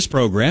This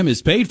program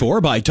is paid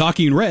for by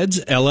Talking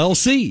Reds,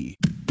 LLC.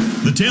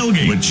 The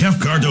Tailgate with Jeff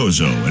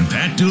Cardozo and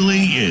Pat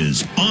Dooley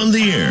is on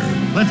the air.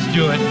 Let's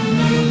do it.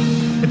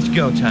 It's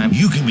go time.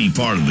 You can be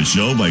part of the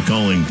show by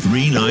calling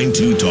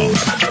 392-TALK.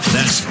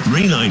 That's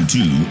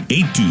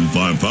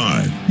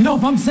 392-8255. You know,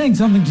 if I'm saying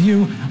something to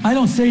you, I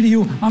don't say to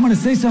you, I'm going to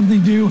say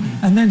something to you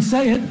and then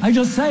say it. I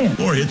just say it.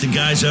 Or hit the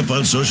guys up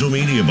on social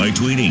media by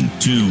tweeting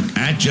to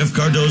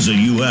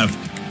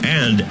 @JeffCardozoUF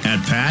and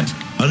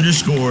 @Pat_Dooley.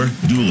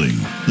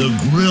 The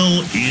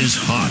grill is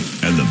hot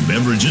and the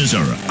beverages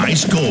are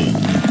ice cold.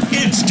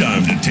 It's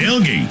time to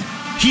tailgate.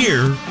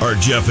 Here are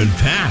Jeff and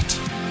Pat.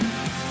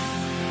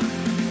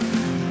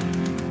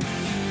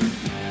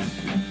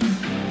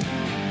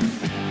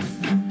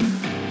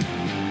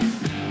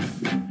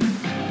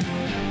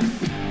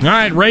 All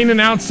right, raining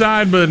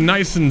outside, but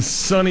nice and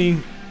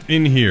sunny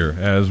in here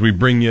as we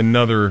bring you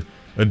another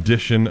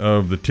edition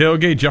of the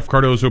Tailgate. Jeff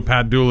Cardozo,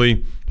 Pat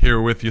Dooley here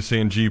with you,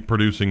 Sanjeev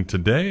producing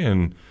today,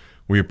 and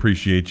we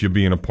appreciate you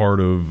being a part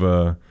of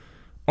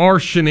our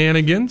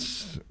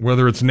shenanigans,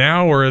 whether it's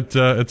now or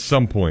at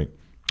some point,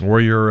 or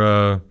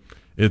you're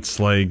it's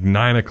like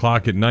 9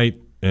 o'clock at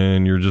night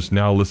and you're just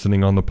now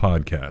listening on the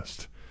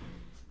podcast.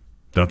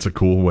 That's a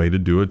cool way to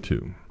do it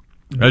too.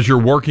 As you're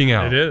working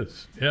out. It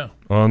is, yeah.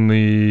 On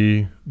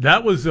the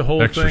that was the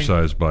whole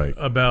exercise thing bike.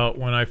 About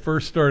when I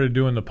first started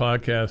doing the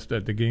podcast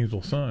at the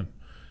Gainesville Sun,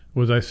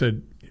 was I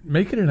said,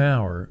 make it an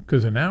hour,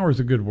 because an hour is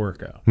a good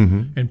workout.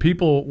 Mm-hmm. And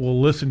people will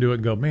listen to it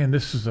and go, man,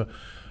 this is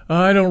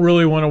I don't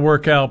really want to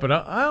work out, but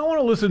I want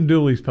to listen to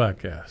Dooley's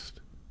podcast.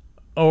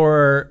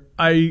 Or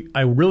I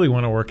really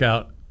want to work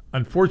out.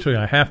 Unfortunately,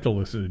 I have to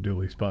listen to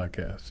Dooley's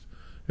podcast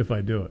if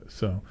I do it.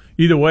 So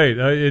either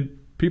way,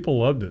 people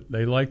loved it.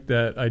 They liked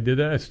that I did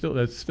that.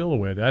 That's still a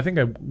way. I think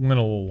I went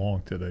a little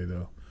long today,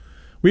 though.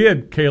 We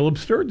had Caleb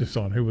Sturgis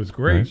on, who was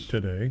great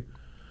today.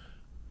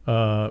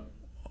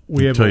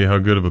 We tell you how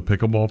good of a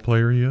pickleball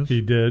player he is? He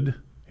did.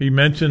 He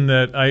mentioned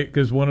that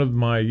because one of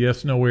my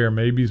yes, no way, or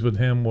maybes with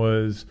him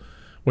was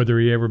whether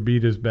he ever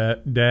beat his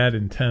dad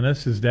in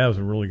tennis. His dad was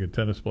a really good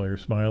tennis player,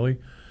 Smiley.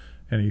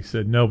 And he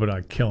said, no, but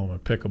I'd kill him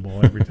at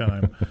pickleball every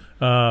time.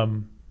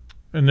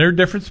 And they're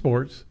different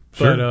sports.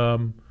 Sure. But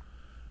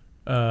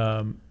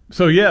and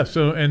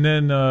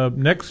then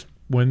next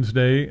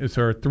Wednesday it's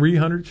our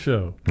 300th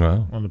show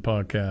on the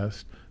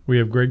podcast. We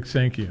have Greg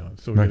Sankey on,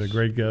 so we got a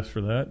great guest for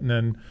that. And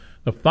then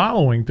the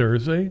following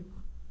Thursday,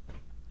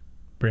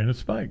 Brandon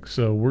Spikes.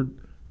 So we're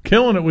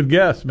killing it with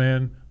guests,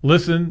 man.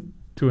 Listen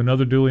to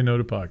another Dooley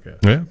Noted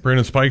podcast. Yeah,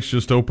 Brandon Spikes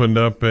just opened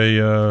up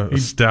a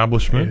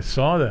establishment. I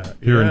saw that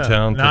here in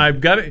town. Now I've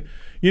got it.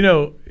 You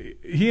know,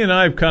 he and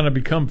I have kind of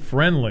become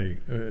friendly.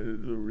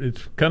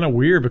 It's kind of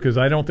weird because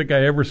I don't think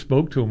I ever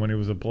spoke to him when he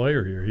was a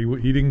player here.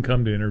 He didn't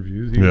come to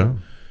interviews.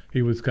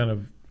 He was kind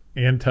of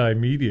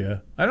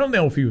anti-media. I don't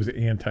know if he was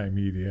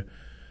anti-media,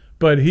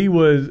 but he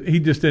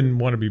just didn't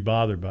want to be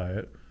bothered by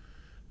it.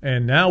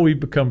 And now we've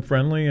become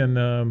friendly, and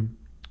I'm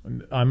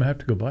going to have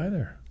to go by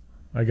there.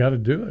 I got to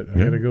do it. I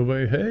got to go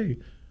by, hey,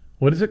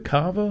 what is it,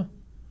 Kava?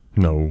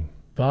 No.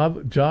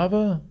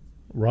 Java?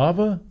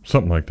 Rava?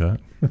 Something like that.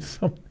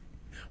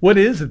 What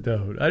is it,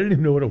 though? I didn't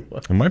even know what it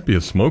was. It might be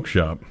a smoke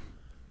shop.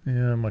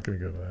 Yeah, I'm not going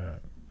to go to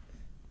that.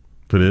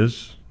 If it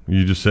is,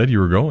 you just said you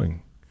were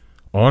going.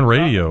 On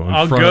radio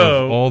in front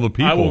of all the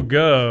people. I will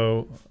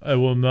go. I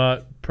will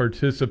not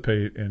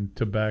participate in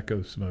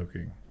tobacco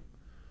smoking.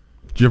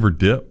 Did you ever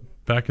dip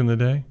back in the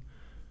day?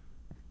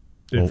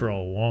 Did for a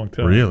long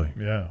time. Really?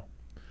 Yeah.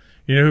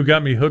 You know who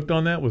got me hooked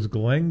on that was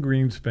Glenn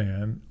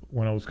Greenspan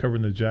when I was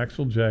covering the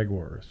Jacksonville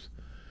Jaguars.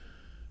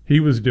 He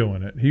was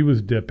doing it. He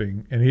was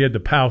dipping, and he had the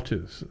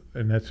pouches,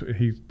 and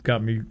he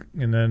got me.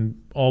 And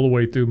then all the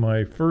way through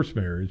my first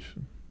marriage,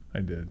 I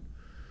did.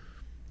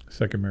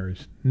 Second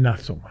marriage, not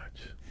so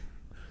much.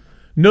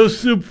 No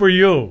soup for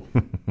you.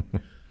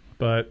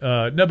 But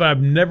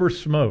I've never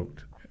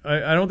smoked.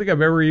 I don't think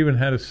I've ever even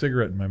had a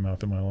cigarette in my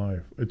mouth in my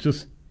life. It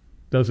just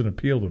doesn't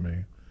appeal to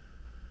me.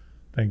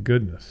 Thank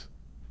goodness.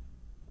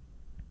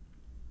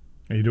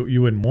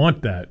 You wouldn't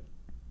want that,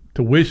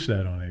 to wish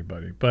that on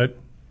anybody, but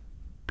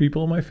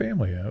people in my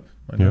family have.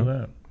 I know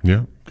that.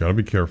 Yeah, got to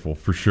be careful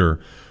for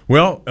sure.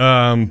 Well,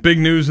 big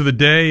news of the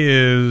day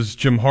is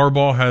Jim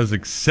Harbaugh has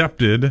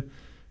accepted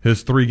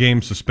his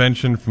 3-game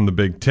suspension from the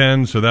Big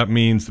Ten, so that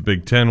means the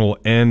Big Ten will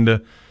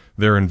end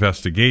their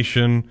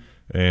investigation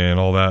and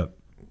all that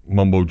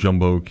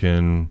mumbo-jumbo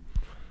can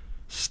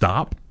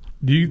stop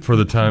for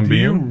the time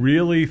being. Do you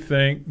really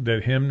think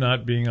that him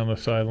not being on the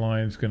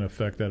sideline is going to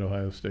affect that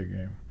Ohio State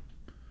game?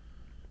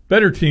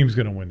 Better team's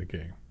going to win the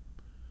game.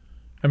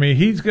 I mean,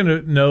 he's going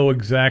to know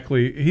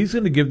exactly. He's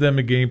going to give them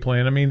a game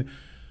plan. I mean,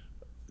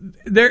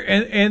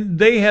 and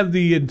they have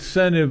the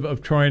incentive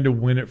of trying to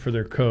win it for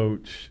their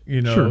coach.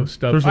 Sure.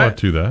 Stuff. There's a lot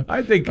to that.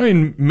 I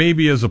mean,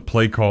 maybe as a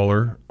play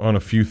caller on a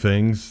few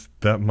things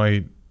that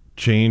might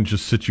change the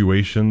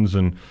situations,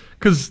 and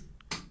because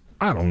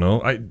I don't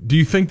know. Do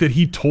you think that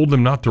he told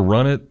them not to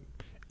run it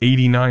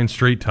 89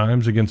 straight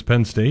times against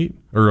Penn State,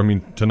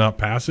 to not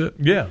pass it?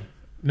 Yeah.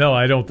 No,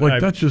 I don't.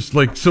 Like that's just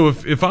like so.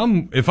 If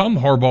I'm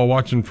Harbaugh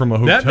watching from a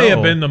hotel, that may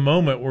have been the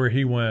moment where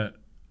he went,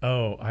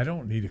 "Oh, I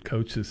don't need to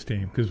coach this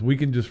team because we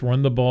can just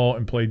run the ball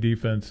and play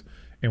defense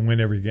and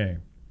win every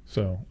game."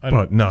 So,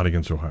 but not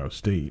against Ohio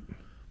State.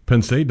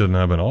 Penn State doesn't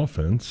have an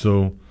offense,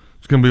 so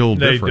it's going to be a little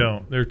different. They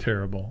don't. They're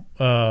terrible.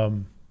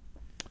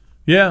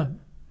 Yeah.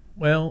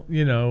 Well,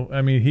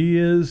 I mean, he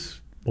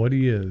is what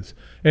he is,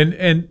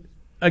 and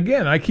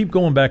again, I keep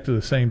going back to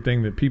the same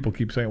thing that people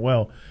keep saying.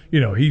 Well,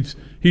 he's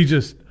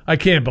just. I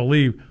can't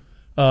believe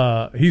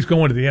he's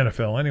going to the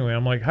NFL anyway.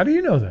 I'm like, how do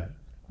you know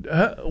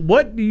that?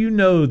 What do you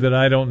know that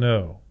I don't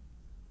know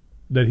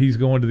that he's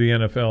going to the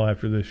NFL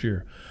after this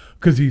year?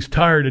 Because he's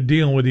tired of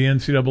dealing with the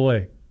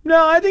NCAA.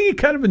 No, I think he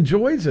kind of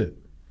enjoys it.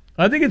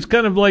 I think it's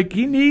kind of like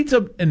he needs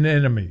an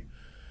enemy.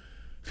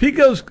 If he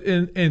goes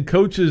and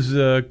coaches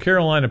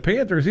Carolina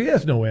Panthers, he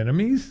has no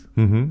enemies,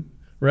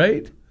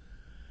 right?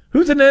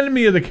 Who's an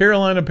enemy of the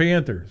Carolina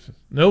Panthers?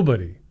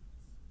 Nobody.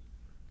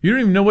 You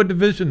don't even know what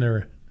division they're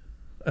in.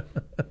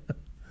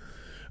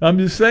 I'm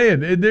just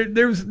saying,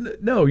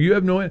 you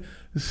have no.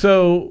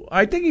 So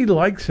I think he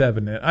likes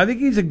having it. I think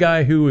he's a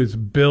guy who is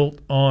built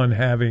on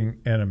having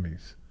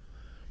enemies.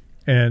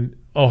 And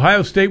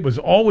Ohio State was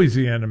always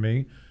the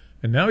enemy,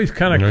 and now he's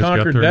kind of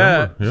conquered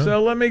that. Yeah.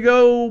 So let me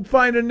go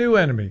find a new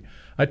enemy.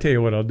 I tell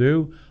you what I'll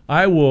do.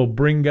 I will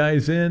bring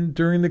guys in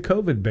during the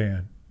COVID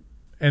ban,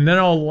 and then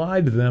I'll lie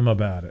to them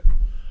about it.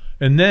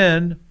 And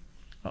then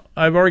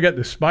I've already got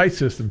the spy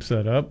system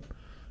set up.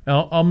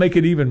 I'll make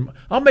it even.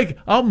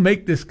 I'll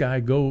make this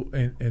guy go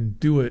and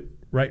do it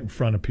right in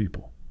front of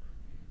people.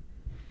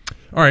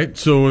 All right.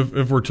 So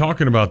if we're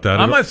talking about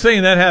that, I'm not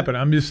saying that happened.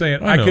 I'm just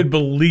saying I could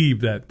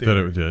believe that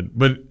it did.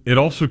 But it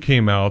also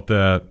came out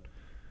that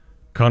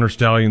Connor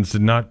Stallions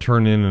did not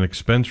turn in an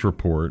expense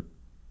report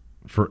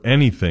for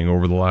anything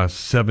over the last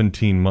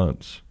 17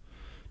 months.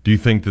 Do you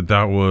think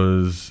that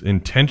was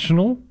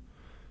intentional?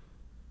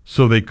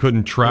 So they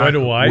couldn't track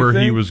where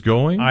he was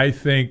going? I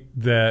think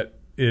that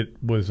it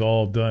was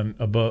all done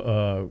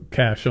above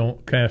cash on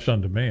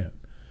demand.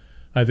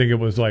 I think it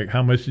was like,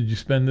 how much did you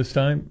spend this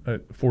time?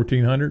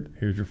 $1,400.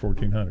 Here's your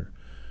 $1,400.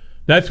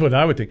 That's what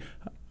I would think.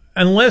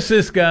 Unless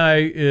this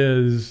guy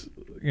is,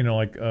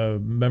 like a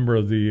member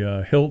of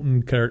the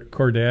Hilton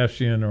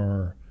Kardashian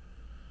or,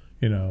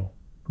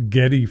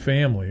 Getty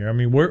family. I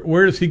mean,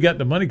 where does he get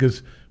the money?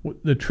 Because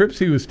the trips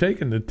he was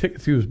taking, the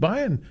tickets he was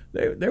buying,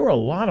 they were a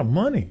lot of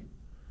money.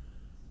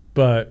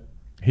 But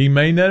he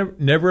may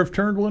never have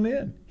turned one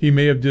in. He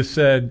may have just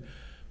said,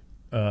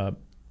 yeah,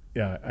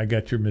 I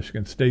got your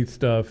Michigan State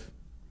stuff.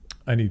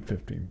 I need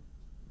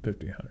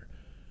 $1,500.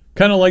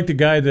 Kind of like the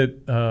guy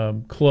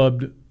that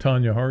clubbed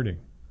Tanya Harding.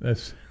 It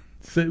was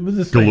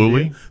the same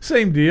Galooly? deal.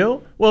 Same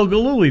deal. Well,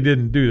 Galooly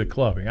didn't do the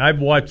clubbing. I've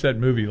watched that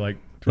movie like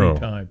 3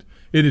 times.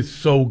 It is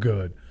so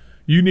good.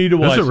 You need to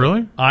watch it. Is it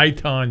really? I,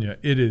 Tanya.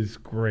 It is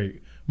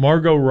great.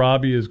 Margot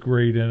Robbie is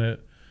great in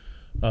it.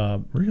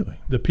 Really?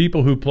 The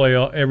people who play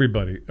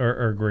everybody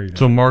are great.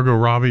 So Margot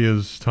Robbie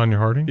is Tanya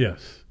Harding?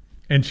 Yes,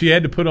 and she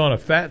had to put on a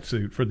fat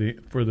suit for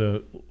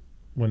the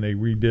when they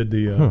redid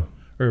the or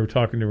were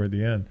talking to her at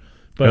the end.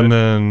 But and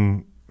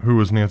then who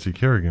was Nancy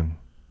Kerrigan?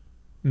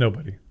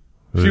 Nobody.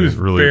 She was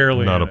really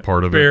barely not in a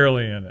part of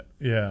barely in it.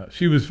 Yeah,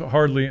 she was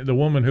hardly the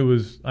woman who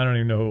was. I don't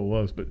even know who it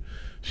was, but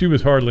she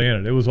was hardly in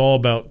it. It was all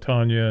about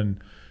Tanya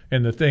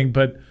and the thing,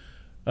 but.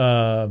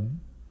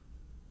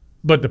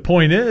 But the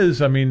point is,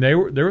 I mean, there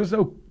was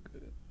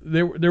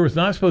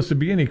not supposed to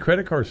be any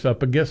credit card stuff.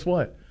 But guess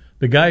what?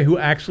 The guy who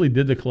actually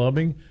did the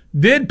clubbing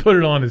did put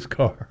it on his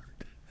card.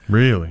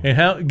 Really?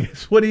 And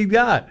guess what he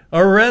got?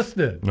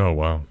 Arrested. Oh,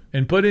 wow.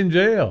 And put in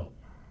jail.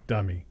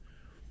 Dummy.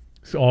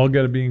 It's all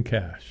got to be in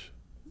cash.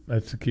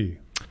 That's the key.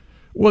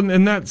 Well,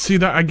 and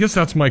I guess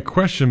that's my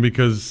question,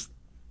 because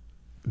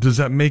does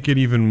that make it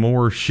even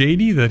more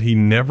shady that he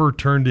never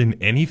turned in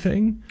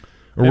anything?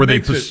 Or were they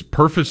just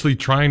purposely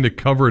trying to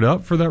cover it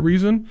up for that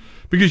reason?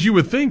 Because you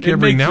would think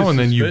every now and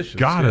then you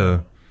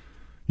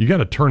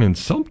gotta turn in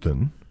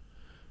something.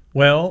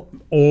 Well,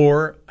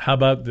 or how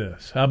about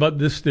this? How about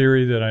this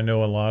theory that I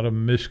know a lot of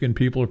Michigan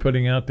people are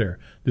putting out there?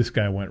 This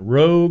guy went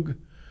rogue.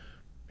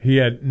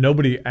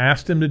 Nobody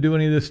asked him to do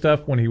any of this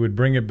stuff. When he would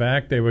bring it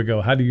back, they would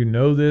go, "How do you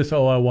know this?"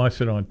 "Oh, I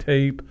watched it on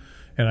tape,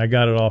 and I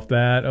got it off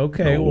that."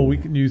 Okay, well, we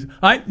can use.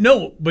 I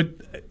know, but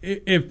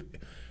if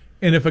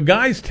a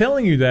guy's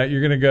telling you that,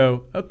 you're going to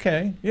go,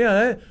 "Okay,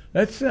 yeah,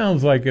 that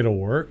sounds like it'll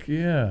work.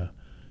 Yeah,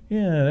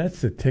 that's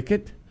the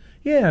ticket.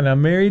 Yeah, and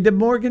I'm married to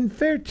Morgan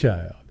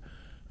Fairchild."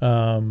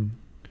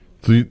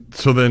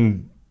 So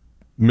then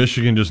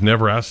Michigan just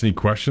never asked any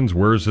questions.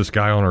 Where is this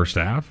guy on our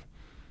staff?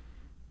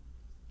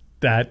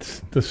 That's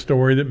the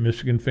story that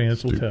Michigan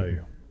fans will tell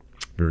you.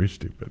 Very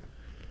stupid.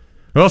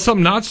 Well,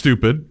 something not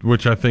stupid,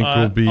 which I think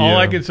will be... All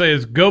I can say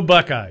is go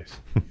Buckeyes.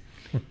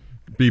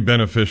 Be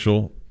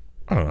beneficial.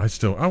 I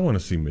don't know. I want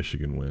to see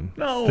Michigan win.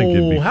 No. I think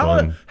it'd be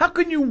fun. How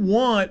can you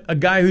want a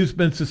guy who's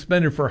been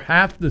suspended for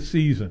half the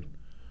season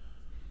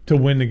to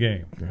win the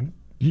game?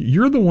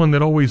 You're the one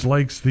that always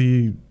likes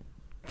the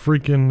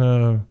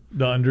freaking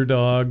the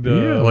underdog,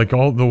 the like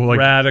all the like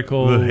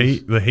radicals,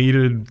 the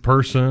hated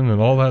person,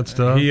 and all that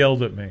stuff. He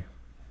yelled at me.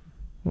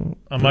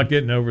 I'm not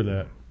getting over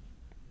that.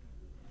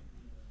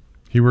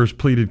 He wears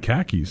pleated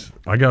khakis.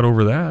 I got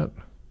over that.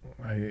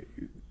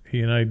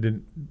 He and I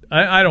didn't.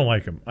 I don't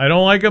like him. I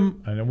don't like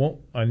him. I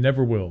won't. I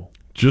never will.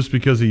 Just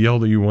because he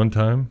yelled at you one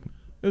time?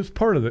 It was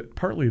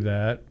partly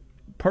that.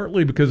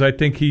 Partly because I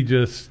think he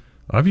just.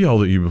 I've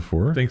yelled at you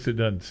before. Thinks it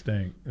doesn't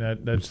stink.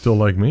 That's still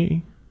like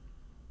me.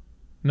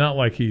 Not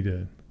like he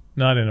did.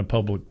 Not in a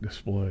public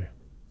display.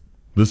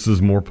 This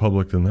is more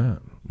public than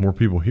that. More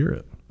people hear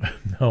it.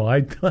 No, I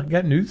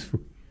got news for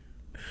you.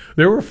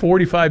 There were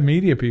 45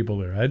 media people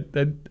there.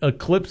 That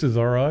eclipses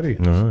our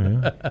audience. Oh,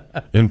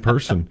 yeah. In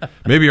person.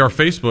 Maybe our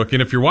Facebook.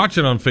 And if you're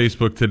watching on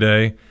Facebook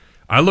today,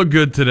 I look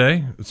good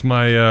today. It's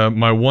my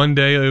my one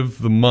day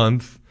of the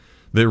month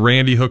that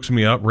Randy hooks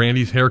me up.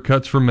 Randy's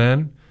Haircuts for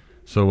Men.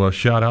 So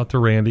shout out to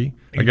Randy.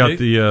 I got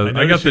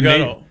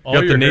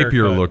the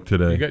Napier look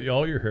today. You got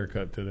all your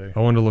haircut today. I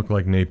wanted to look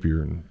like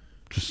Napier and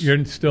just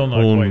you're still not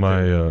own quite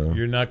my.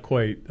 You're not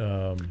quite.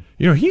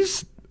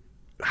 He's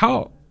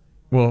how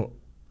well.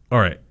 All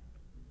right.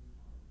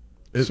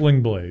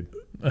 Sling blade.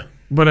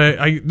 But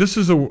this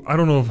is I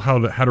don't know how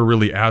to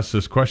really ask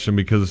this question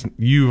because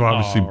you've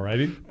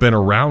obviously been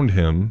around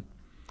him.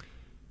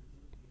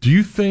 Do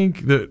you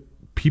think that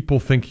people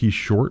think he's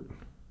short?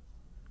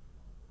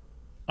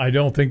 I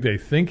don't think they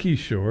think he's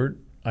short.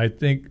 I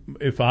think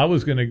if I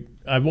was going to,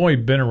 I've only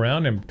been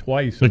around him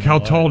twice. Like how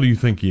tall do you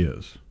think he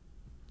is?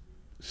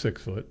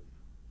 6 foot.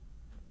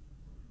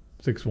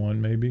 6'1",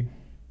 maybe.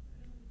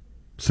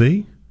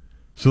 See?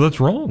 So that's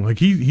wrong. Like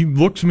he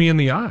looks me in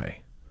the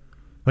eye.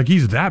 Like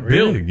he's that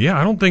big. Yeah,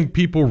 I don't think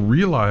people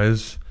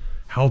realize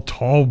how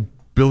tall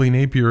Billy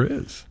Napier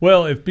is.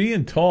 Well, if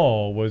being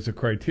tall was a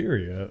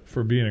criteria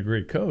for being a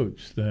great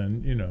coach,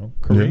 then,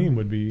 Kareem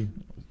would be...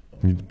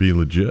 He'd be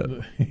legit.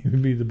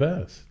 He'd be the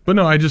best. But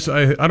no, I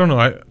don't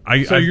know.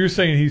 So you're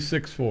saying he's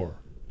 6'4"?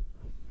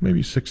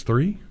 Maybe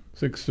 6'3"?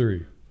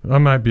 6'3". I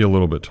might be a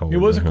little bit taller. He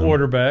was a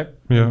quarterback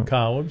in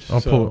college.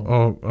 I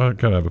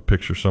gotta have a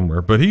picture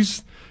somewhere. But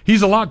he's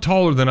a lot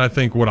taller than I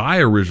think what I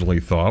originally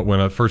thought when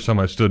the first time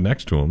I stood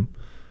next to him.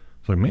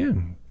 It's like,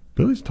 man,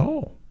 Billy's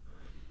tall.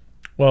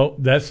 Well,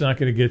 that's not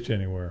going to get you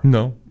anywhere.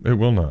 No, it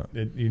will not.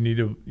 You need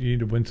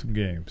to win some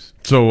games.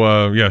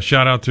 So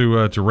shout out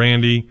to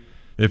Randy.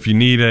 If you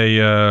need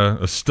a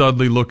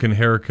studly looking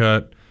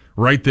haircut,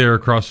 right there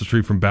across the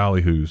street from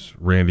Ballyhoo's,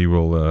 Randy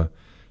will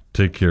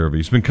take care of it.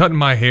 He's been cutting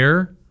my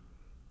hair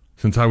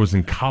since I was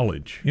in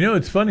college.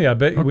 It's funny. I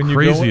bet How when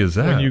crazy you go, is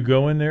that? When you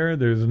go in there,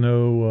 there's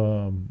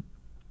no.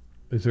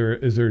 Is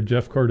there a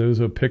Jeff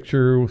Cardozo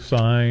picture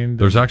signed?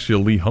 There's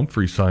actually a Lee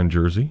Humphrey signed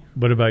jersey.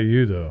 What about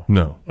you though?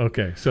 No.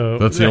 Okay, so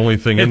that's the only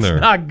thing in there.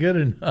 It's not good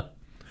enough.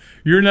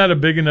 You're not a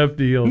big enough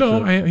deal.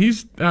 No,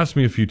 he's asked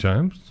me a few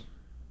times,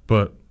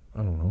 but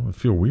I don't know. I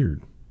feel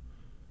weird.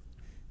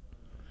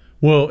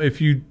 Well,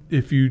 if you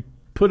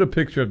put a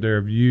picture up there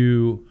of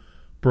you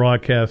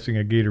broadcasting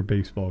a Gator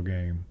baseball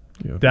game,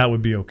 that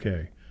would be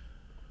okay.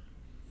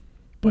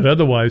 But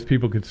otherwise,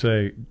 people could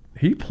say,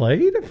 he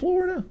played at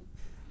Florida?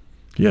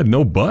 He had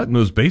no butt in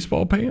those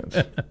baseball pants.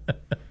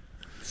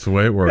 That's the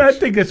way it works. I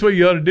think that's what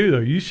you ought to do, though.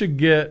 You should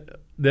get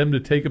them to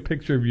take a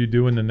picture of you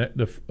doing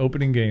the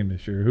opening game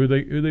this year. Who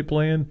they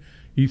playing?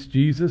 East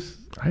Jesus?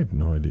 I have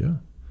no idea.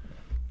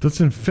 That's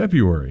in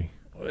February.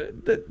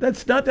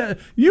 That's not that.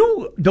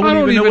 You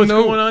don't even know what's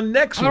going on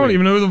next week. I don't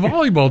even know who the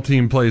volleyball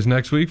team plays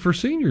next week for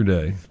Senior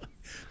Day.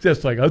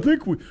 Just like I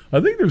think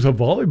there's a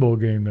volleyball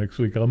game next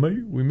week.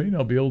 We may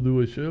not be able to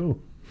do a show.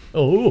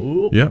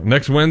 Oh, yeah.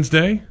 Next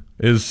Wednesday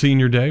is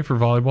Senior Day for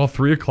volleyball,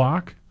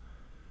 3:00.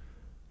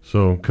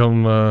 So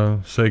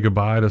come say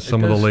goodbye to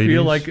some of the ladies. It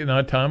feel like an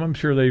odd time. I'm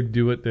sure they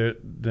do it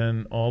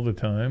then all the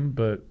time,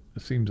 but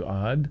it seems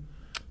odd.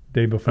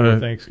 Day before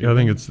Thanksgiving. Yeah, I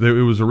think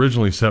it was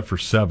originally set for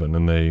 7,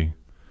 and they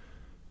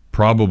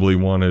probably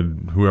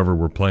wanted whoever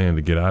were playing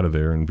to get out of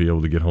there and be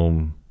able to get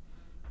home.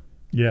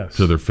 Yes,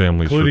 to their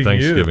families including for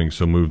Thanksgiving, you.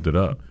 So moved it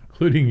up.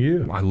 Including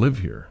you. I live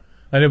here.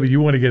 I know, but you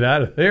want to get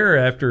out of there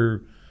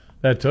after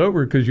that's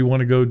over because you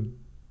want to go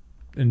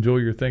enjoy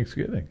your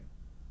Thanksgiving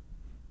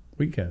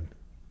weekend.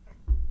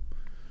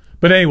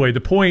 But anyway,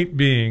 the point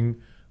being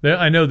that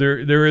I know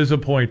there is a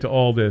point to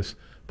all this.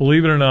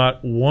 Believe it or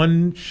not,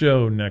 one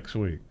show next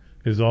week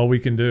is all we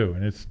can do,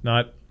 and it's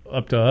not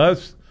up to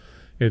us.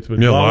 It's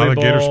with volleyball, a lot of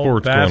Gator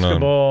sports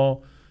basketball.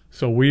 going on.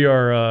 So we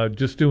are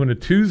just doing a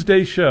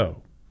Tuesday show.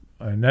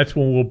 And that's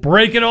when we'll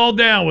break it all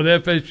down with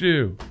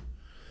FSU.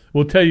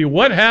 We'll tell you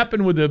what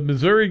happened with the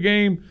Missouri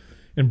game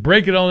and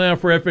break it all down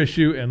for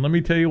FSU. And let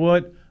me tell you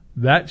what,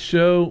 that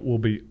show will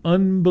be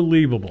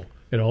unbelievable.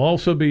 It'll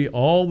also be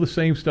all the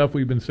same stuff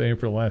we've been saying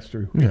for the last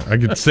 3 weeks. Yeah, I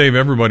could save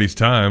everybody's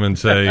time and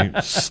say,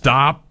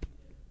 stop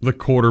the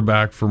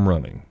quarterback from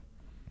running.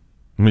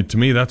 I mean, to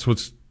me, that's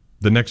what's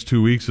the next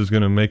 2 weeks is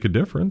going to make a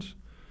difference.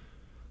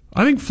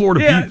 I think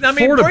Florida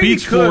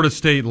beats Florida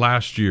State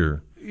last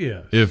year.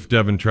 Yes. If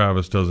Devin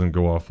Travis doesn't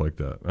go off like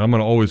that. I'm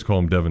going to always call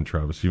him Devin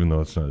Travis, even though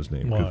that's not his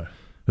name. Why?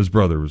 His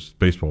brother was a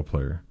baseball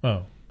player.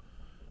 Oh.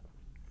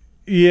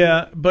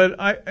 Yeah, but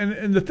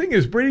and the thing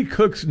is, Brady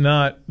Cook's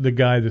not the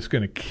guy that's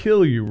going to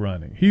kill you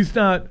running. He's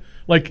not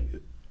like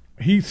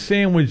he's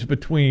sandwiched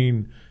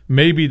between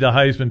maybe the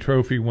Heisman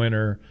Trophy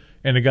winner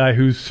and a guy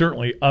who's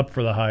certainly up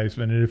for the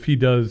Heisman. And if he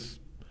does,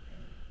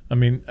 I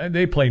mean,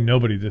 they play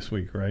nobody this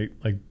week, right?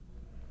 Like,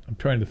 I'm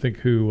trying to think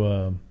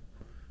who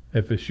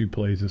FSU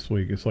plays this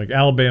week. It's like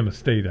Alabama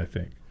State, I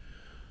think.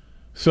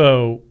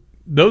 So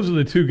those are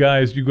the two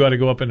guys you got to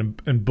go up and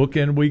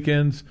bookend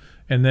weekends.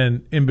 And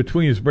then in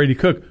between is Brady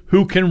Cook,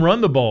 who can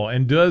run the ball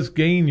and does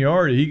gain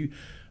yard.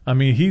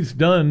 He's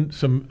done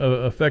some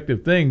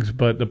effective things,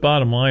 but the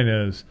bottom line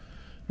is,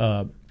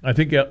 I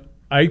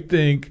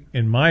think,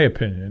 in my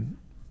opinion,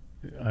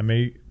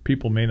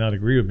 people may not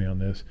agree with me on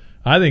this.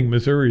 I think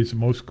Missouri is the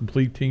most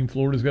complete team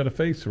Florida's got to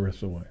face the rest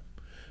of the way.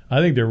 I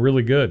think they're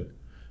really good.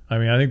 I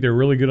think they're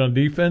really good on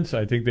defense.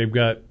 I think they've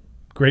got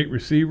great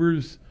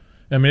receivers.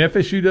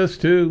 FSU does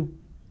too.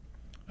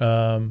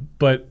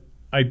 But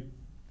I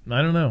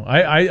don't know.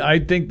 I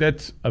think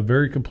that's a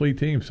very complete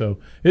team. So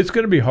it's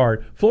going to be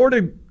hard.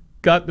 Florida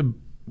got the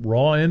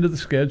raw end of the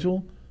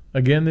schedule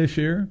again this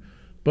year.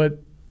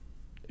 But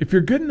if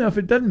you're good enough,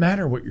 it doesn't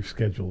matter what your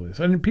schedule is.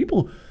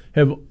 People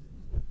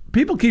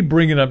keep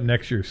bringing up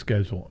next year's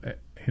schedule,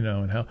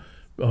 and how,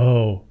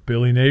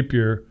 Billy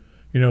Napier,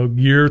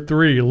 year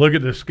 3, look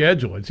at the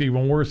schedule. It's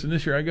even worse than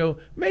this year. I go,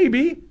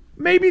 maybe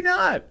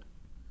not.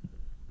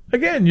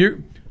 Again,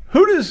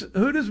 who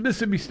does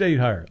Mississippi State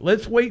hire?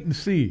 Let's wait and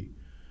see.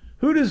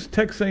 Who does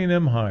Texas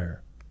A&M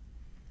hire?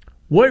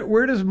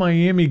 Where does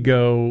Miami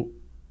go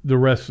the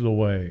rest of the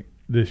way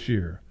this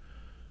year?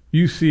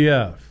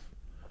 UCF.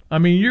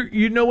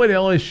 You know what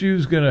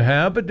LSU's going to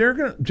have, but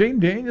Jane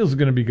Daniels is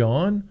going to be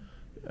gone.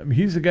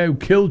 He's the guy who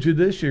killed you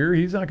this year.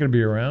 He's not going to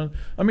be around.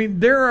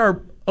 There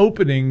are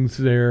openings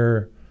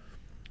there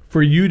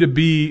for you to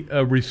be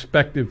a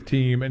respective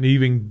team, and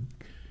even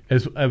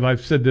as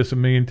I've said this a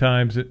million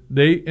times,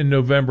 they in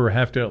November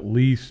have to at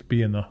least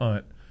be in the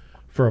hunt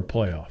for a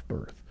playoff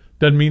berth.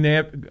 Doesn't mean they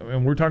have,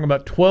 and we're talking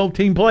about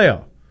 12-team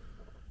playoff.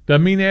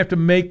 Doesn't mean they have to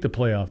make the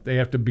playoff. They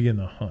have to be in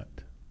the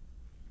hunt.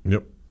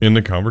 Yep, in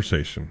the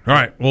conversation. All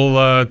right,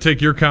 we'll take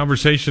your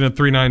conversation at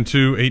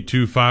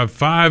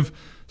 392-8255.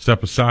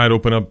 Step aside,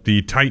 open up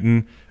the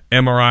Titan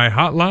MRI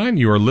hotline.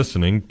 You are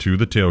listening to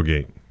The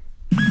Tailgate.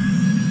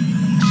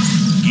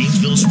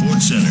 Gainesville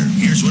Sports Center.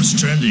 Here's what's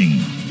trending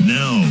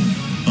now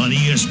on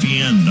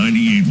ESPN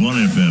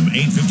 98.1 FM,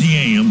 850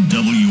 AM,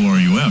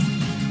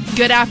 WRUF.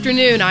 Good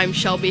afternoon, I'm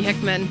Shelby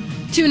Hickman.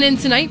 Tune in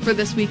tonight for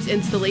this week's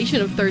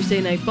installation of Thursday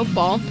Night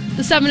Football.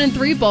 The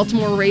 7-3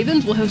 Baltimore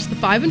Ravens will host the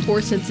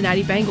 5-4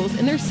 Cincinnati Bengals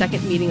in their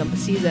second meeting of the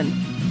season.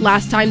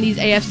 Last time these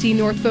AFC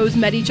North foes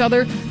met each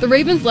other, the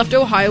Ravens left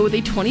Ohio with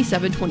a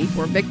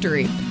 27-24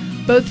 victory.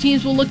 Both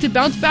teams will look to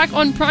bounce back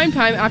on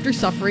primetime after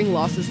suffering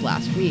losses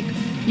last week.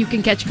 You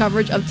can catch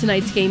coverage of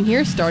tonight's game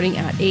here starting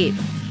at 8.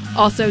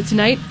 Also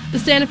tonight, the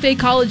Santa Fe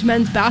College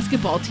men's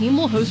basketball team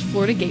will host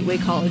Florida Gateway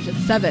College at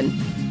 7.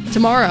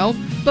 Tomorrow,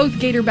 both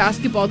Gator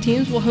basketball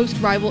teams will host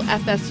rival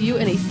FSU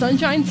in a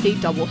Sunshine State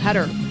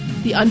doubleheader.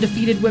 The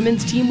undefeated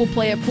women's team will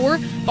play at 4,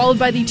 followed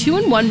by the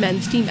 2-1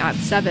 men's team at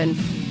 7.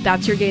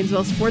 That's your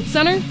Gainesville Sports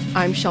Center.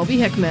 I'm Shelby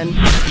Hickman.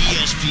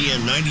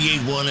 ESPN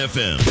 98.1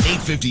 FM,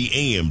 850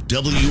 AM,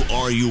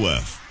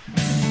 WRUF.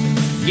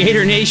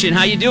 Gator Nation,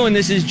 how you doing?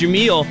 This is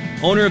Jameel,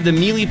 owner of the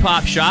Mealy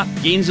Pop Shop,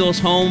 Gainesville's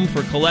home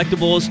for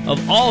collectibles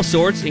of all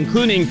sorts,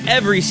 including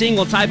every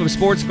single type of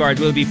sports cards,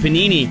 whether it be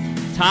Panini,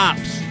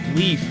 Topps,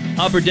 Leaf,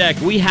 Upper Deck.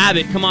 We have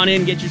it. Come on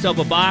in, get yourself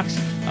a box,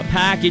 a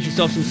pack, get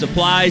yourself some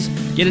supplies,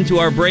 get into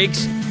our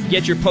breaks,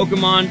 get your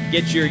Pokemon,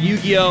 get your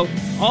Yu-Gi-Oh!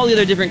 All the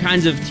other different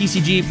kinds of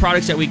TCG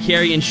products that we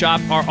carry and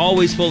shop are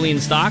always fully in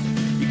stock.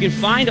 You can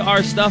find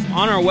our stuff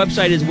on our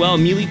website as well,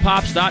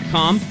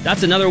 mealypops.com.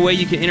 That's another way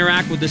you can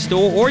interact with the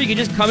store, or you can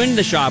just come into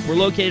the shop. We're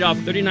located off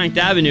 39th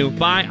Avenue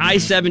by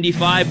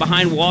I-75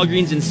 behind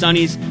Walgreens and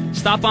Sonny's.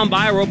 Stop on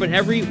by. We're open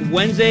every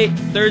Wednesday,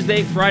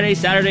 Thursday, Friday,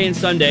 Saturday, and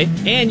Sunday.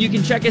 And you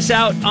can check us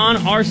out on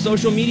our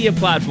social media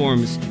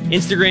platforms,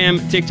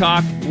 Instagram,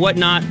 TikTok,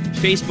 whatnot,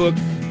 Facebook,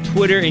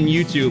 Twitter, and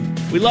YouTube.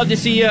 We'd love to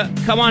see you.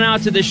 Come on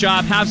out to the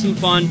shop. Have some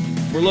fun.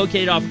 We're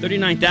located off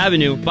 39th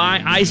Avenue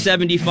by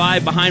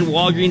I-75 behind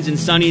Walgreens and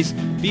Sonny's.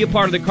 Be a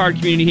part of the card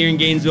community here in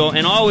Gainesville.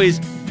 And always,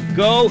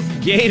 go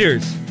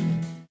Gators!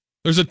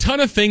 There's a ton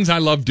of things I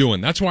love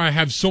doing. That's why I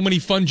have so many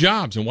fun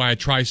jobs and why I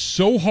try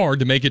so hard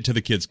to make it to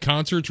the kids'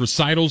 concerts,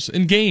 recitals,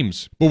 and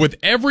games. But with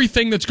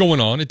everything that's going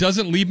on, it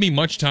doesn't leave me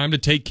much time to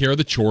take care of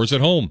the chores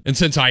at home. And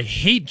since I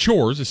hate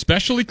chores,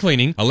 especially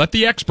cleaning, I let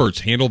the experts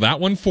handle that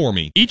one for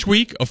me. Each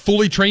week, a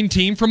fully trained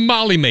team from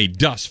Molly Maid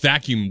dusts,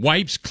 vacuum,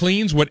 wipes,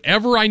 cleans,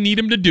 whatever I need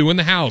them to do in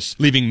the house,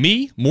 leaving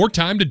me more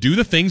time to do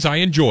the things I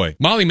enjoy.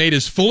 Molly Maid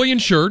is fully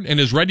insured and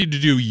is ready to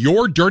do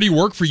your dirty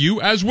work for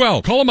you as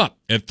well. Call them up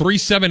at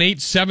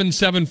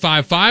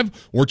 378-7755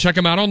 or check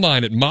them out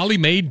online at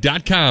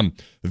mollymaid.com.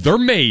 They're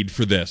made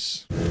for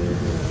this.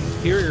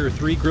 Here are your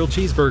 3 grilled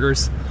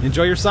cheeseburgers.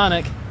 Enjoy your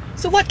Sonic.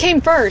 So what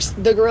came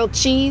first, the grilled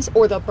cheese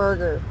or the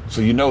burger?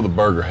 So you know the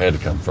burger had to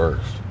come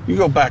first. You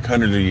go back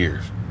hundreds of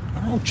years.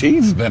 Oh,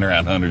 cheese has been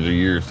around hundreds of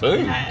years,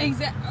 too.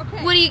 Exactly.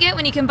 Okay. What do you get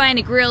when you combine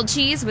a grilled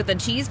cheese with a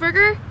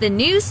cheeseburger? The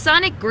new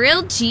Sonic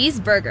Grilled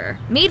Cheeseburger.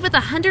 Made with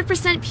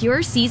 100%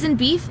 pure seasoned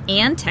beef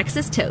and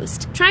Texas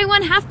toast. Try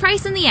one half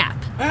price in the app.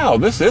 Wow,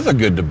 this is a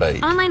good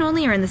debate. Online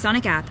only or in the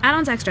Sonic app.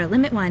 Add-ons extra.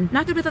 Limit 1.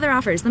 Not good with other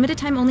offers. Limited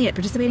time only at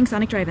participating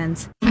Sonic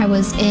drive-ins. I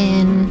was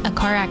in a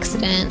car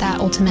accident that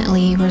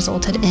ultimately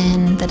resulted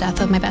in the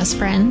death of my best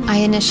friend. I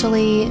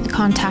initially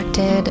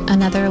contacted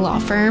another law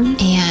firm,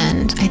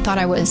 and I thought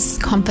I was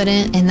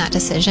confident in that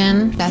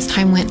decision. As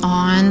time went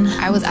on,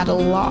 I was at a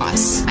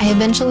loss. I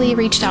eventually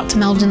reached out to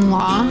Meldon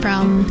Law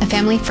from a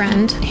family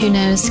friend who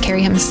knows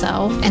Kerry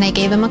himself, and I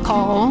gave him a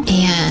call,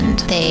 and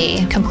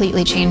they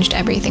completely changed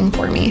everything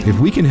for me. If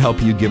we can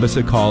help you, give us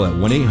a call at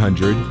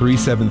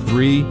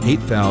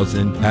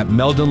 1-800-373-8000. At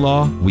Meldon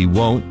Law, we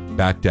won't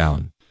back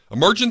down.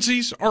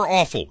 Emergencies are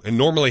awful and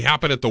normally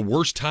happen at the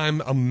worst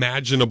time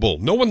imaginable.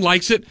 No one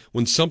likes it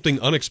when something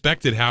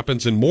unexpected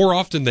happens, and more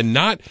often than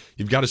not,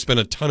 you've got to spend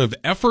a ton of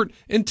effort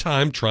and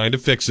time trying to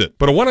fix it.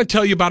 But I want to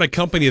tell you about a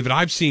company that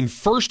I've seen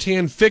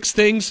firsthand fix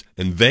things,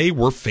 and they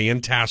were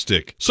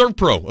fantastic.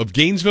 ServPro of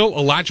Gainesville,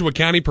 Alachua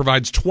County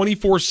provides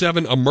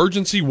 24/7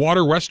 emergency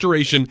water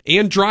restoration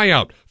and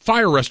dryout,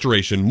 fire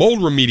restoration, mold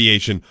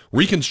remediation,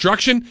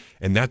 reconstruction,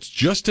 and that's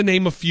just to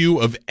name a few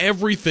of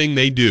everything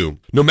they do.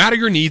 No matter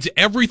your needs,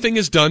 everything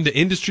is done to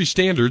industry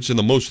standards in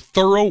the most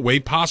thorough way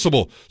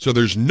possible. So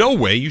there's no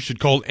way you should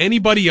call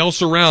anybody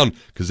else around,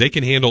 because they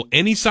can handle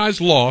any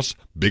size loss,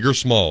 big or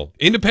small.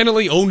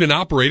 Independently owned and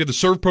operated, the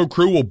ServPro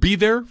crew will be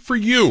there for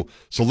you.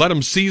 So let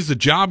them seize the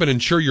job and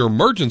ensure your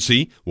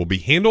emergency will be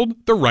handled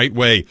the right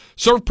way.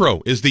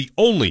 ServPro is the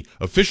only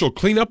official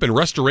cleanup and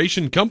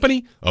restoration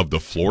company of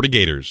the Florida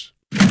Gators.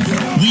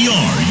 We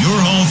are your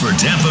home for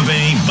Tampa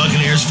Bay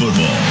Buccaneers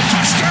football.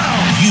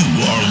 Touchdown! You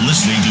are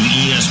listening to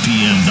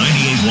ESPN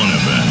 98.1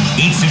 FM,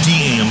 850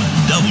 AM,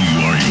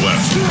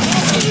 WRUF.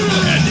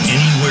 And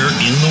anywhere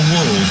in the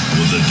world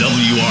with the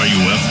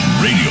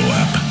WRUF radio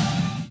app.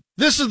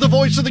 This is the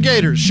voice of the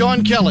Gators,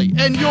 Sean Kelly,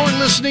 and you're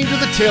listening to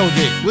The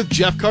Tailgate with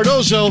Jeff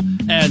Cardozo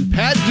and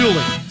Pat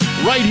Dooley.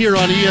 Right here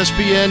on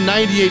ESPN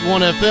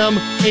 98.1 FM,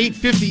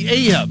 850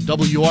 AM,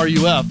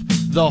 WRUF,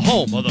 the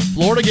home of the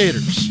Florida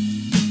Gators.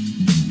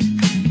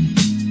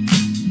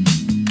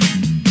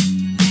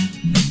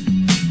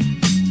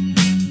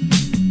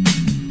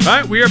 All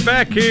right, we are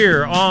back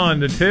here on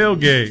the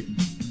Tailgate.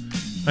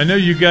 I know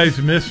you guys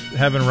missed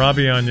having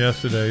Robbie on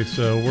yesterday,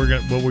 so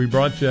we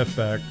brought Jeff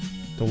back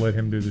to let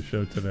him do the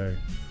show today.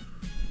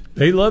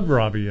 They loved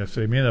Robbie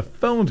yesterday. Man, the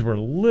phones were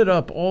lit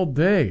up all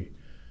day.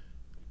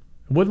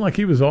 It wasn't like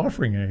he was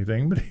offering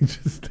anything, but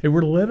they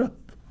were lit up.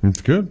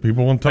 It's good.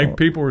 People want to talk. Like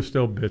people were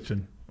still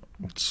bitching.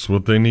 That's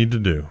what they need to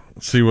do.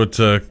 Let's see what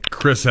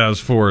Chris has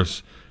for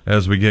us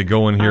as we get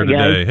going here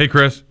today. Hey,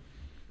 Chris.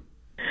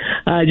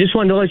 I just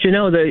wanted to let you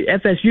know the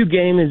FSU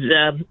game is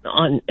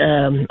on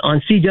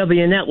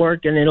CW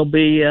Network, and it'll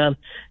be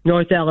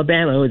North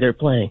Alabama who they're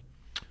playing.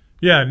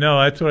 Yeah,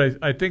 no, that's what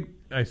I think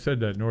I said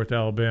that, North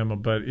Alabama,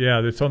 but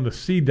yeah, it's on the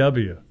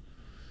CW.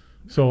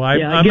 So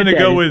I'm going to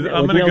go with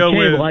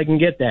I can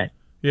get that.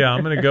 Yeah,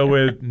 I'm going to go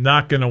with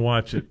not going to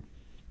watch it.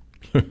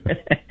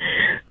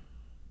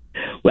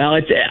 Well,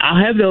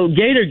 I'll have the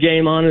Gator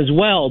game on as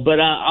well, but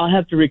I'll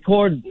have to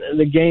record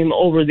the game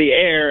over the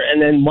air and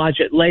then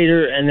watch it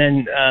later, and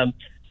then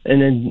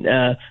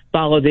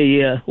follow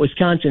the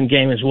Wisconsin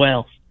game as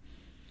well.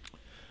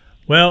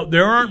 Well,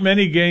 there aren't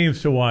many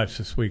games to watch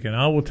this weekend.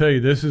 I will tell you,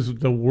 this is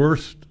the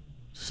worst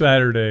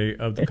Saturday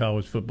of the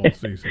college football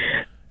season.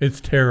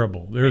 It's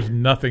terrible. There's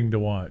nothing to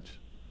watch.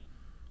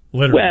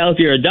 Literally. Well, if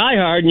you're a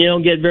diehard and you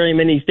don't get very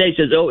many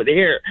stations over the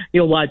air,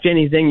 you'll watch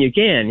anything you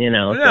can,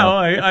 No,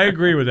 I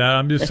agree with that.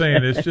 I'm just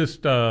saying it's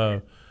just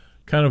kind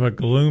of a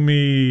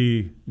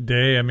gloomy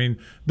day. I mean,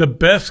 the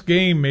best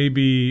game may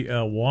be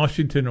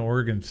Washington,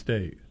 Oregon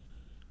State.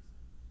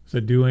 Does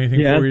that do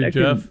anything for you,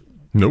 Jeff?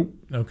 Nope.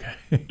 Okay.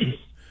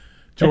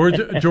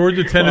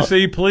 Georgia,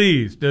 Tennessee,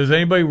 please. Does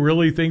anybody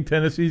really think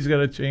Tennessee's got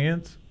a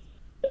chance?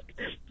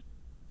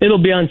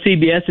 It'll be on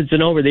CBS. It's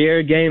an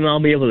over-the-air game. I'll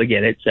be able to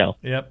get it. So.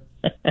 Yep.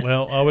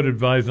 Well, I would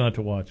advise not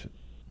to watch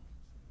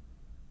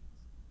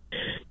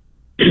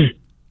it.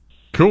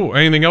 Cool.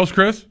 Anything else,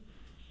 Chris?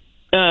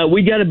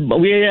 We gotta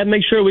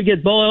make sure we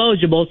get bowl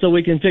eligible so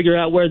we can figure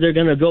out where they're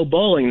going to go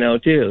bowling, though,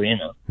 too.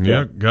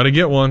 Yeah, got to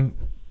get one.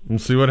 We'll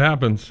see what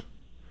happens.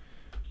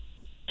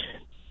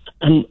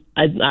 I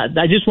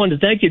just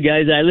wanted to thank you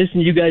guys. I listen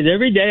to you guys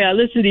every day. I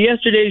listened to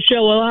yesterday's show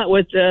a lot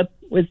with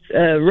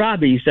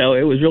Robbie, so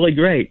it was really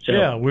great. So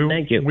yeah,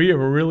 thank you. We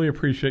really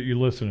appreciate you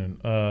listening.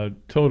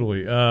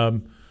 Totally.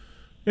 And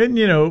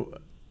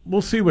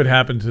we'll see what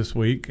happens this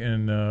week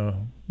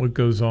and what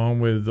goes on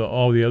with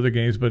all the other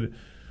games. But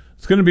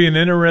it's going to be an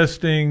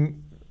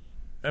interesting.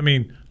 I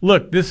mean,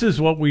 look, this is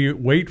what we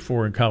wait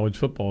for in college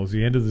football: is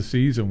the end of the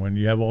season when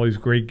you have all these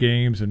great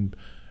games and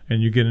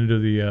you get into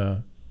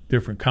the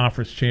different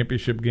conference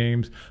championship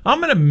games. I'm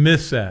going to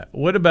miss that.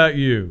 What about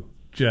you?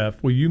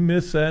 Jeff, will you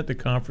miss that, the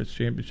conference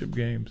championship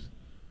games?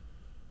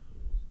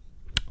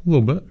 A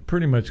little bit.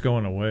 Pretty much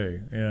going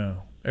away, yeah.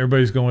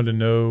 Everybody's going to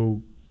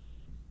know.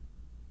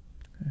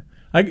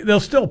 They'll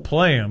still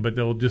play them, but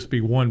they'll just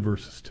be 1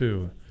 versus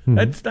 2. Mm-hmm.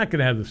 That's not going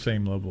to have the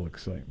same level of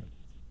excitement.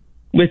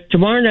 With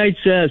tomorrow night's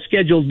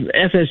scheduled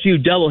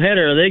FSU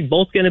doubleheader, are they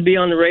both going to be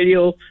on the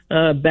radio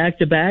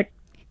back-to-back?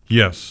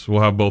 Yes,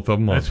 we'll have both of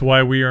them on. That's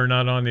why we are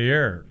not on the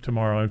air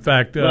tomorrow. In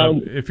fact,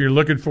 if you're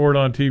looking for it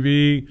on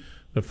TV,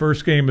 the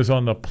first game is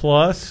on the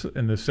Plus,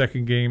 and the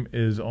second game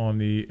is on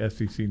the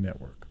SEC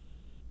Network.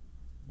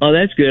 Oh,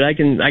 that's good. I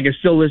can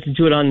still listen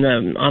to it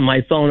on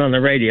my phone on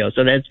the radio,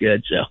 so that's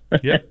good. So.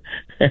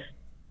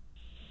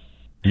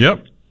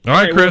 Yep. All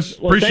right, Chris.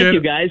 Well, appreciate thank it.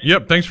 You guys.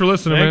 Yep. Thanks for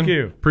listening, man. Thank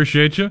you.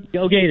 Appreciate you.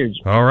 Go Gators.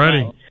 All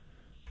righty.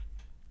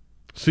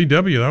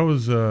 CW, that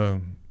was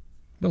a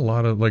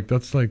lot of,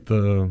 that's like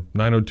the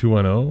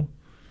 90210,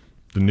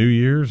 the New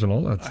Year's and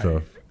all that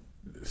stuff.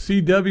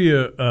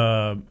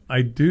 CW,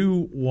 I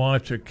do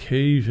watch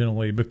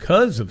occasionally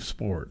because of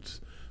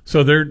sports.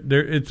 So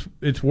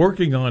it's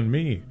working on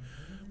me.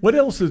 What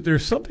else is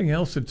there's something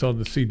else that's on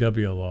the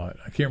CW a lot.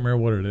 I can't remember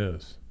what it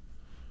is.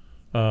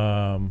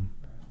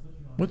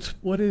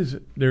 What is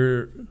it?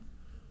 There's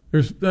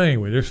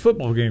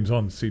football games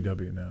on the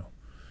CW now.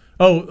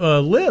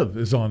 Live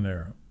is on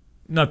there.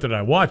 Not that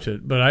I watch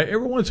it, but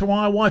every once in a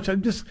while I watch.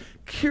 I'm just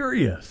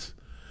curious.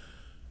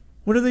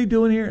 What are they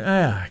doing here?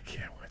 I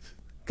can't watch.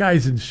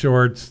 Guys in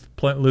shorts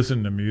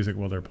listening to music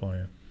while they're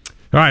playing.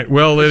 All right.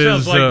 Well, it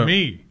sounds is like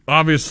me.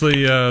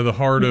 Obviously the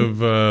heart of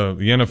the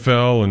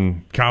NFL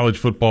and college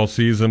football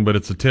season, but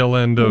it's the tail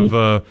end of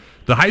the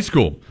high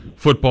school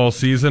football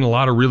season. A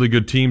lot of really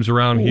good teams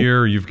around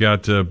here. You've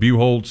got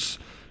Buchholz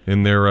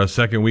in their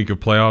second week of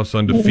playoffs,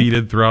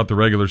 undefeated throughout the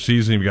regular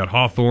season. You've got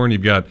Hawthorne.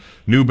 You've got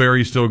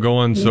Newberry still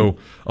going. So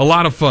a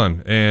lot of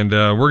fun. And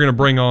we're going to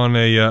bring on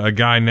a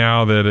guy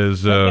now that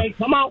is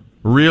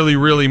really,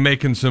 really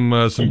making some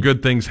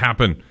good things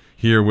happen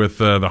here with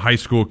the high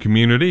school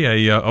community.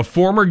 A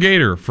former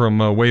Gator from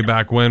way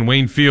back when,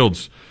 Wayne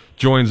Fields,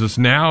 joins us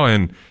now,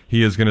 and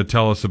he is going to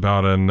tell us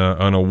about an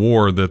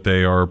award that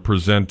they are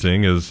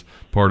presenting as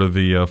part of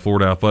the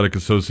Florida Athletic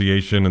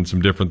Association and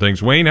some different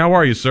things. Wayne, how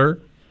are you, sir?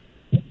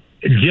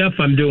 Jeff,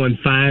 I'm doing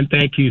fine.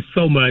 Thank you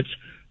so much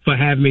for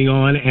having me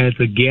on as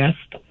a guest.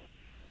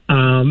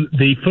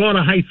 The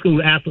Florida High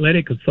School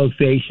Athletic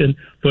Association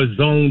for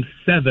Zone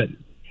 7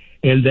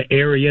 in the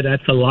area,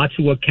 that's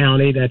Alachua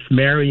County, that's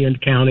Marion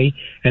County,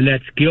 and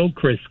that's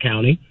Gilchrist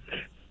County.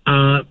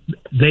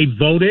 They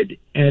voted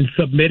and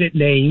submitted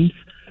names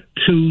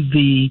to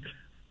the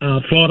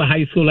Florida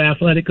High School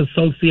Athletic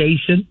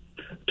Association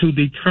to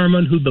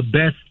determine who the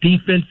best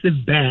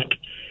defensive back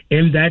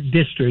in that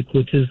district,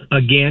 which is,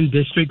 again,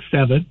 District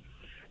 7,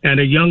 and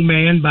a young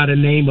man by the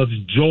name of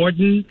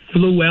Jordan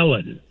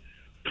Fluellen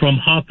from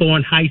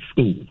Hawthorne High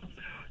School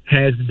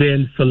has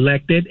been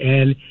selected,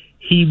 and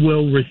he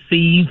will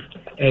receive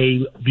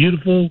a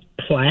beautiful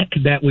plaque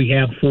that we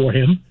have for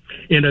him.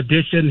 In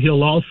addition,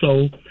 he'll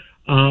also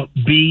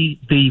be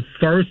the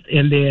first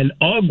in the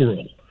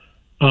inaugural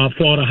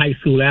Florida High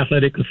School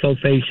Athletic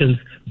Association's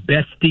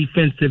best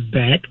defensive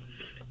back.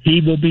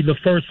 He will be the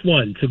first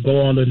one to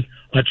go on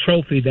a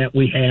trophy that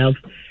we have,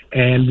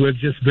 and we're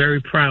just very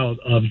proud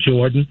of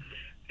Jordan.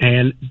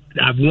 And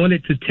I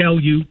wanted to tell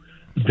you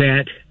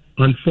that,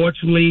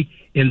 unfortunately,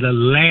 in the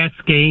last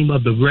game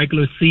of the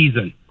regular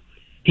season,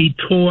 he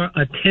tore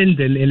a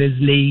tendon in his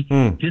knee,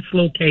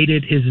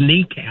 dislocated his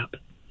kneecap,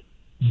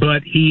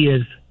 but he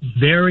is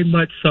very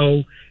much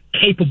so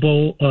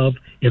capable of,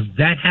 if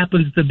that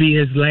happens to be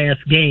his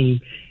last game,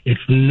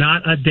 it's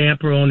not a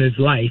damper on his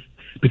life,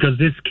 because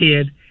this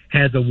kid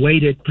has a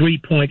weighted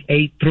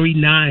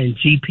 3.839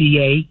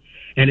 GPA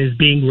and is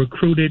being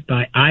recruited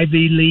by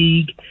Ivy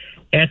League,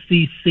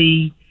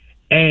 SEC,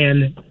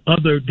 and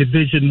other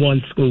Division I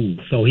schools.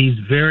 So he's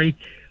very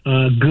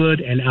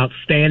good and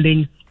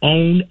outstanding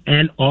on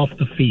and off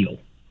the field.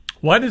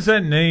 Why does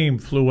that name,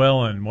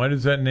 Fluellen, why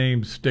does that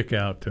name stick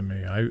out to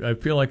me? I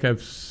feel like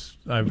I've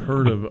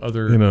heard of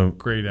other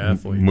great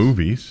athletes.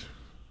 Movies.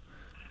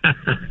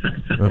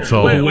 That's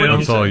all.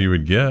 That's all you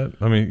would get.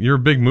 I mean, you're a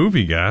big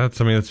movie guy. That's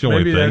the only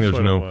Maybe thing. That's There's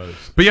what it was.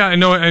 But yeah,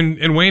 no,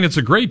 and Wayne, it's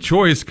a great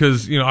choice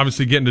because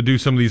obviously getting to do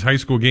some of these high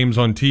school games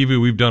on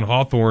TV. We've done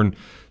Hawthorne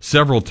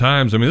several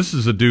times. I mean, this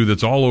is a dude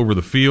that's all over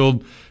the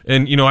field,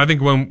 and I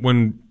think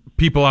when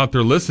people out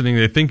there listening,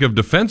 they think of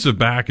defensive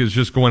back as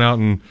just going out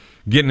and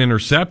getting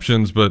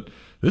interceptions, but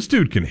this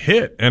dude can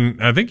hit,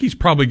 and I think he's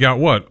probably got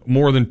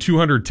more than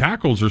 200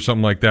 tackles or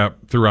something like that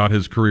throughout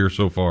his career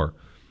so far.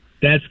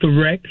 That's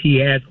correct. He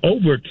has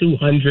over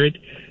 200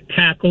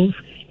 tackles.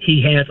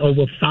 He has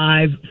over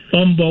 5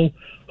 fumble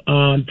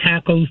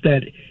tackles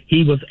that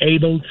he was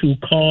able to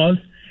cause.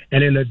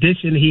 And in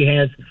addition, he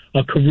has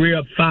a career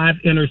of 5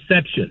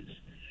 interceptions.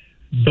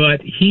 But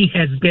he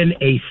has been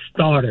a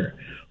starter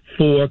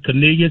for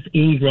Cornelius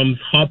Ingram's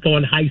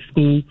Hawthorne High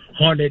School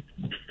Hornet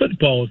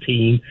football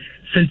team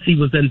since he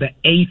was in the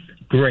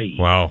 8th grade.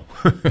 Wow.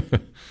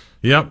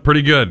 Yep,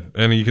 pretty good.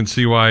 And you can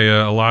see why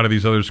a lot of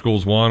these other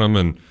schools want him,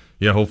 and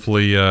yeah,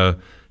 hopefully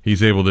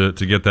he's able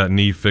to get that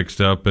knee fixed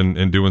up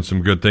and doing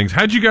some good things.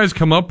 How'd you guys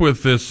come up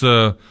with this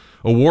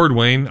award,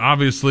 Wayne?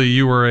 Obviously,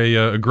 you were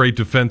a great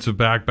defensive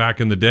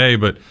back in the day,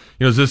 but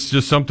is this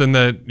just something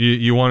that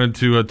you wanted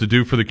to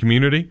do for the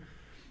community?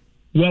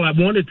 Well, I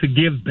wanted to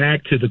give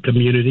back to the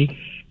community,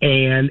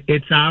 and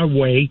it's our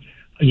way.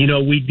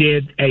 We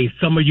did a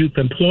summer youth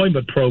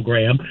employment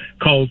program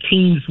called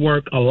Teams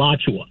Work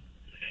Alachua,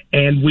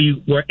 and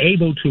we were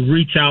able to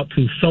reach out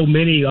to so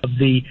many of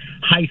the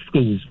high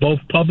schools, both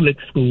public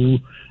schools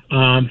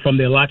from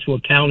the Alachua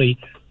County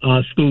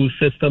school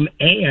system,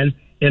 and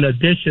in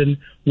addition,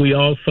 we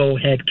also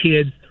had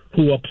kids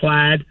who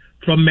applied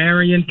from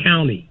Marion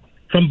County,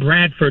 from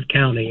Bradford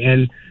County,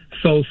 and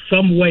so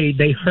some way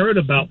they heard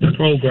about the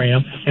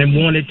program and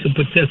wanted to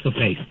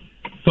participate.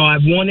 So I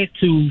wanted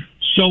to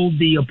show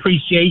the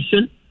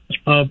appreciation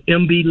of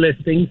MB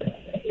Listings,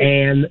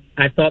 and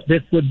I thought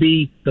this would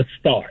be the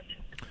start.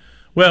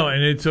 Well,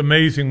 and it's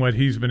amazing what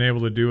he's been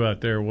able to do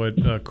out there,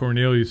 what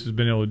Cornelius has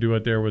been able to do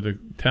out there with the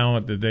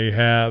talent that they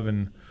have,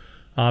 and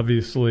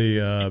obviously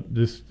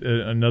this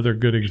another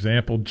good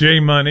example. J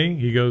Money,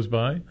 he goes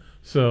by.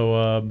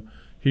 So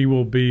he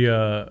will be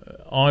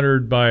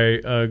honored by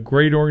a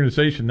great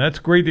organization. That's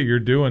great that you're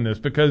doing this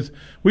because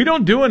we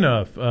don't do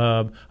enough.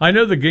 I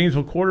know the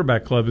Gainesville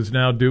Quarterback Club is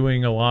now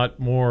doing a lot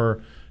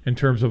more in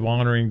terms of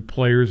honoring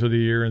players of the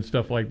year and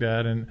stuff like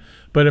that.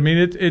 But I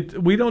mean,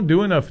 we don't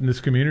do enough in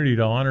this community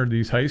to honor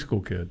these high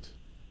school kids.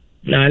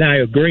 And I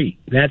agree.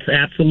 That's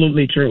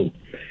absolutely true.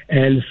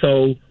 And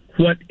so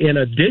what, in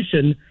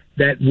addition,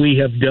 that we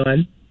have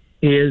done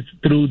is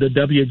through the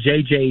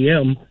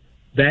WJJM,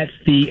 that's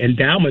the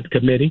endowment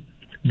committee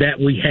that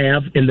we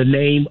have in the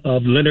name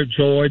of Leonard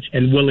George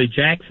and Willie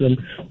Jackson.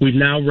 We've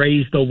now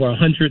raised over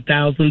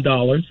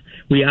 $100,000.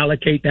 We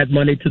allocate that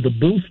money to the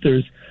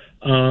Boosters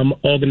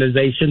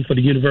organization for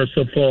the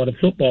University of Florida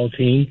football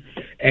team,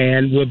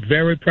 and we're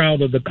very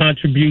proud of the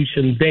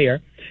contribution there,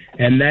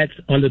 and that's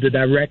under the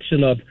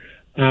direction of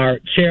our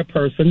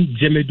chairperson,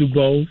 Jimmy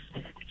Dubose,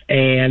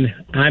 and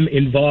I'm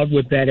involved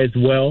with that as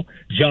well,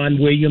 John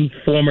Williams,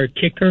 former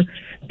kicker,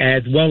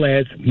 as well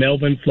as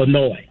Melvin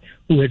Flanoy,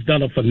 who has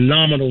done a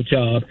phenomenal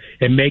job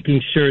in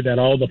making sure that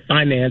all the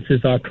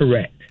finances are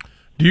correct.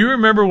 Do you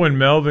remember when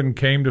Melvin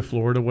came to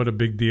Florida, what a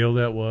big deal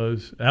that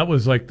was? That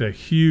was like the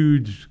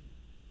huge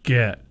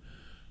get.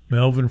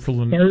 Melvin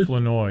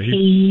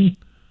Flanoy.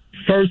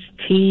 First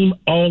team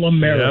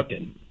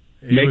All-American.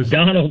 Yep.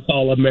 McDonald's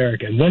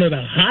All-American. One of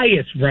the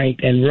highest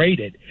ranked and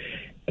rated.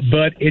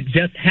 But it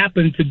just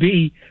happened to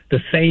be the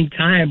same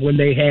time when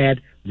they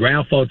had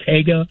Ralph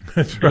Ortega,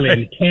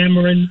 Glenn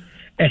Cameron,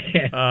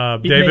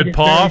 David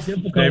Poff.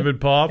 David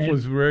Poff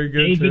was very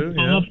good David too.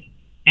 Poff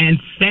and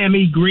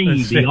Sammy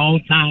Green, the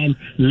all-time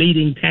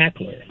leading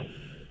tackler.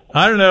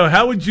 I don't know.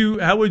 How would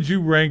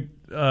you rank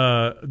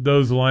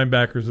those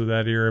linebackers of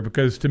that era?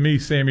 Because to me,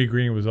 Sammy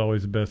Green was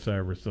always the best I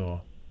ever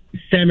saw.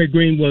 Sammy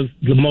Green was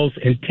the most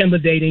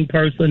intimidating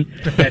person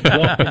that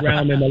walked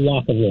around in the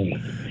locker room.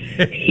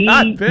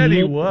 I bet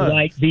he was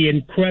like the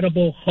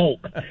Incredible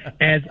Hulk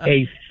as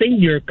a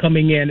senior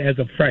coming in as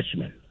a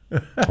freshman.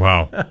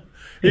 Wow.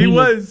 He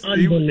was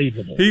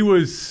unbelievable. He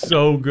was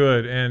so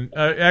good, and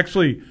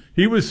actually,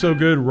 he was so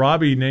good.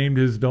 Robbie named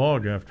his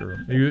dog after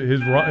him.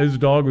 His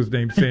dog was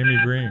named Sammy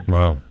Green.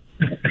 Wow.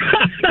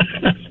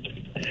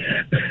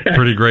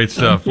 Pretty great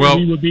stuff. Well,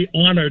 we would be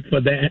honored for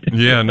that.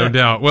 Yeah, no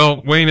doubt.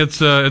 Well, Wayne, it's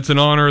an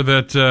honor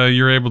that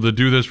you're able to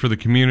do this for the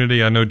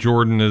community. I know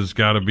Jordan has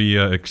got to be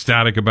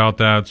ecstatic about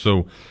that.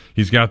 So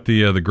he's got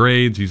the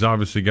grades. He's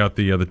obviously got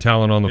the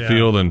talent on the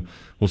field, and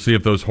we'll see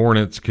if those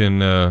Hornets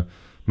can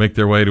make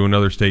their way to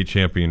another state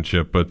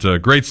championship.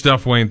 But great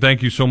stuff, Wayne.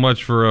 Thank you so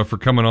much for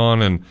coming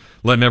on and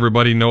letting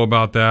everybody know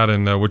about that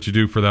and what you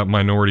do for that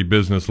minority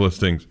business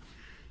listings.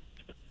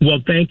 Well,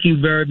 thank you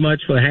very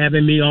much for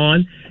having me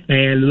on,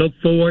 and look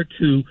forward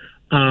to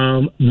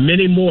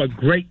many more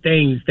great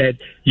things that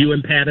you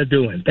and Pat are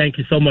doing. Thank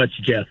you so much,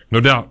 Jeff. No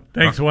doubt.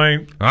 Thanks,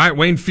 Wayne. All right,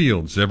 Wayne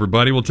Fields,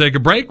 everybody. We'll take a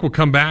break. We'll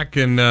come back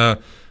and want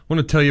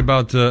to tell you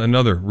about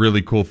another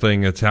really cool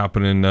thing that's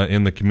happening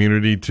in the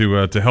community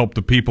to help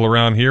the people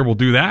around here. We'll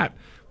do that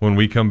when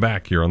we come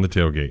back here on the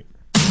Tailgate.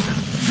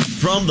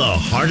 From the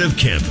heart of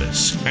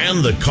campus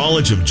and the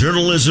College of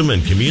Journalism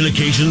and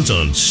Communications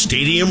on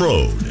Stadium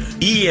Road,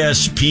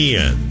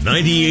 ESPN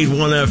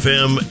 98.1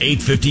 FM,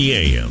 850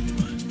 AM,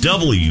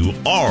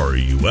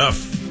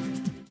 WRUF.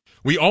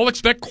 We all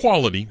expect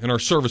quality in our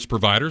service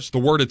providers. The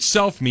word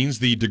itself means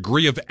the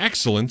degree of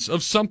excellence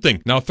of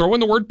something. Now throw in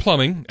the word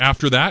plumbing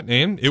after that,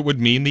 and it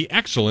would mean the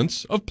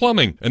excellence of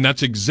plumbing. And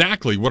that's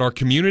exactly what our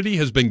community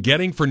has been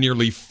getting for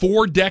nearly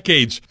 4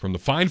 decades from the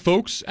fine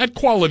folks at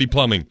Quality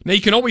Plumbing. Now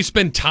you can always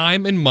spend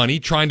time and money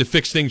trying to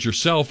fix things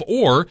yourself,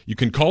 or you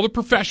can call the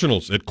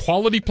professionals at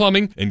Quality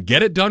Plumbing and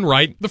get it done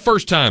right the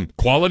first time.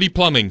 Quality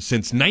Plumbing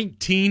since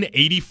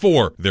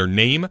 1984. Their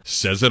name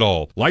says it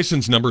all.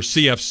 License number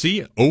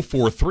CFC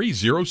 043073.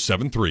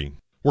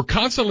 We're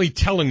constantly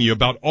telling you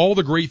about all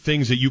the great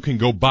things that you can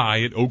go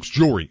buy at Oaks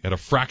Jewelry at a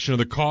fraction of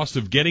the cost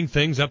of getting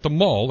things at the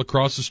mall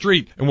across the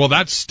street. And while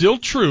that's still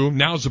true,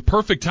 now's the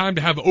perfect time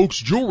to have Oaks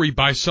Jewelry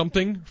buy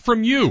something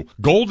from you.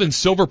 Gold and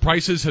silver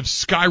prices have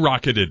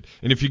skyrocketed.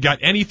 And if you got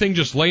anything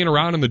just laying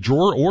around in the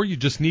drawer or you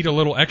just need a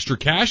little extra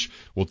cash,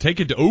 we'll take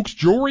it to Oaks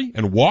Jewelry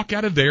and walk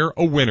out of there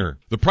a winner.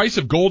 The price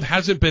of gold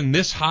hasn't been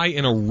this high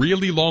in a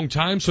really long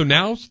time, so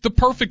now's the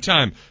perfect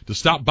time to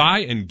stop by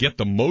and get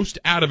the most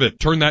out of it.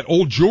 Turn that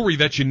old jewelry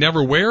that you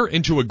never wear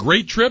into a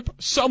great trip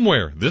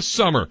somewhere this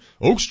summer.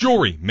 Oaks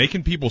Jewelry,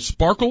 making people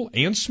sparkle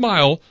and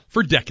smile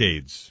for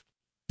decades.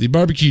 The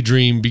barbecue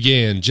dream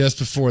began just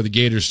before the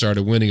Gators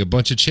started winning a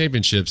bunch of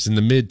championships in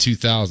the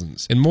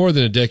mid-2000s. And more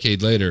than a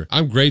decade later,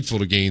 I'm grateful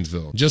to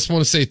Gainesville. Just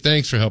want to say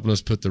thanks for helping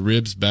us put the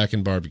ribs back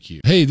in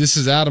barbecue. Hey, this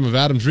is Adam of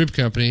Adam's Rib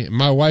Company, and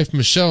my wife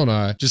Michelle and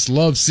I just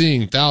love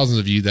seeing thousands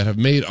of you that have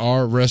made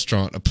our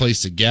restaurant a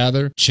place to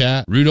gather,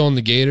 chat, root on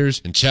the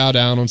Gators, and chow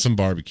down on some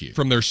barbecue.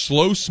 From their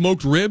slow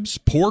smoked ribs,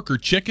 pork or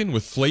chicken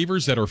with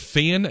flavors that are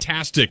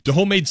fantastic, to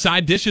homemade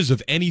side dishes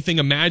of anything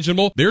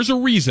imaginable, there's a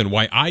reason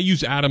why I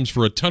use Adam's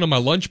for a ton of my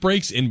lunch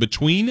breaks in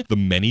between the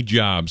many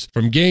jobs.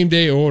 From game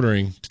day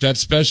ordering to that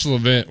special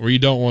event where you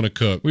don't want to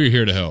cook, we're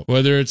here to help.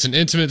 Whether it's an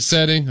intimate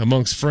setting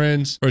amongst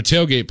friends or a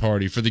tailgate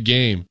party for the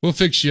game, we'll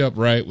fix you up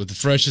right with the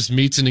freshest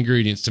meats and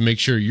ingredients to make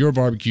sure your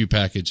barbecue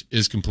package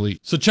is complete.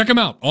 So check them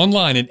out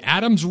online at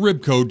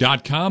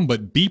adamsribco.com,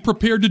 but be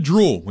prepared to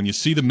drool when you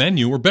see the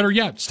menu, or better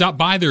yet, stop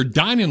by their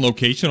dine-in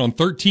location on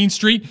 13th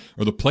Street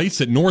or the place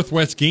that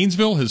Northwest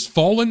Gainesville has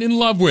fallen in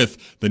love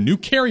with, the new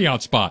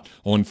carryout spot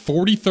on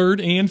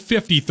 43rd and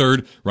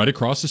 53rd, right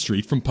across the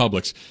street from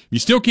Publix. If you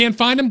still can't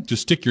find them,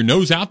 just stick your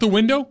nose out the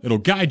window. It'll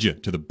guide you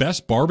to the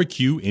best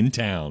barbecue in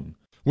town.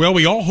 Well,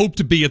 we all hope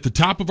to be at the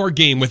top of our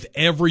game with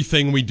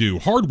everything we do.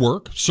 Hard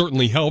work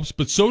certainly helps,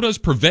 but so does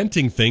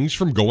preventing things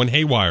from going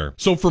haywire.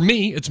 So for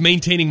me, it's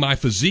maintaining my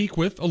physique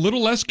with a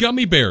little less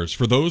gummy bears.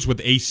 For those with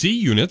AC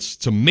units,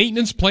 it's a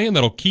maintenance plan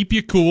that'll keep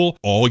you cool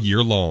all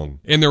year long.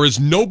 And there is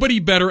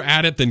nobody better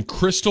at it than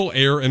Crystal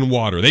Air and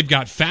Water. They've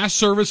got fast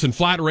service and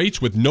flat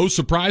rates with no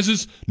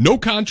surprises, no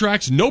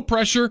contracts, no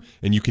pressure,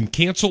 and you can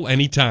cancel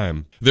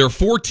anytime. Their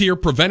 4-tier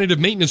preventative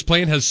maintenance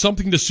plan has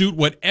something to suit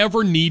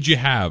whatever need you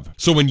have.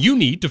 So when you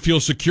need to feel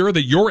secure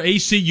that your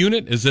AC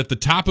unit is at the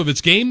top of its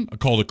game, a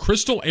call to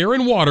Crystal Air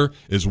and Water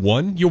is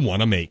one you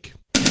want to make.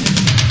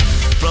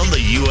 From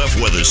the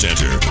UF Weather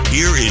Center,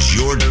 here is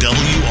your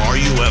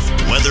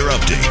WRUF weather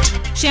update.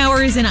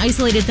 Showers and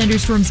isolated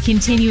thunderstorms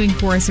continuing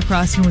for us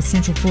across north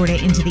central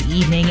Florida into the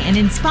evening. And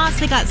in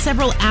spots that got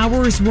several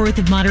hours worth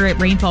of moderate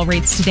rainfall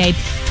rates today,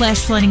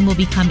 flash flooding will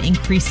become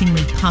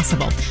increasingly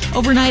possible.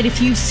 Overnight, a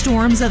few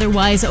storms,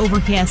 otherwise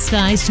overcast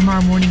skies.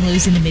 Tomorrow morning,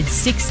 lows in the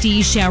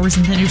mid-60s. Showers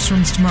and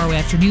thunderstorms tomorrow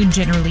afternoon,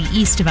 generally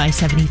east of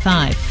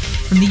I-75.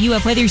 From the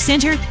UF Weather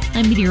Center,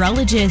 I'm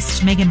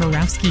meteorologist Megan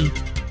Borowski.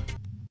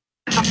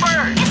 It's a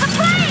bird! It's a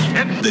plane!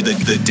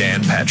 The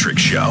Dan Patrick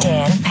Show.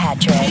 Dan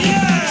Patrick.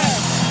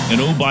 Yeah! And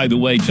oh, by the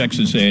way,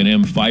 Texas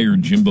A&M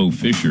fired Jimbo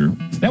Fisher.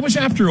 That was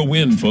after a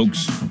win,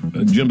 folks.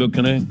 Jimbo,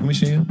 can we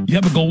see you? You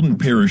have a golden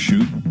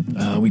parachute.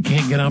 We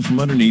can't get out from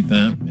underneath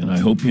that, and I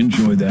hope you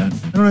enjoy that.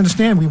 I don't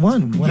understand. We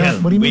won.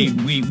 What do you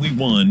mean? We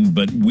won,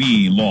 but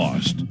we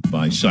lost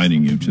by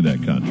signing you to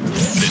that contract.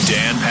 The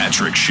Dan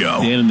Patrick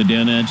Show. Dan and the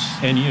Danettes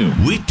and you.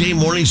 Weekday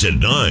mornings at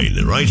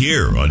 9, right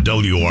here on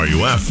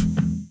WRUF.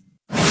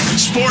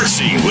 Sports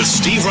Scene with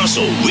Steve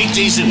Russell,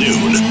 weekdays at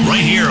noon,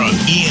 right here on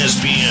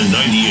ESPN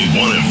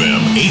 98.1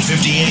 FM,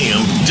 850 AM,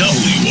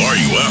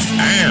 WRUF,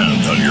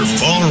 and on your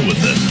phone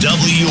with the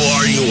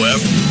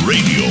WRUF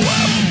radio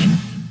app.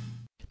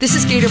 This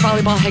is Gator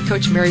Volleyball head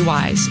coach Mary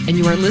Wise, and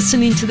you are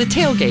listening to The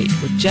Tailgate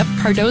with Jeff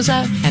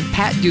Cardozo and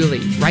Pat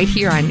Dooley, right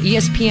here on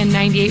ESPN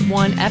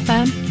 98.1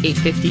 FM,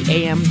 850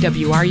 AM,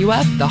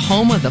 WRUF, the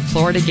home of the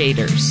Florida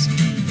Gators.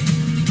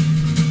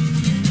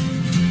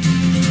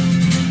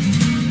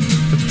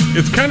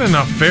 It's kind of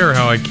not fair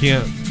how I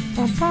can't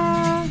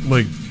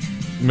make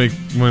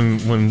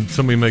when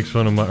somebody makes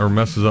fun of my or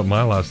messes up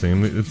my last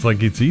name. It's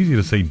like it's easy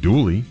to say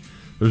Dooley.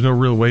 There's no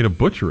real way to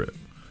butcher it.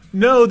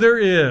 No, there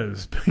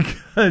is,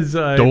 because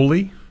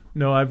Dooley?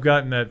 No, I've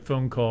gotten that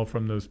phone call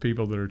from those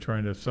people that are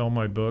trying to sell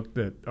my book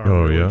that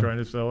aren't really trying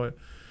to sell it,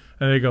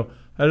 and they go,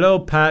 "Hello,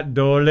 Pat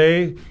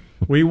Dooley.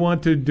 We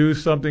want to do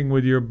something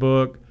with your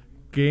book,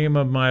 Game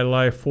of My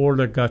Life for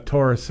the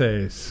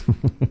Gatorces."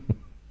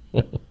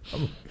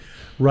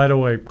 Right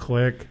away,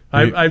 click.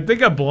 I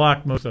think I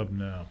blocked most of them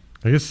now.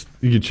 I guess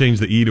you could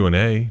change the E to an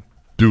A.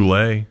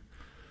 Dooley.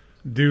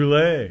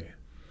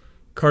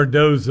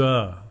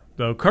 Cardozo.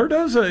 Though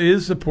Cardozo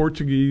is the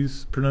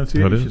Portuguese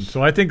pronunciation.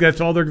 So I think that's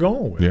all they're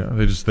going with. Yeah,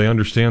 they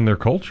understand their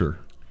culture.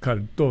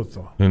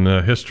 Cardozo. And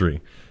history.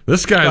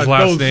 This guy's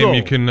last name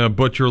you can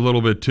butcher a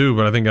little bit too,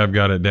 but I think I've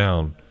got it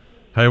down.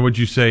 How would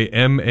you say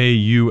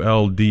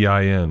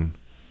Mauldin?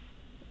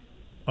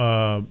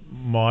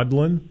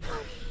 Maudlin?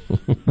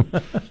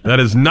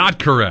 That is not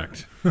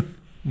correct.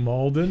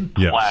 Malden?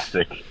 Yes.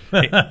 Classic.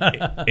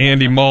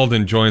 Andy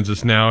Malden joins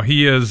us now.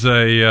 He is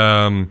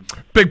a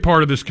big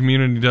part of this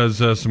community, does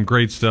some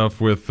great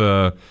stuff with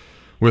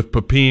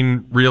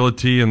Pepin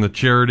Realty and the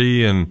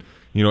charity and,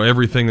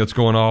 everything that's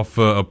going off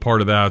a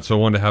part of that. So I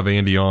wanted to have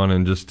Andy on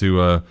and just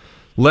to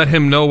let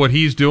him know what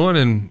he's doing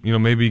and,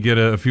 maybe get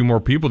a few more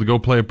people to go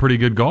play a pretty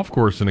good golf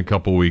course in a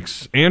couple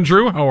weeks.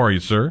 Andrew, how are you,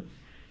 sir?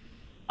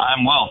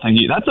 I'm well, thank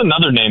you. That's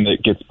another name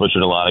that gets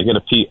butchered a lot. I get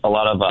a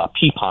lot of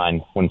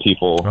pea-pine when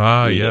people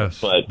yes.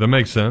 But that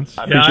makes sense.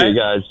 I appreciate you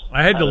guys.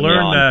 I had to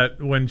learn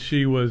that when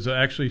she was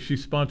she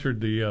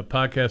sponsored the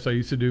podcast I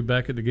used to do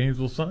back at the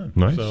Gainesville Sun.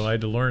 Nice. So I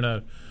had to learn how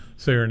to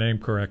say her name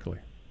correctly.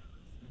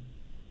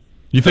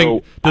 You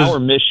think our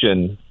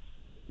mission...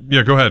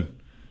 Yeah, go ahead.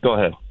 Go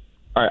ahead.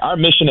 All right, our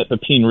mission at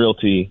Pepin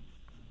Realty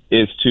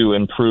is to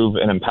improve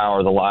and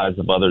empower the lives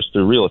of others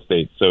through real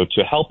estate. So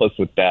to help us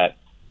with that,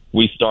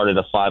 we started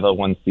a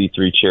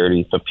 501c3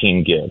 charity,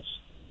 Pepin Gives.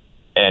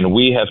 And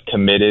we have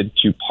committed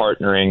to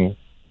partnering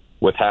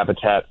with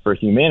Habitat for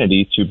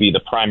Humanity to be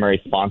the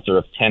primary sponsor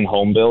of 10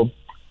 home builds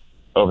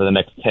over the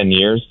next 10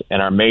 years.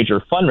 And our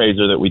major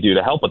fundraiser that we do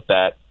to help with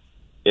that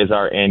is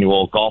our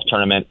annual golf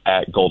tournament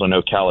at Golden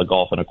Ocala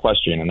Golf and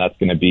Equestrian. And that's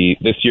going to be,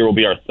 this year will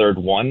be our third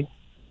one.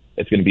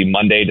 It's going to be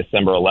Monday,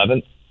 December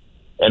 11th.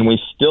 And we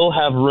still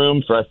have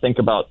room for, I think,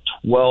 about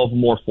 12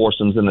 more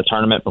foursomes in the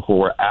tournament before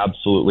we're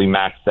absolutely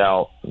maxed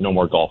out. No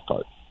more golf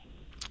carts.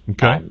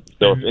 Okay.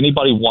 So if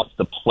anybody wants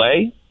to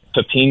play,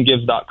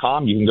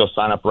 pepingives.com, you can go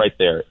sign up right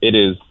there. It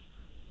is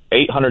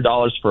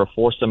 $800 for a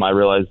foursome. I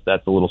realize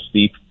that's a little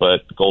steep,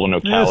 but Golden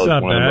Ocala is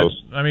one of the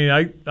most. I mean,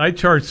 I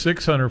charge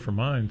 $600 for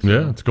mine. So.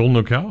 Yeah, it's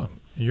Golden Ocala.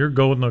 You're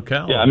Golden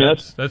Ocala. Yeah, I mean,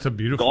 that's a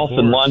beautiful golf course.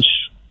 And lunch.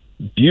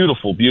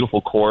 Beautiful, beautiful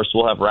course.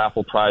 We'll have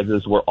raffle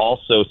prizes. We're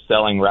also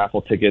selling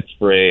raffle tickets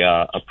for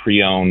a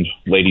pre-owned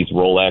ladies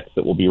Rolex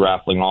that we'll be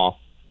raffling off.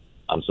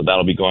 So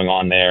that'll be going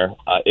on there.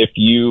 If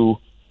you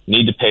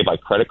need to pay by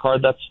credit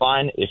card, that's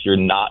fine. If you're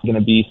not going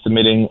to be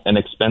submitting an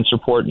expense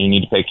report and you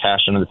need to pay cash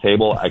under the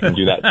table, I can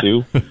do that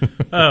too.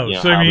 Oh,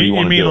 so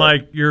you mean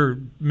like your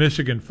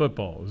Michigan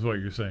football is what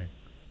you're saying?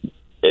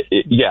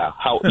 Yeah.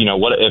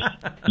 What if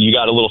you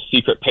got a little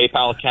secret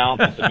PayPal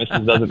account that the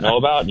missus doesn't know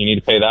about and you need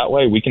to pay that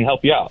way? We can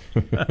help you out.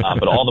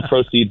 But all the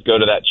proceeds go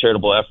to that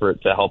charitable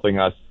effort to helping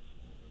us,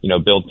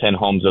 build 10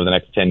 homes over the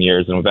next 10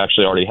 years. And we've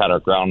actually already had our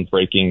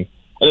groundbreaking.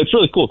 And it's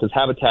really cool because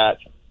Habitat,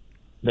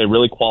 they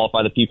really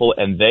qualify the people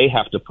and they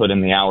have to put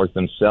in the hours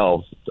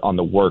themselves on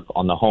the work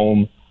on the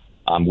home.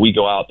 We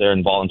go out there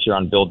and volunteer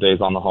on build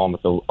days on the home.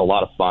 It's a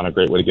lot of fun, a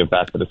great way to give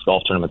back to this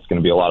golf tournament. It's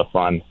going to be a lot of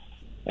fun.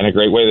 And a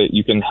great way that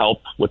you can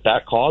help with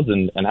that cause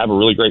and have a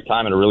really great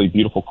time at a really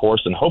beautiful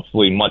course and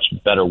hopefully much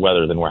better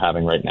weather than we're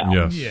having right now.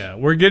 Yes. Yeah,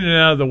 we're getting it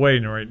out of the way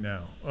right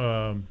now.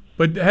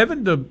 But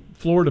haven't the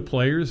Florida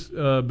players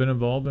been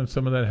involved in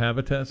some of that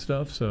Habitat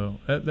stuff? So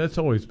that's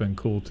always been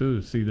cool,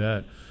 too, to see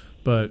that.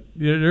 But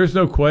there's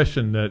no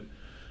question that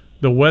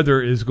the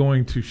weather is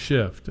going to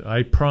shift.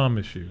 I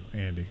promise you,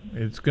 Andy.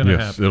 It's going to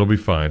happen. Yes, it'll be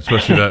fine,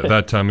 especially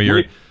that time of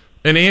year.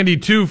 And Andy,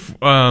 too,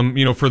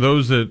 for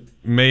those that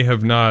may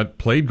have not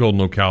played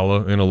Golden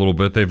Ocala in a little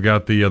bit, they've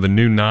got the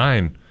new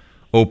 9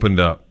 opened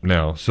up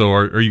now. So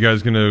are you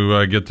guys going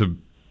to get to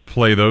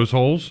play those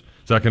holes?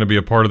 Is that going to be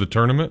a part of the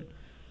tournament?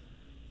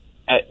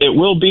 It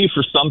will be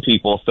for some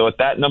people. So at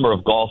that number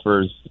of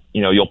golfers,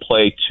 you'll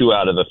play 2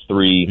 out of the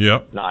 3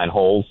 9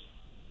 holes.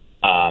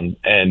 But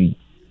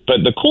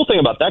the cool thing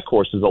about that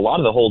course is a lot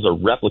of the holes are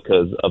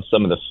replicas of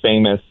some of the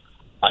famous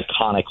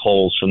iconic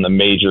holes from the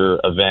major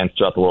events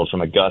throughout the world,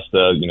 from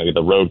Augusta,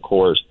 the road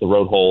course, the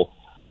road hole.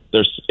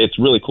 It's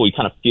really cool. You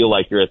kind of feel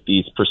like you're at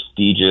these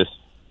prestigious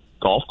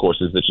golf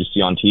courses that you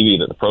see on TV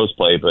that the pros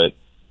play, but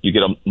you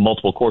get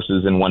multiple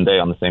courses in one day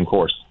on the same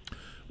course.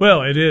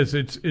 Well, it is.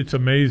 It's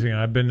amazing.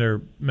 I've been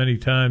there many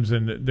times,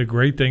 and the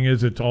great thing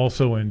is it's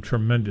also in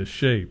tremendous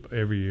shape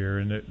every year,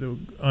 and the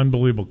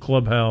unbelievable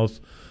clubhouse.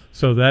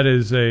 So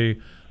that's a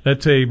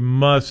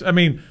must. I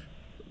mean,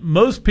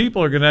 most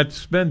people are going to have to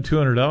spend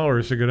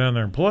 $200 to go down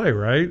there and play,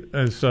 right?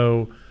 And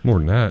so more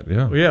than that,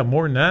 yeah. Yeah,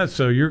 more than that.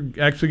 So you're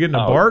actually getting a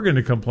bargain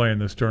to come play in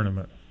this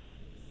tournament.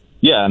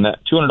 Yeah, and that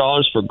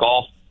 $200 for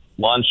golf,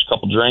 lunch,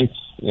 couple drinks,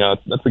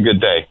 that's a good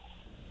day.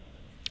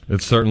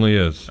 It certainly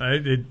is.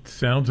 It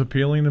sounds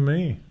appealing to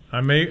me.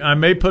 I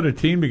may put a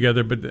team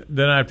together, but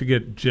then I have to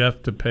get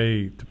Jeff to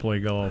pay to play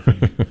golf.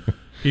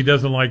 He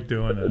doesn't like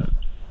doing it.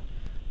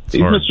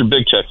 He's Mr.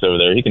 Big Checks over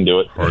there. He can do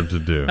it. Hard to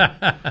do.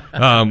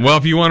 Well,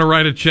 if you want to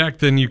write a check,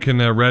 then you can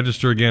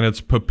register again. It's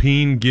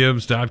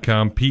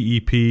pepingives.com,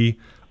 Pepine.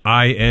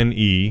 I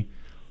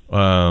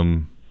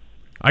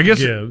guess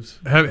Gives.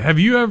 Have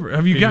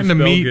you gotten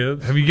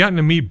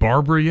to meet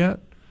Barbara yet?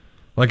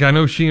 Like, I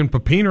know she and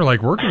Pepin are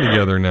like working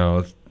together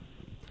now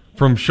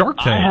from Shark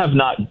Tank.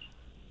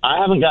 I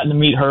haven't gotten to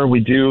meet her.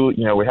 We do,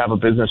 we have a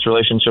business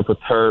relationship with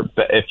her.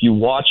 But if you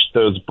watch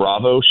those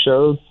Bravo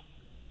shows,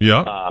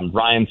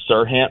 Ryan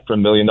Serhant from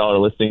 $1 Million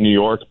Listing New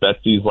York,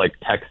 Betsy's like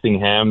texting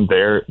him,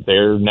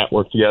 their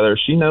network together.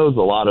 She knows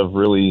a lot of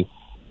really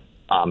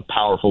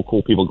powerful,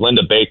 cool people.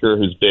 Glenda Baker,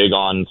 who's big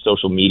on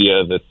social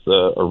media, that's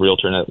a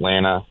realtor in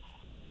Atlanta.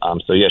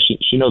 So, yeah,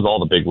 she knows all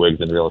the big wigs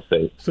in real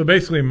estate. So,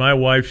 basically, my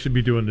wife should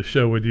be doing the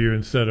show with you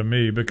instead of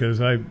me because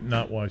I've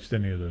not watched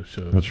any of those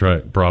shows. That's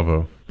right.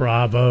 Bravo.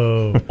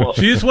 Well,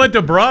 she just went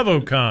to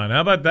BravoCon.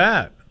 How about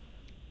that?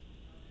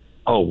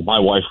 Oh, my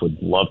wife would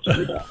love to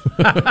do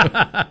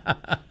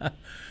that.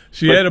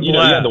 She had a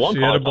blast. The one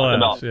she had a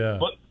blast,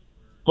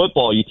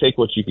 football, you take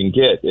what you can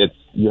get.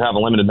 You have a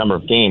limited number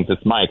of games.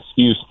 It's my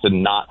excuse to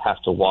not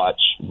have to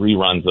watch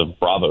reruns of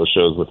Bravo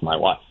shows with my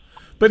wife.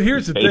 But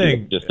here's the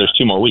thing. There's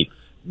 2 more weeks.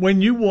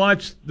 When you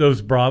watch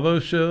those Bravo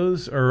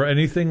shows or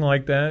anything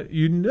like that,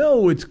 you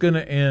know it's going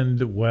to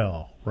end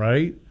well,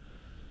 right?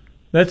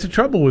 That's the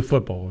trouble with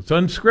football. It's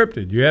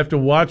unscripted. You have to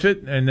watch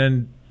it, and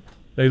then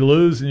they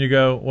lose, and you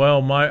go,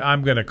 well,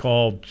 I'm going to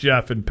call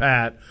Jeff and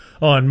Pat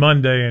on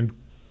Monday and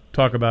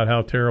talk about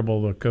how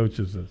terrible the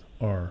coaches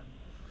are.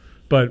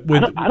 But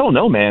I don't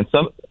know, man.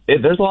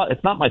 There's a lot.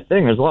 It's not my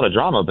thing. There's a lot of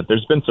drama, but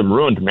there's been some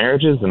ruined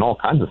marriages and all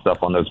kinds of stuff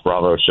on those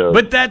Bravo shows.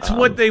 But that's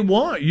what they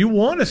want. You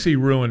want to see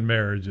ruined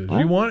marriages.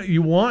 Huh?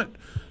 You want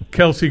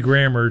Kelsey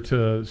Grammer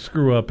to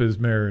screw up his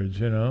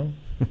marriage. You know.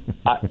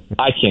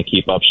 I can't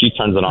keep up. She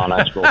turns it on.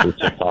 I scroll through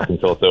TikTok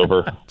until it's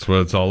over. That's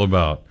what it's all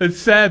about. It's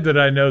sad that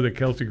I know that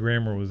Kelsey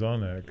Grammer was on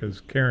that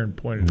because Karen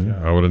pointed it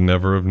out. I would have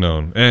never have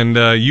known. And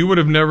you would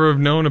have never have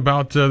known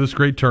about this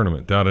great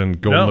tournament out in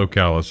Golden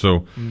Ocala.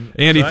 So,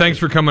 Andy, thanks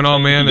for coming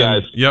on, man.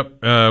 Thank you guys.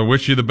 And,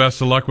 wish you the best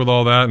of luck with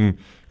all that, and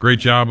great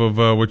job of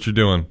what you're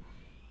doing.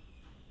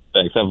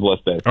 Thanks. Have a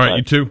blessed day. All right,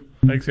 you too.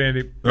 Thanks,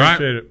 Andy. Appreciate all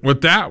right. it.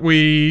 With that,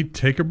 we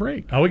take a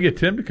break. I would get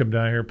Tim to come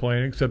down here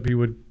playing, except he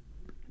would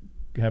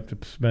have to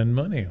spend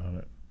money on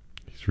it.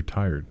 He's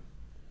retired.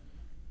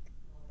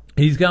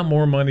 He's got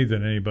more money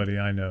than anybody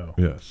I know.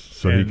 Yes,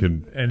 so he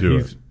could do it. And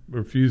he's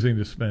refusing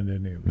to spend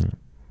any of it. Yeah.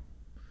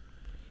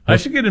 I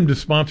should get him to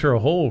sponsor a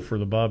hole for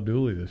the Bob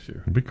Dooley this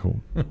year. It'd be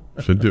cool.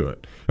 Should do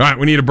it. All right,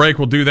 we need a break.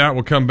 We'll do that.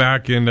 We'll come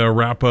back and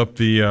wrap up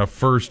the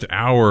first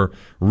hour.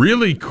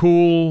 Really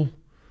cool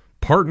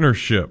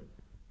partnership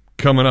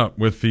coming up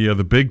with the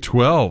Big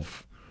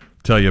 12.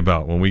 Tell you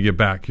about when we get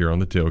back here on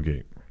the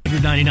Tailgate.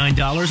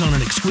 $199 on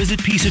an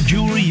exquisite piece of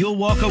jewelry, you'll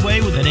walk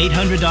away with an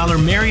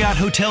 $800 Marriott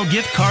Hotel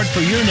gift card for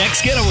your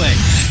next getaway.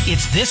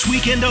 It's this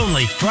weekend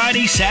only,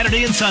 Friday,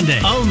 Saturday, and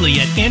Sunday, only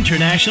at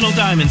International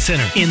Diamond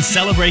Center in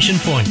Celebration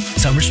Point.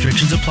 Some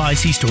restrictions apply.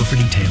 See store for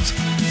details.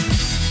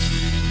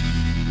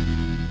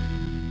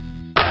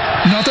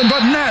 Nothing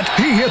but net.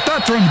 He hit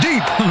that from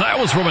deep. That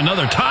was from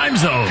another time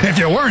zone. If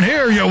you weren't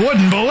here, you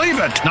wouldn't believe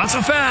it. Not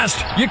so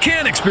fast. You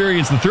can't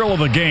experience the thrill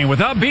of a game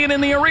without being in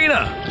the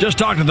arena. Just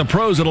talk to the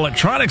pros at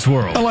Electronics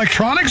World.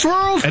 Electronics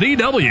World? At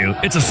EW,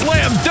 it's a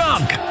slam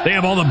dunk. They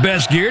have all the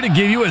best gear to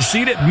give you a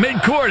seat at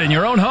midcourt in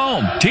your own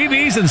home.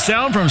 TVs and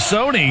sound from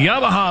Sony,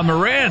 Yamaha, and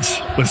Marantz.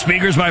 With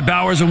speakers by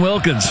Bowers &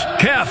 Wilkins,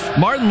 Kef,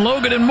 Martin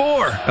Logan, and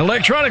more.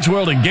 Electronics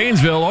World in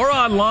Gainesville or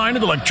online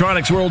at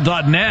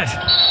electronicsworld.net.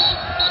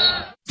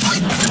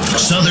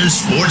 Southern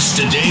Sports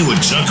Today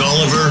with Chuck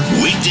Oliver,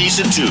 weekdays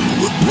at 2,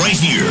 right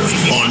here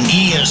on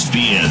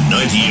ESPN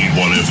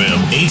 98.1 FM,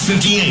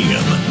 850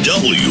 AM,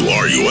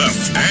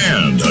 WRUF,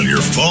 and on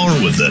your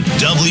phone with the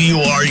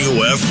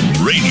WRUF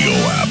radio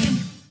app.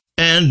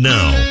 And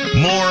now,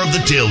 more of the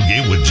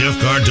Tailgate with Jeff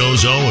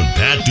Cardozo and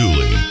Pat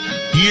Dooley,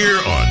 here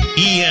on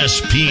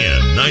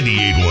ESPN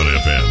 98.1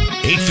 FM,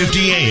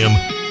 850 AM,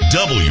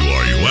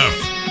 WRUF,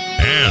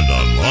 and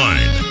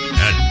online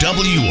at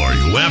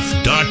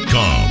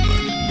WRUF.com.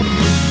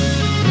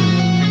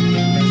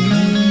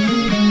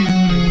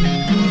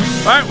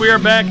 All right, we are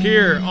back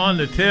here on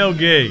the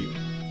Tailgate.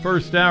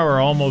 First hour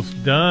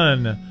almost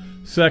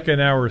done. Second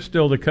hour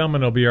still to come,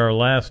 and it'll be our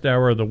last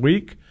hour of the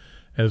week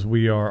as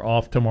we are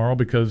off tomorrow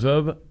because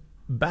of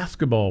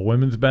basketball,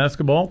 women's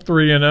basketball,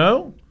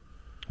 3-0.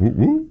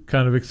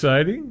 Kind of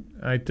exciting,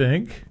 I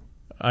think.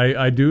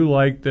 I do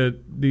like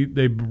that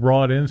they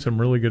brought in some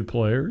really good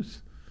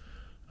players.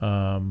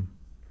 One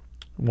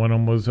of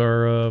them was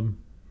our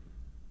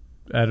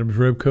Adams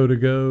Ribco to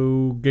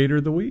go Gator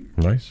of the Week.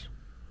 Nice.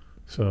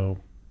 So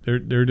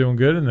they're doing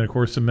good, and then of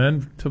course the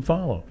men to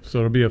follow. So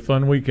it'll be a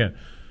fun weekend.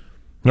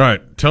 All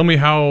right, tell me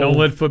how. Don't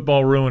let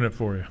football ruin it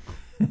for you.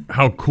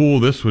 How cool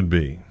this would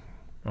be.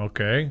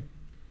 Okay.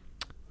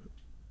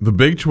 The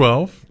Big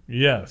 12.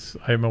 Yes,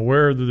 I'm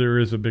aware that there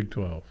is a Big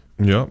 12.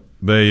 Yep,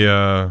 they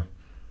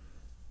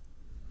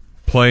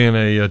play in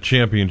a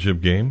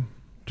championship game.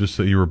 Just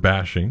that you were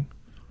bashing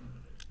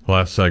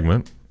last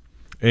segment,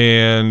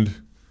 and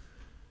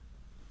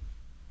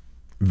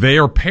they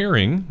are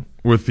pairing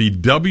with the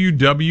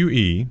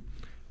WWE,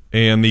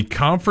 and the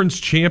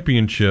conference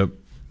championship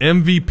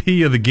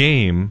MVP of the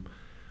game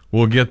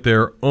will get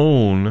their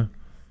own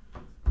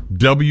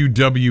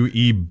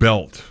WWE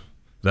belt.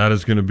 That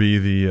is going to be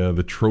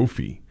the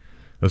trophy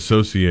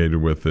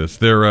associated with this.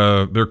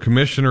 Their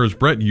commissioner is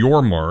Brett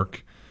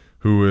Yormark,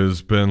 who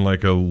has been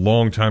like a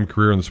long-time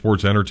career in the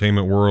sports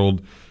entertainment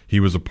world. He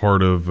was a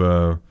part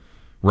of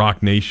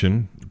Rock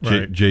Nation,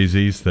 Right.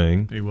 Jay-Z's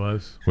thing. He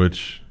was.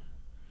 Which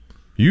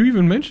You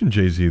even mentioned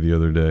Jay-Z the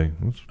other day.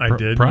 I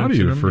did. Proud of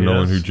you him, for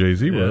knowing who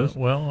Jay-Z was.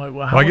 Well,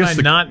 how would I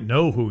not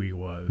know who he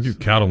was? You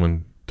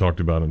Cattleman talked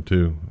about him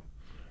too.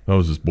 That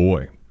was his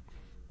boy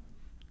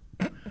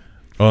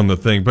on the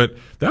thing. But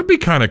that'd be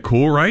kind of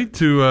cool, right?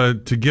 To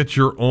get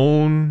your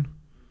own,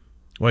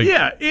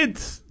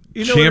 it's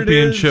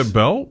championship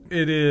belt.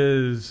 It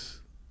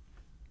is.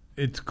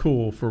 It's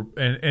cool for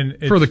and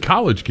it's, for the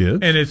college kids,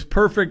 and it's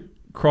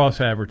perfect cross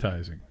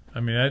advertising. I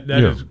mean,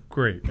 that is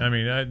great. I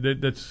mean,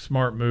 that's a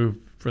smart move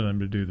for them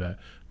to do that.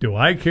 Do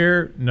I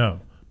care? No.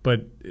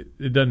 But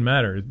it doesn't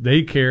matter.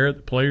 They care.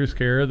 The players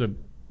care. The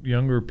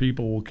younger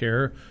people will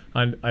care.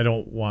 I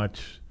don't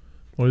watch,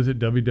 what is it,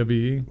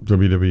 WWE?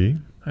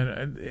 WWE.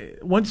 And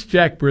once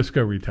Jack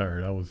Briscoe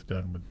retired, I was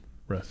done with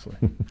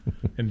wrestling.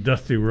 And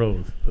Dusty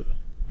Rhodes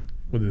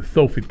with his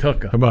Sophie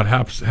Tucker. How about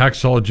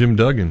Hacksaw Jim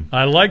Duggan?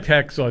 I liked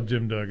Hacksaw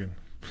Jim Duggan.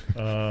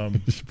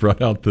 Just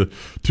brought out the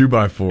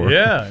 2x4.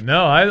 Yeah,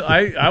 no,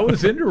 I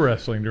was into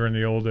wrestling during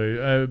the old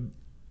days.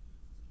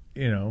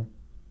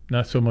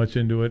 Not so much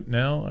into it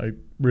now. I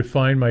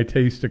refined my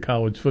taste of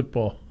college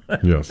football.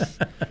 Yes,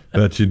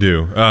 that you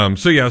do.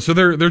 So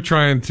they're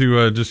trying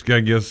to just,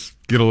 I guess,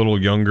 get a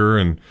little younger,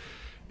 and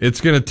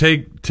it's going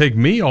to take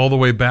me all the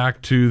way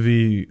back to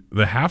the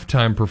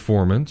halftime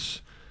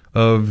performance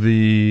of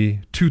the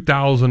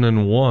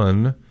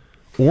 2001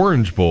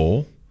 Orange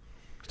Bowl,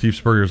 Steve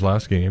Spurrier's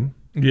last game.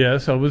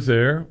 Yes, I was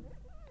there.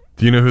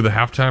 Do you know who the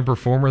halftime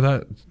performer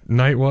that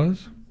night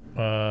was?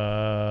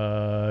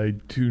 I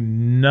do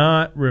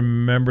not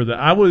remember that.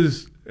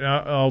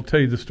 I'll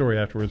tell you the story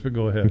afterwards, but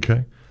go ahead.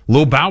 Okay.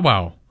 Lil Bow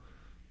Wow.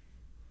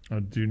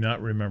 I do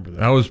not remember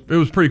that. It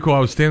was pretty cool. I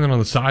was standing on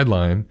the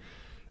sideline,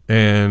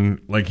 and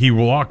he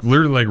walked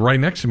literally right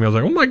next to me. I was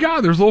like, oh my God,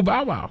 there's Lil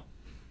Bow Wow.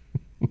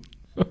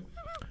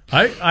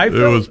 It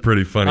was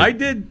pretty funny. I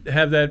did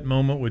have that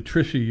moment with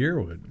Trisha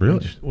Yearwood.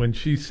 Really? When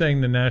she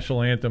sang the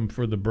national anthem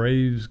for the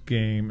Braves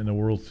game in the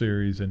World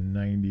Series in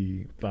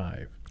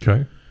 '95.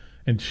 Okay.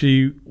 And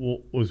she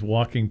was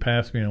walking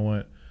past me, and I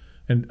went,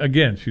 and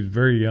again, she was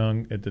very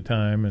young at the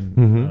time,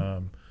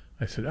 and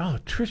I said, "Oh,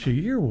 Trisha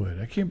Yearwood!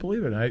 I can't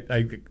believe it." I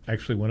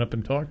actually went up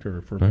and talked to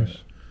her for a minute.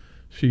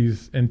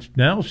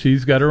 Now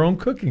she's got her own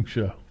cooking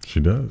show.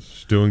 She does.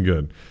 She's doing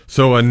good.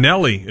 So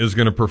Nelly is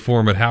going to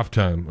perform at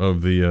halftime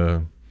of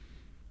the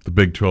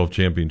Big 12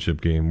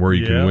 championship game, where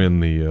you can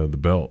win the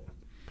belt.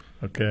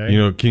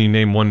 Okay. Can you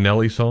name one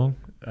Nelly song?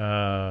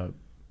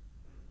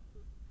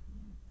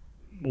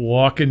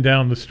 Walking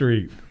down the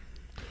street.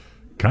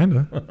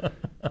 Kinda.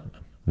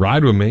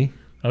 Ride with me.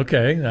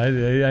 Okay.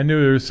 I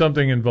knew there was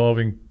something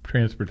involving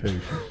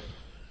transportation.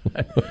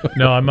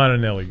 No, I'm not a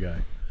Nelly guy.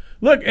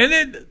 Look,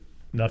 and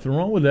nothing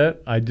wrong with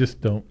that. I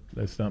just don't.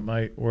 That's not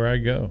where I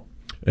go.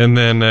 And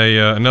then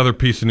another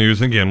piece of news.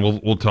 Again,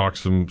 we'll talk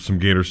some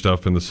Gator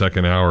stuff in the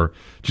second hour.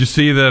 Did you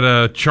see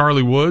that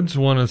Charlie Woods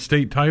won a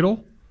state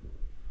title?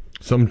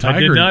 I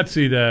did not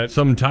see that.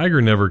 Some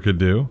Tiger never could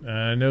do.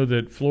 I know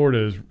that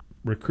Florida is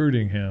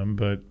recruiting him,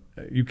 but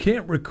you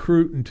can't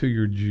recruit until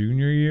your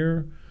junior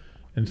year,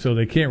 and so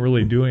they can't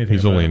really do anything.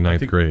 He's only in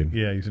ninth grade.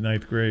 Yeah, he's in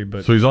ninth grade.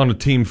 But so he's on a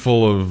team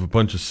full of a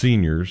bunch of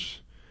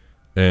seniors,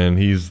 and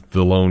he's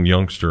the lone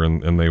youngster,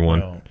 and they won.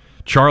 Well,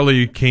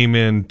 Charlie came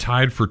in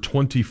tied for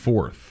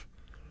 24th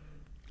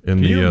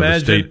in the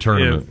state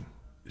tournament.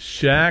 If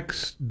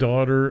Shaq's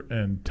daughter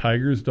and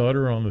Tiger's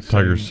daughter are on the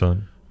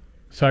same,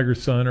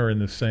 Tiger's son are in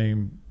the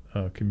same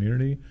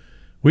community,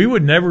 we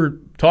would never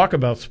talk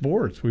about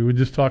sports. We would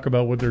just talk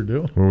about what they're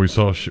doing. Where we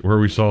saw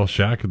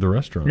Shaq at the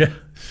restaurant. Yeah,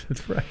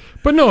 that's right.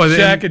 But no,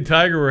 Shaq and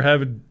Tiger were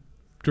having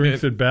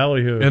drinks at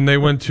Ballyhoo, and they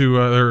went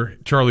to.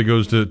 Charlie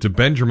goes to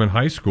Benjamin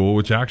High School,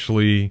 which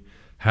actually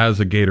has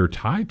a Gator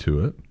tie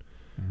to it.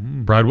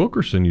 Brad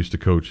Wilkerson used to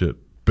coach at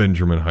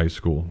Benjamin High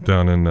School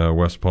down in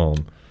West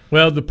Palm.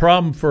 Well, the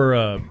problem for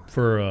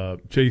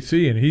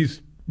JC, and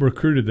he's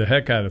recruited the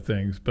heck out of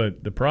things,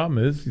 but the problem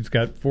is he's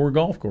got 4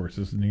 golf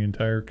courses in the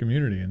entire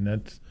community, and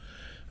that's,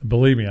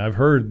 believe me, I've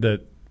heard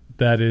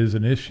that is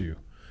an issue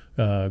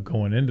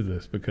going into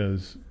this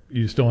because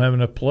you just don't have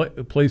enough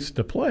place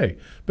to play.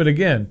 But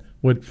again,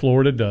 what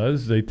Florida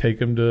does, they take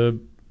them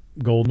to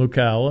Golden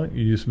Ocala.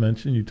 You just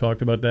mentioned, you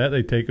talked about that.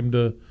 They take them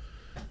to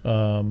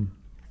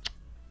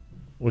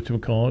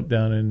whatchamacallit,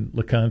 down in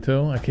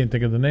Lecanto. I can't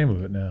think of the name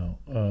of it now.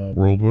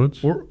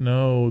 Worldwoods?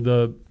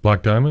 The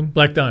Black Diamond?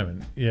 Black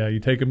Diamond. Yeah, you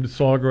take them to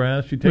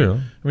Sawgrass. You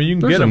can there's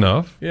get them.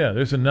 Enough. Yeah,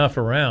 there's enough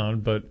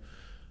around, but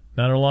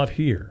not a lot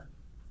here,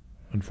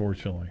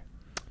 unfortunately.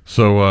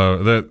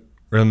 So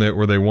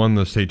where they won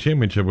the state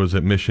championship was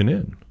at Mission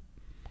Inn.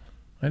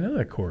 I know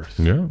that course.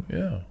 Yeah.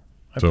 Yeah.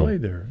 I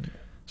played there.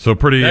 So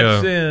pretty...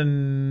 That's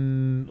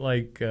in,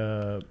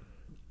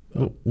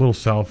 little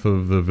south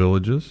of the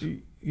Villages.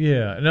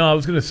 Yeah. No, I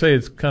was going to say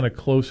it's kind of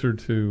closer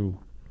to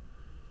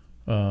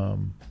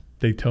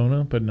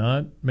Daytona, but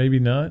not. Maybe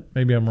not.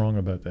 Maybe I'm wrong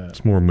about that.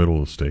 It's more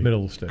middle of the state.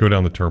 Middle of the state. Go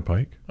down the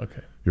turnpike.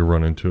 Okay. You'll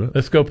run into it.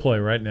 Let's go play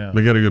right now.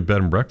 They got a good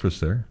bed and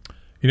breakfast there.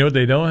 You know what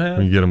they don't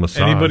have? You get a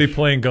massage. Anybody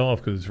playing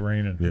golf because it's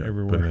raining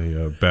everywhere. Been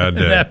a bad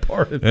day. That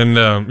part of and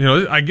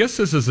I guess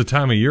this is the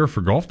time of year for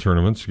golf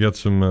tournaments. You got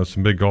some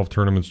big golf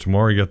tournaments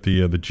tomorrow. You got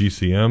the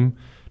GCM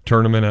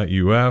tournament at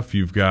UF.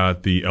 You've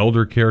got the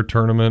Elder Care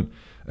tournament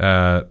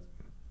at.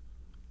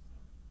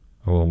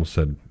 I almost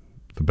said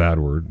the bad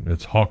word.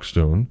 It's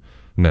Hawkstone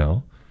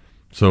now.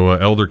 So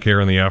Elder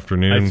Care in the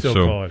afternoon. I still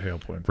call it Hale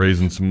Point.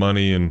 Raising some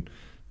money and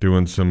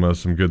doing some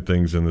good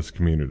things in this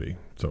community.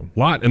 So a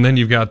lot, and then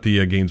you've got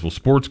the Gainesville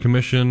Sports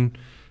Commission,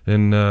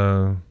 and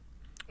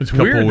it's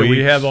weird that we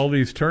have all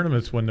these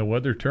tournaments when the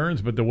weather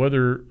turns. But the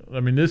weather,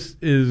 I mean, this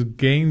is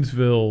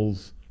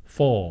Gainesville's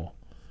fall,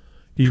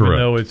 even Correct.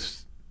 though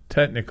it's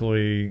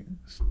technically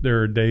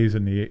there are days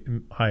in the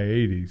high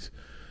 80s.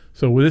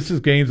 So this is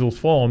Gainesville's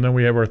fall, and then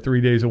we have our 3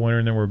 days of winter,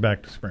 and then we're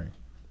back to spring.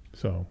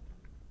 So,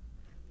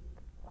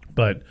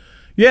 but.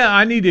 Yeah,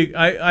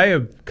 I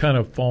have kind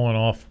of fallen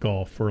off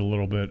golf for a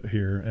little bit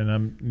here, and I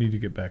need to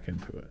get back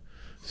into it.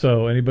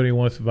 So anybody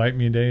wants to invite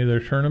me into any of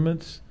their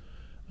tournaments,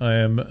 I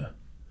am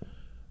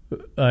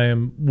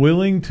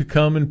willing to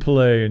come and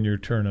play in your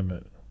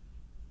tournament.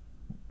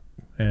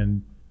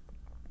 And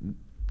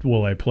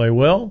will I play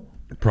well?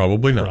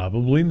 Probably not.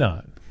 Probably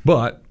not.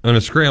 But on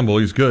a scramble,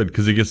 he's good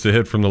because he gets to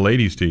hit from the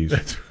ladies' tees.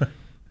 That's right.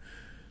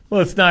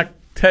 Well, it's not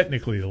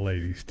technically the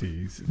ladies'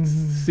 tees. It's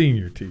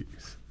senior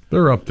tees.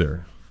 They're up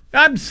there.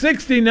 I'm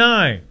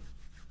 69.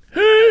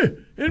 Hey,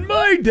 in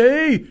my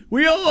day,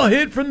 we all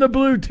hit from the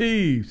blue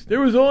tees. There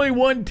was only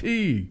one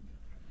tee.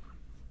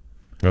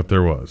 That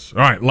there was.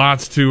 All right,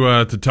 lots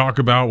to talk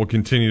about. We'll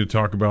continue to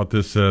talk about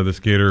this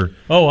Gator.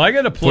 Oh, I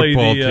got to play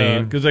football the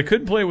team because I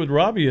couldn't play with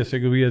Robbie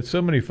yesterday because we had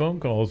so many phone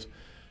calls.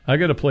 I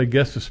got to play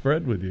guess the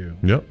spread with you.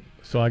 Yep.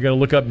 So I got to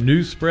look up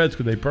new spreads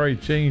because they probably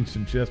changed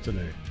since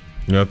yesterday.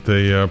 Yep,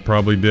 they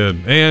probably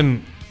did.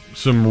 And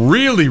some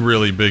really,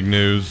 really big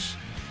news.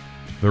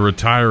 They're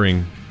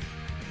retiring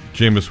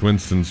Jameis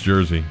Winston's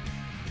jersey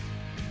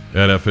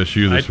at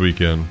FSU this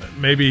weekend.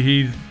 Maybe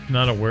he's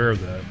not aware of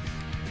that.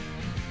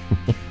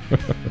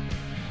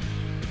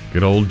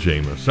 Good old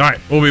Jameis. All right,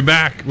 we'll be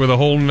back with a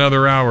whole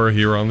nother hour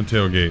here on the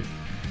Tailgate.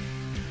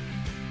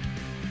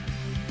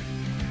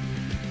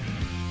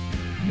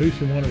 At least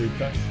you want to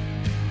retire.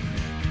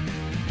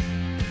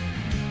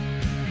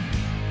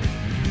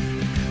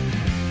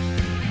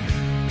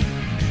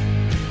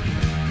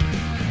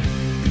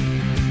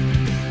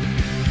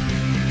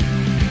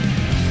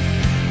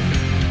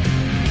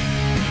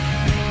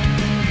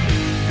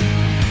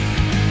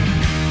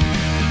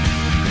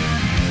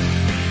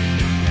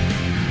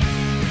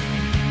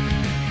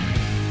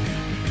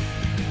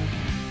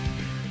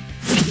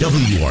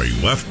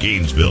 WRUF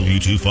Gainesville,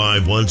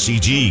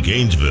 U251CG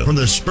Gainesville, from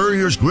the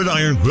Spurrier's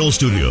Gridiron Grill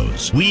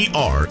Studios. We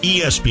are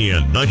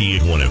ESPN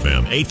 98.1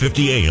 FM,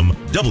 850 AM,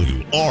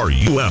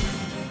 WRUF.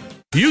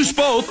 You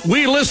spoke,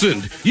 we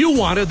listened. You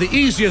wanted the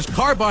easiest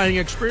car buying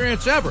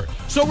experience ever.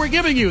 So we're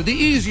giving you the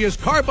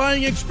easiest car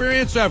buying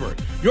experience ever.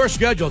 Your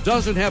schedule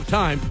doesn't have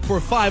time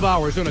for 5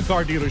 hours in a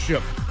car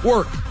dealership.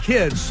 Work,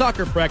 kids,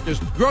 soccer practice,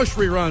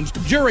 grocery runs,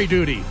 jury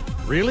duty.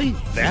 Really?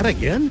 That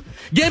again?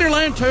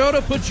 Gatorland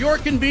Toyota puts your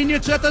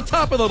convenience at the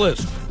top of the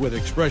list. With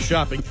Express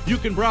Shopping, you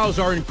can browse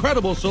our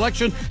incredible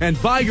selection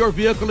and buy your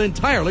vehicle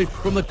entirely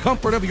from the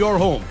comfort of your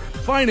home.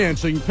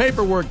 Financing,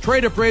 paperwork,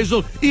 trade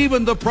appraisal,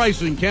 even the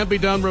pricing can be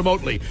done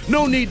remotely.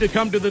 No need to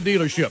come to the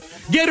dealership.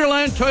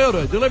 Gatorland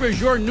Toyota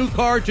delivers your new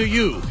car to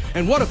you.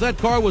 And what if that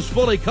car was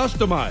fully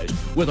customized?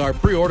 With our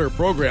pre-order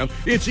program,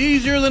 it's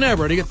easier than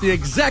ever to get the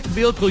exact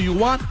vehicle you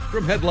want,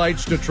 from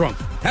headlights to trunk.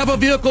 Have a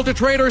vehicle to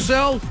trade or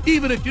sell?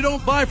 Even if you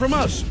don't buy from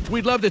us,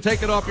 we'd love to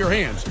take it off your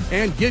hands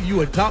and give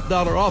you a top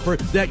dollar offer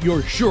that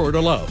you're sure to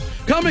love.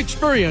 Come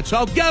experience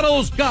how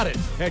Gatto's got it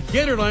at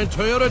Gatorland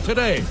Toyota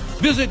today.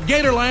 Visit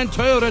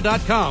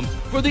GatorlandToyota.com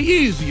for the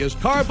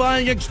easiest car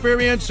buying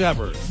experience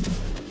ever.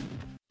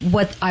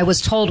 What I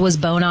was told was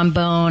bone on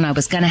bone. I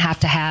was going to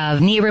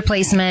have knee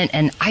replacement,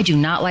 and I do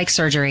not like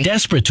surgery.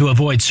 Desperate to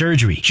avoid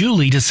surgery,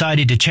 Julie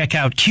decided to check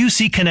out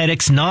QC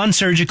Kinetics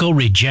non-surgical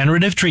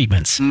regenerative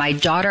treatments. My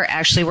daughter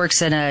actually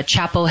works in a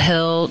Chapel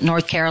Hill,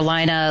 North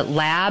Carolina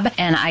lab,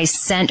 and I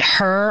sent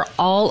her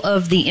all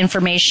of the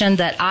information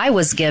that I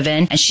was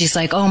given, and she's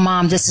like, "Oh,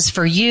 Mom, this is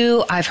for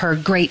you. I've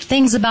heard great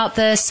things about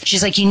this."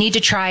 She's like, "You need to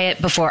try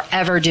it before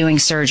ever doing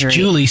surgery."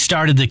 Julie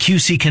started the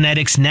QC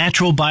Kinetics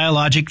natural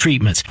biologic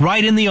treatments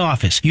right in the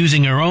office,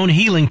 using her own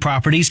healing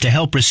properties to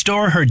help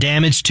restore her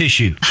damaged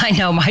tissue. I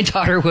know, my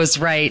daughter was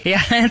right.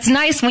 Yeah, it's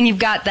nice when you've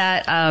got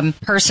that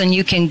person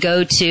you can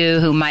go to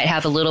who might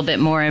have a little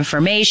bit more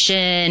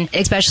information,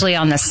 especially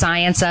on the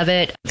science of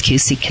it.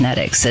 QC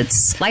Kinetics,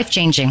 it's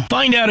life-changing.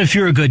 Find out if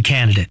you're a good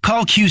candidate.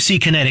 Call QC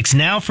Kinetics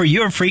now for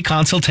your free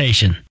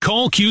consultation.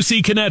 Call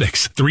QC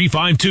Kinetics,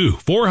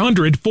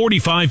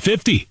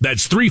 352-400-4550.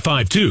 That's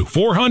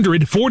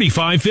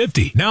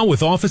 352-400-4550. Now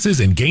with offices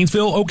in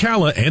Gainesville,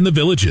 Ocala, and the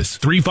Villages.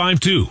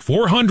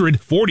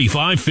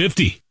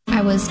 352-400-4550. I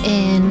I was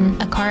in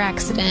a car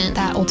accident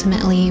that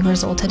ultimately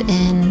resulted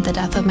in the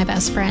death of my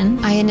best friend.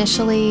 I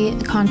initially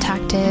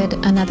contacted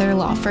another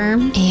law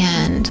firm,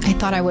 and I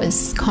thought I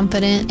was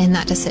confident in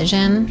that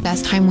decision.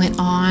 As time went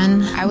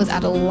on, I was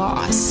at a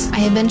loss.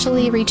 I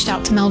eventually reached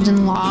out to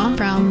Meldon Law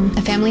from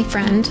a family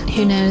friend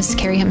who knows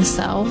Kerry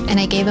himself, and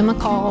I gave him a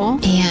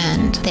call,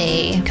 and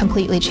they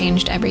completely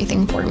changed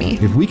everything for me.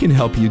 If we can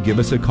help you, give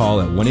us a call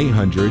at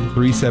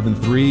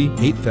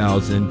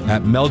 1-800-373-8000.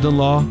 At Meldon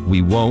Law,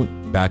 we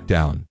won't back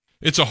down.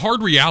 It's a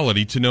hard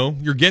reality to know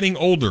you're getting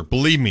older.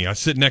 Believe me, I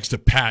sit next to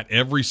Pat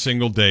every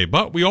single day,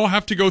 but we all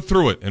have to go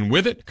through it. And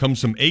with it comes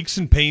some aches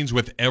and pains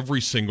with every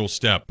single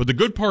step. But the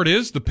good part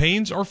is the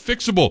pains are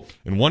fixable.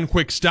 And one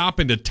quick stop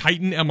into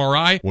Titan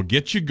MRI will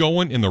get you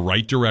going in the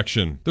right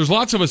direction. There's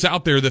lots of us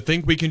out there that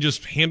think we can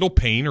just handle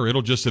pain or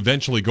it'll just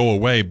eventually go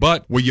away.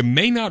 But what you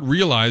may not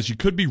realize, you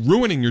could be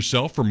ruining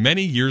yourself for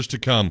many years to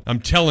come. I'm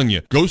telling you,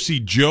 go see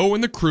Joe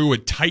and the crew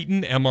at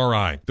Titan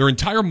MRI. Their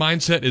entire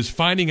mindset is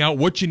finding out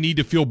what you need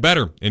to feel better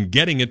and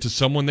getting it to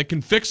someone that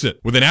can fix it.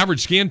 With an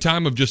average scan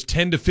time of just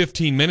 10 to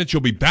 15 minutes, you'll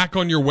be back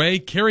on your way,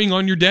 carrying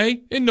on your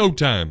day in no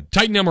time.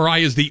 Titan MRI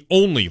is the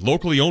only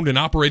locally owned and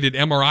operated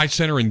MRI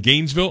center in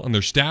Gainesville, and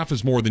their staff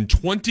has more than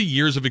 20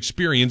 years of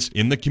experience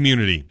in the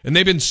community. And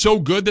they've been so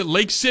good that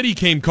Lake City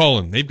came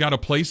calling. They've got a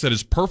place that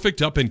is perfect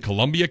up in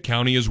Columbia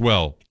County as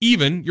well.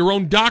 Even your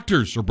own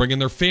doctors are bringing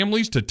their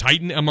families to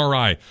Titan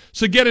MRI.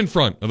 So get in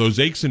front of those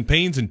aches and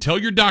pains and tell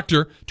your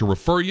doctor to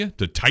refer you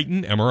to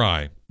Titan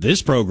MRI.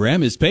 This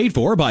program is paid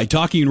for by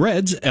Talking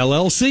Reds,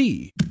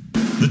 LLC.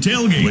 The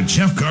Tailgate with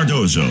Jeff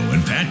Cardozo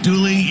and Pat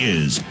Dooley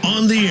is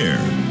on the air.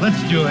 Let's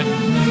do it.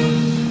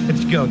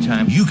 It's go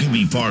time. You can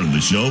be part of the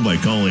show by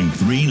calling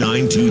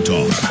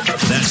 392-TALK.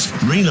 That's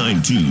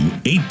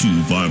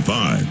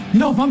 392-8255. You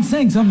know, if I'm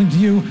saying something to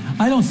you,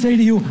 I don't say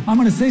to you, I'm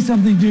going to say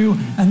something to you,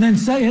 and then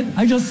say it.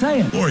 I just say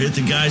it. Or hit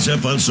the guys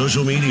up on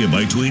social media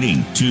by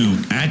tweeting to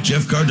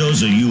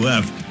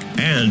 @JeffCardozoUF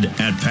and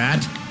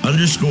 @Pat_Dooley.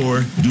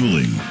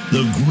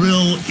 The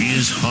grill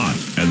is hot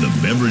and the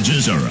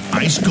beverages are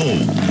ice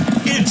cold.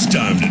 It's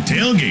time to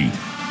tailgate.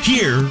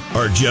 Here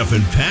are Jeff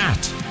and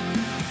Pat.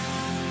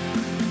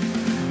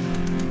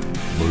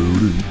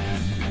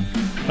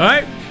 All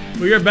right,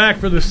 we are back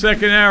for the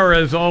second hour,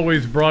 as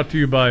always, brought to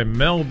you by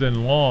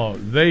Meldon Law.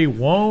 They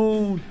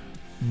won't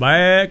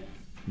back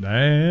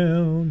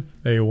down.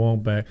 They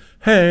won't back.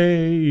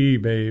 Hey,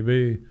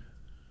 baby,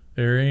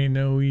 there ain't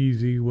no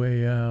easy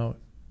way out.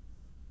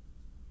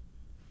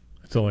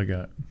 That's all I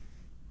got.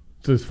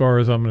 It's as far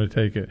as I'm going to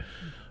take it.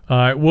 All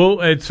right, well,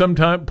 at some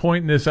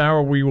point in this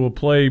hour, we will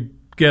play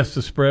Guess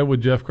the Spread with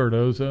Jeff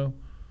Cardozo,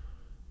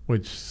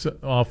 which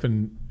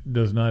often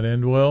does not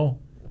end well,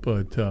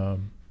 but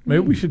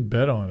maybe we should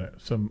bet on it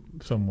some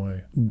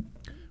way.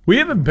 We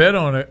haven't bet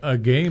on a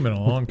game in a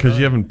long time. Because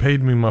you haven't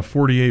paid me my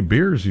 48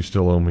 beers you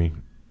still owe me.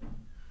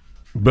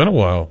 Been a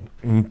while.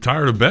 I'm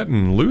tired of betting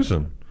and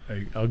losing.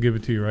 Hey, I'll give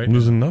it to you right now.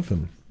 Losing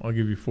nothing. I'll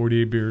give you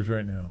 48 beers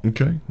right now.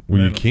 Okay.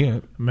 Well, you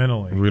can't.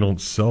 Mentally. We don't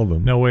sell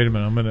them. No, wait a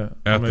minute. I'm gonna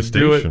the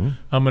station. do it.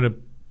 I'm going to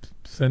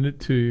send it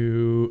to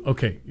you.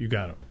 Okay, you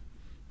got them.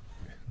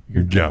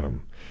 You got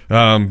them.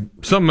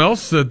 Something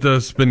else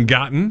that's been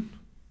gotten.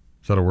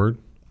 Is that a word?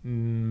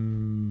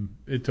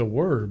 It's a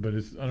word, but I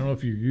don't know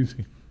if you're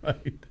using it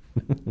right.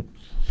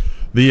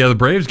 The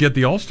Braves get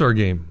the All-Star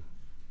game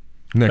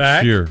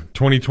next year,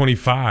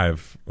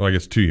 2025. Well, I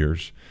guess 2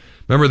 years.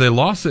 Remember, they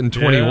lost it in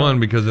 21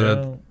 because of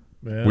that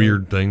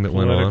weird thing that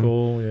went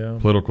on.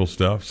 Political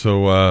stuff.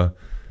 So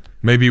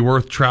maybe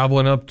worth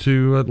traveling up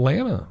to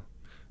Atlanta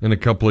in a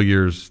couple of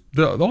years.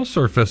 The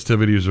All-Star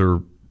festivities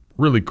are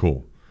really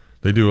cool.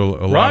 They do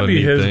a lot of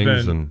neat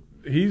things.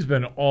 He's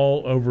been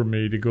all over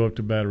me to go up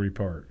to Battery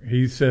Park.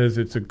 He says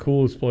it's the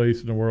coolest place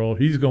in the world.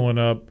 He's going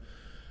up,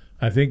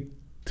 I think,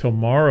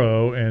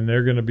 tomorrow, and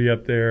they're going to be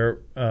up there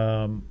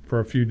for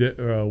a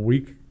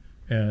weekend,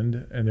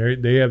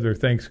 and they have their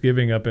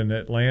Thanksgiving up in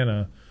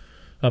Atlanta,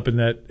 up in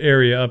that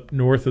area up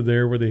north of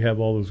there where they have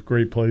all those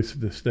great places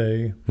to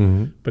stay.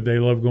 Mm-hmm. But they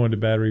love going to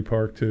Battery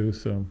Park too,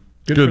 so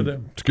good for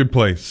them. It's a good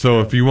place.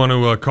 So if you want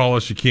to call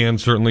us, you can,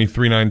 certainly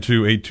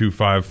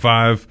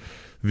 392-8255.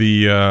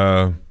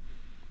 The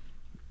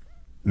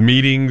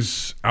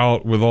meetings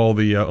out with all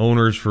the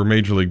owners for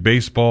Major League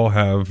Baseball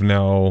have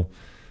now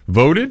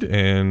voted,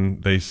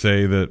 and they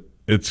say that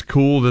it's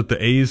cool that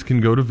the A's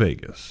can go to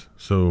Vegas.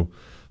 So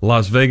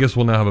Las Vegas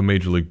will now have a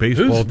Major League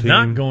Baseball team.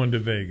 Not going to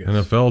Vegas?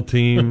 NFL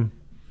team.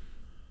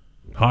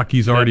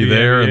 Hockey's already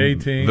there,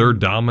 and they're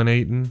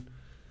dominating.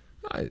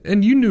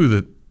 And you knew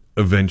that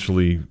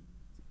eventually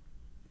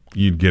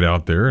you'd get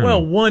out there.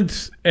 Well,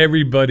 once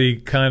everybody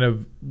kind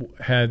of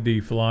had the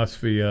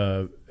philosophy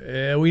of,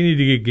 we need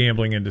to get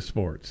gambling into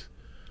sports.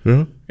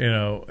 Yeah. You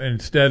know,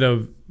 instead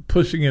of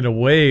pushing it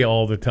away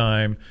all the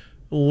time,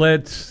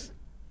 we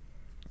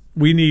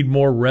need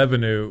more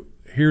revenue.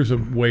 Here's a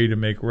way to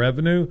make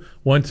revenue.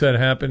 Once that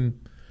happened,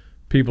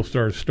 people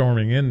started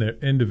storming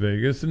into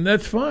Vegas, and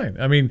that's fine.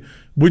 I mean,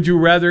 would you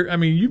rather? I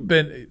mean,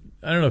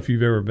 I don't know if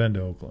you've ever been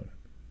to Oakland.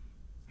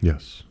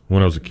 Yes,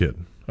 when I was a kid.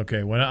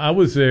 Okay, when I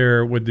was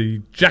there with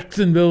the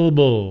Jacksonville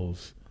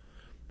Bulls,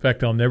 in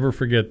fact, I'll never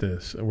forget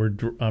this.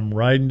 I'm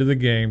riding to the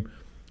game.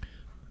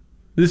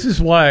 This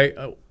is why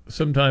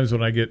sometimes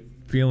when I get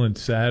feeling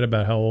sad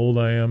about how old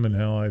I am and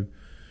how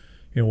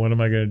what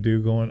am I going to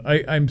do going,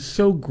 I'm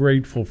so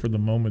grateful for the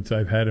moments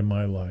I've had in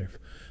my life.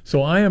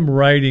 So I am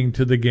riding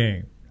to the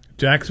game,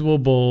 Jacksonville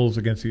Bulls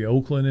against the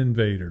Oakland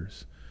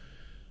Invaders,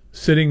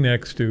 sitting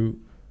next to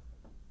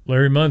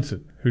Larry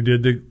Munson, who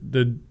did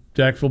the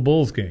Jacksonville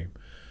Bulls game.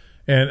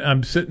 And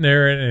I'm sitting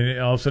there, and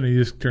all of a sudden he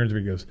just turns to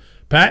me and goes,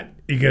 Pat,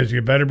 he goes,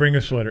 you better bring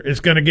a sweater. It's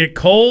going to get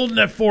cold in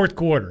that fourth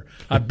quarter.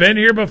 I've been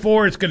here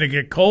before. It's going to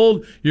get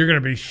cold. You're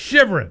going to be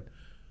shivering.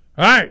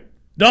 All right,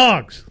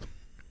 dogs.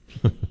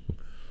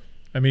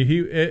 I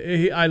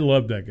mean, I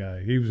loved that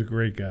guy. He was a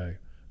great guy.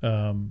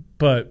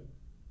 But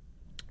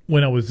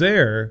when I was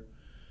there,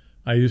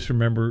 I just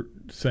remember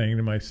saying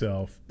to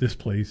myself, this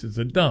place is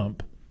a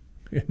dump.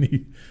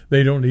 And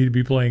they don't need to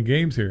be playing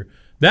games here.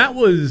 That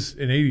was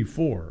in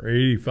 84 or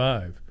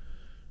 85.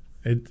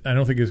 I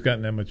don't think it's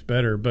gotten that much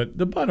better. But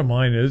the bottom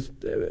line is,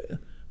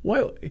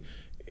 well,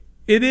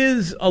 it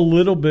is a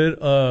little bit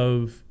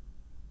of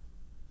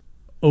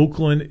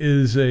Oakland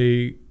is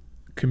a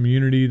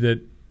community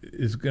that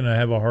is going to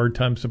have a hard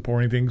time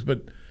supporting things.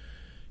 But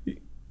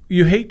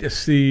you hate to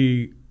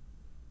see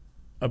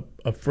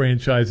a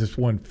franchise that's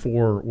won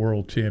 4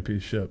 world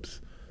championships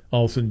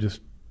all of a sudden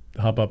just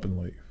hop up and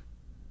leave.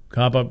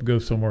 Hop up and go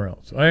somewhere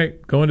else. All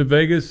right, going to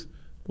Vegas,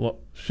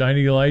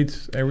 shiny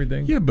lights,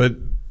 everything. Yeah, but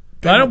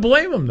I don't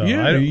blame them, though.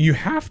 Yeah, you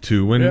have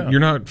to. When you're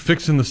not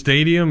fixing the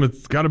stadium,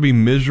 it's got to be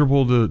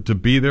miserable to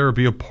be there,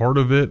 be a part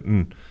of it.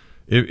 And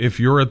if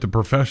you're at the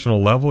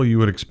professional level, you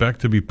would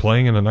expect to be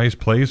playing in a nice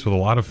place with a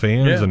lot of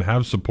fans and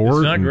have support.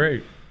 It's not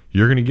great.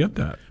 You're going to get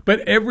that.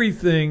 But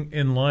everything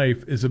in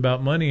life is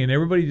about money, and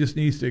everybody just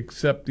needs to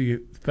accept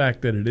the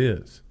fact that it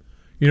is.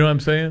 You know what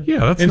I'm saying? Yeah,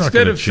 that's Instead not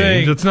going to of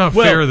change. saying, It's not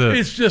fair that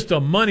it's just a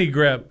money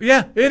grab.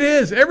 Yeah, it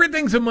is.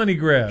 Everything's a money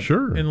grab.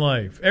 Sure. In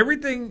life,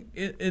 everything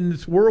in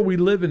this world we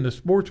live in, the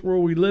sports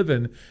world we live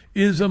in,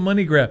 is a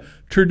money grab.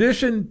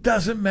 Tradition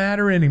doesn't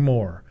matter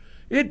anymore.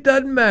 It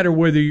doesn't matter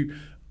whether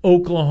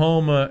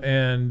Oklahoma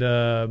and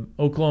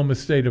Oklahoma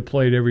State have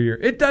played every year.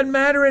 It doesn't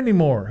matter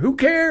anymore. Who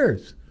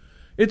cares?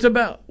 It's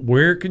about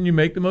where can you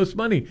make the most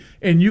money,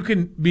 and you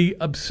can be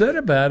upset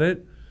about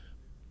it.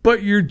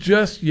 But you're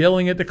just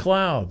yelling at the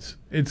clouds.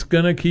 It's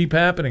going to keep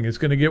happening. It's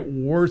going to get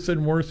worse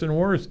and worse and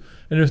worse.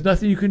 And there's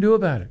nothing you can do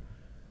about it.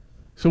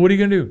 So what are you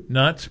going to do?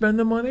 Not spend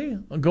the money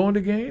on going to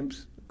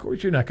games? Of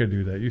course you're not going to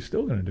do that. You're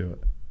still going to do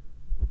it.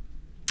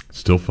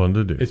 Still fun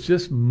to do. It's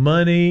just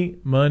money,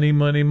 money,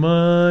 money,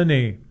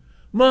 money,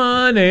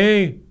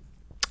 money.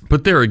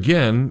 But there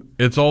again,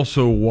 it's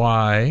also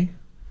why,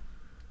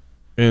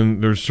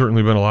 and there's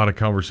certainly been a lot of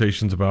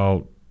conversations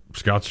about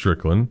Scott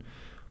Strickland,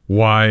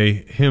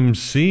 why him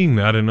seeing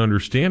that and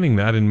understanding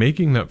that and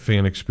making that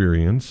fan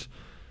experience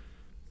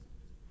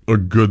a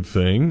good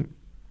thing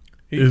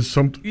is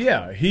something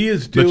he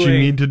is doing, that you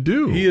need to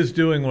do. He is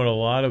doing what a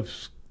lot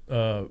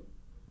of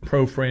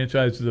pro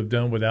franchises have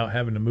done without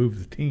having to move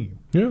the team.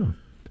 Yeah.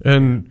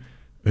 And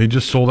they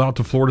just sold out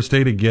to Florida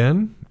State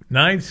again.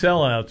 9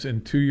 sellouts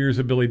in 2 years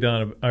of Billy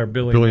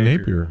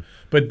Napier.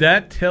 But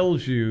that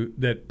tells you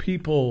that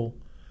people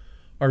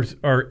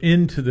are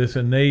into this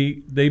and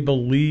they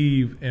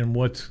believe in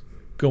what's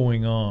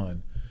going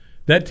on.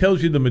 That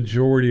tells you the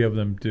majority of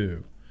them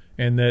do.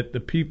 And that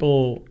the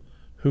people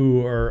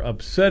who are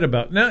upset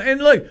about now, and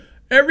look,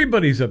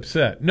 everybody's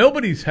upset.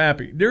 Nobody's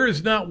happy. There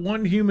is not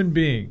one human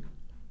being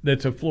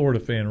that's a Florida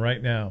fan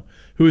right now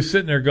who is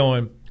sitting there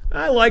going,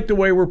 I like the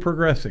way we're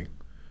progressing.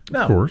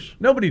 No, of course.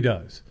 Nobody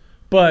does.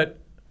 But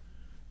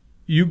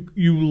you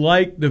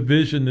like the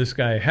vision this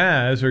guy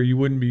has, or you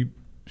wouldn't be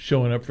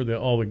showing up for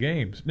all the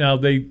games. Now,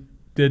 they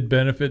did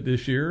benefit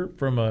this year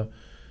from a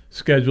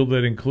schedule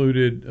that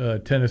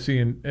included Tennessee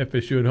and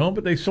FSU at home,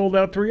 but they sold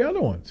out 3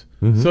 other ones.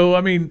 Mm-hmm. So, I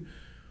mean,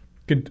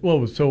 it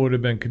would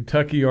have been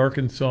Kentucky,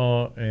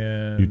 Arkansas,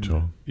 and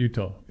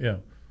Utah, yeah.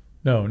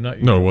 No, not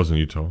Utah. No, it wasn't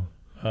Utah.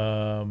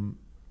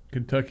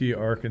 Kentucky,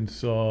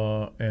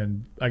 Arkansas,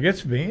 and I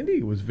guess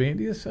Vandy. Was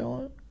Vandy a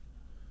sellout?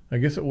 I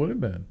guess it would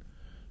have been.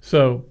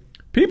 So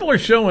people are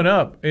showing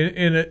up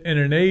in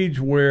an age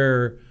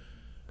where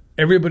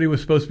everybody was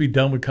supposed to be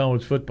done with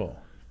college football.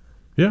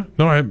 Yeah,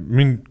 no, I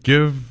mean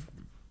give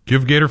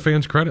Gator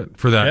fans credit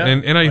for that, yeah,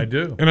 and I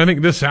do. And I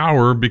think this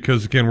hour,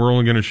 because again we're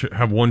only going to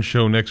have one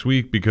show next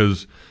week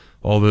because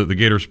all the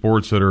Gator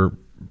sports that are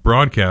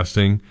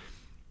broadcasting.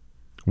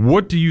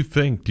 What do you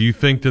think? Do you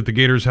think that the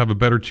Gators have a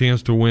better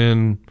chance to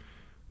win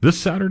this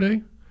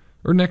Saturday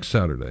or next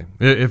Saturday?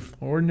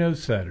 Or no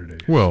Saturday?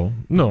 Well,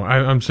 no,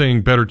 I'm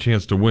saying better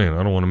chance to win.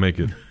 I don't want to make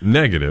it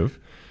negative.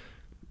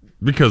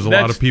 Because a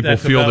lot of people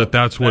feel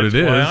that's what it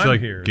is. Like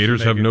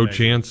Gators have no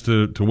chance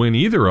to win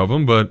either of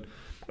them. But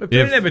if they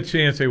didn't have a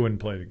chance, they wouldn't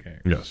play the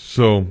game. Yes.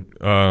 So,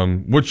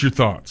 what's your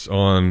thoughts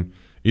on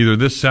either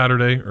this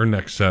Saturday or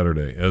next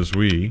Saturday as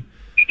we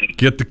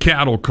get the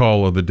cattle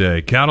call of the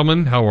day?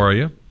 Cattleman, how are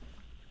you?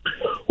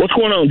 What's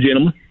going on,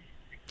 gentlemen?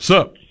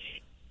 Sup?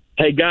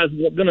 Hey, guys,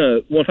 want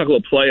to talk a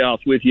little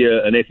playoffs with you,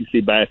 an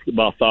SEC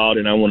basketball thought,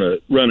 and I want to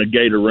run a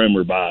Gator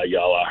rumor by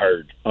y'all I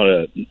heard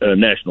on a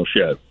national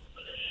show.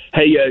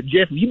 Hey,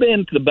 Jeff, have you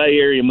been to the Bay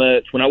Area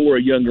much? When I wore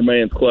a younger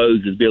man's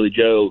clothes, as Billy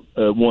Joe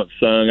once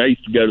sung, I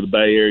used to go to the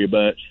Bay Area a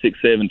bunch,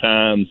 6-7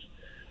 times,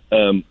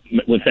 when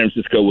San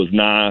Francisco was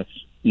nice,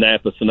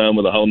 Napa,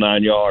 Sonoma, the whole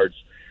 9 yards.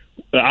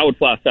 I would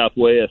fly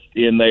Southwest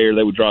in there.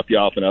 They would drop you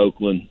off in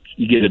Oakland.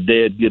 You get a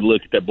dead good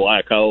look at that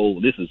black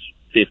hole. This is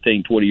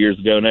 15, 20 years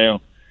ago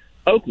now.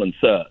 Oakland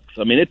sucks.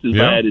 I mean, it's as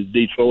bad as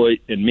Detroit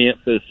and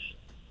Memphis,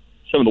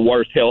 some of the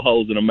worst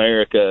hellholes in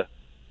America.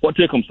 What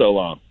took them so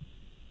long?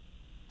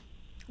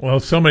 Well,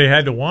 somebody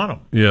had to want them.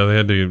 Yeah, they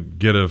had to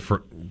get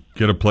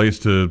a place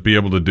to be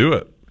able to do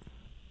it.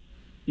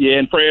 Yeah,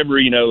 and forever,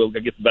 I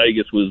guess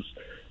Vegas was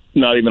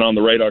not even on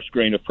the radar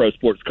screen of pro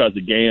sports because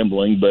of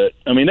gambling. But,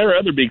 I mean, there are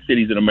other big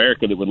cities in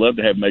America that would love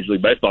to have Major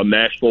League Baseball.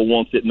 Nashville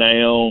wants it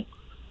now.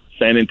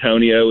 San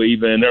Antonio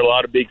even. There are a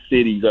lot of big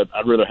cities.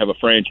 I'd rather have a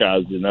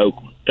franchise than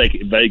Oakland.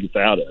 Take Vegas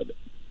out of it.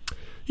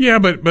 Yeah,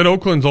 but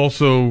Oakland's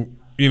also,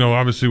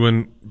 obviously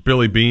when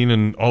Billy Beane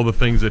and all the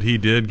things that he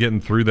did,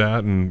 getting through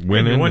that and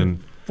winning.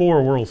 And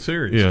 4 World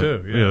Series,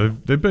 too. Yeah,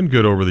 they've been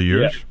good over the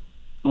years.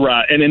 Yeah.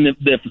 Right, and then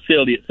the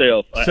facility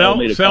itself.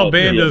 Sal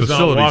Bando's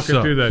not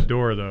walking through that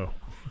door, though.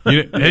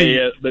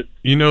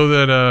 You know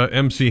that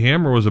MC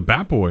Hammer was a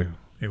bat boy.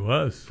 He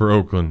was. For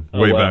Oakland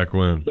way back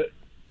when.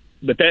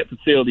 But that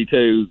facility,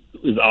 too,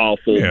 is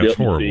awful. Yeah, it's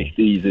horrible. In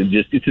the 60s, and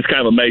it's just kind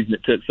of amazing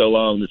it took so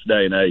long this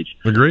day and age.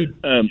 Agreed.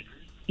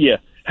 Yeah.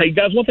 Hey,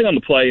 guys, one thing on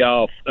the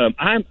playoff.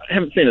 I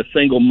haven't seen a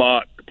single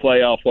mock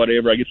playoff,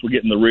 whatever. I guess we're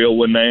getting the real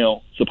one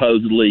now,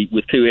 supposedly,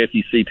 with 2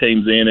 SEC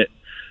teams in it.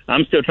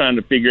 I'm still trying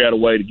to figure out a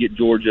way to get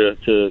Georgia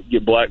to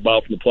get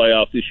blackballed from the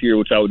playoffs this year,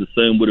 which I would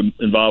assume would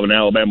involve an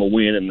Alabama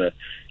win in the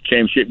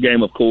championship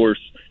game, of course.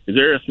 Is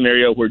there a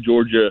scenario where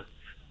Georgia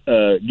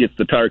gets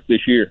the Turk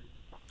this year?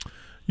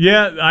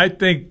 Yeah, I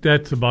think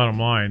that's the bottom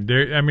line.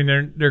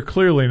 They're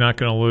clearly not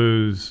going to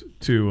lose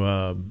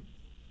to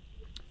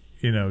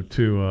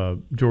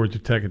Georgia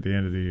Tech at the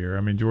end of the year.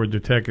 I mean, Georgia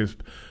Tech has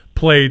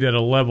played at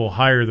a level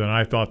higher than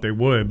I thought they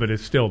would, but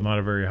it's still not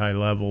a very high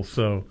level.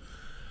 So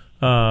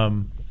they're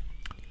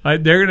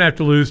going to have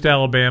to lose to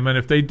Alabama, and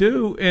if they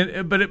do,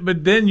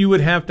 but then you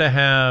would have to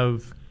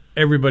have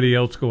everybody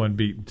else go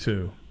unbeaten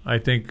too. I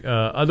think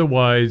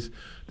otherwise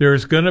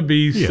there's going to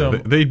be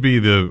some. They'd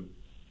be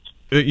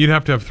You'd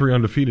have to have 3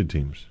 undefeated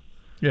teams.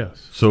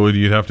 Yes. So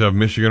you'd have to have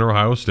Michigan,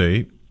 Ohio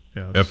State,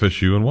 yes,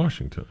 FSU, and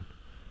Washington.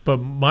 But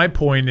my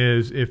point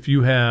is, if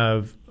you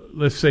have,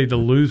 let's say, the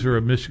loser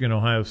of Michigan,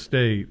 Ohio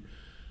State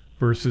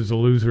versus the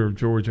loser of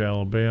Georgia,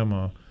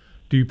 Alabama,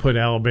 do you put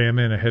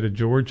Alabama in ahead of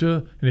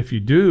Georgia? And if you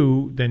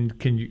do, then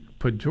can you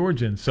put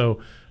Georgia in?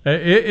 So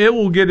it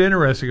will get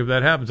interesting if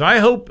that happens. I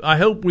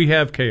hope we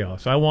have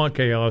chaos. I want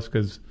chaos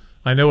because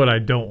I know what I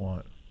don't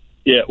want.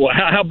 Yeah, well,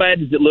 how bad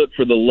does it look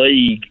for the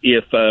league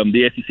if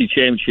the SEC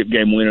championship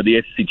game winner,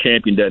 the SEC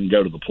champion, doesn't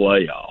go to the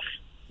playoff?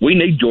 We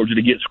need Georgia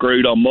to get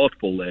screwed on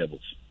multiple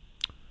levels.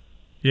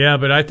 Yeah,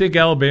 but I think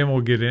Alabama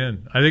will get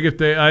in. I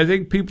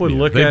think people would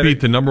look at it. They beat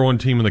the number 1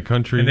 team in the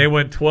country, and they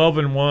went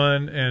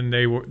 12-1,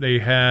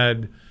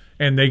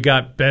 and they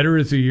got better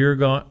as the year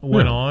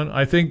went on.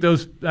 I think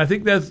those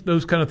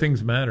kind of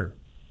things matter.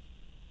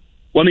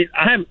 Well,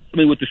 I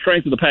mean, with the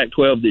strength of the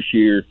Pac-12 this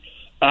year,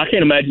 I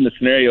can't imagine the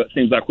scenario. It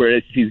seems like where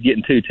SEC is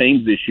getting 2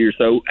 teams this year.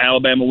 So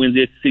Alabama wins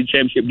the SEC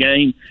championship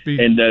game,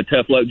 and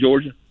tough luck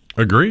Georgia.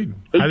 Agreed.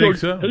 I think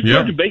so. Who's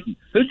Georgia beating?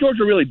 Who's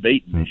Georgia really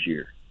beating this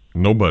year?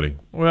 Nobody.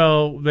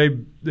 Well, they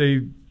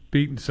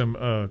beaten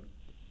some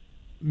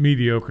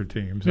mediocre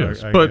teams.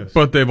 Yes, I guess.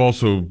 But they've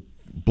also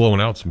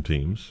blown out some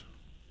teams.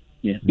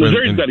 Yeah,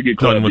 Missouri's got a good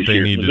club done what this they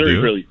year. need Missouri to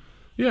do. Really,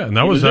 yeah, and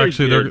that was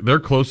actually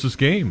their closest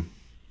game.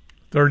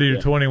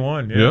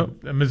 30-21.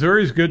 Yeah.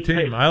 Missouri's a good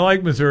team. I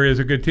like Missouri as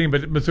a good team,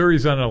 but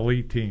Missouri's an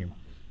elite team.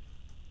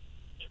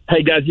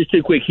 Hey guys, just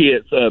 2 quick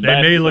hits. They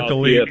may look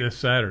elite this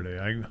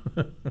Saturday.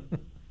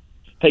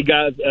 Hey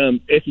guys,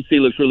 SEC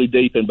looks really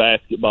deep in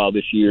basketball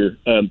this year.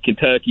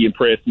 Kentucky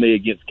impressed me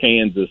against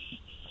Kansas.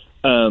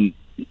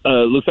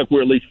 Looks like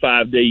we're at least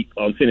 5 deep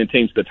on sending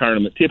teams to the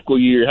tournament. Typical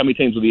year, how many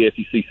teams will the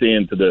SEC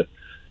send to the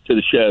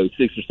show?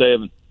 6 or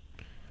 7?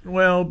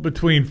 Well,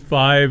 between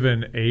 5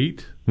 and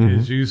 8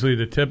 is usually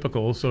the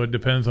typical, so it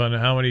depends on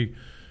how many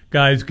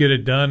guys get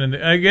it done. And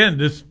again,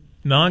 this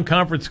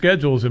non-conference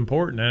schedule is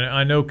important. And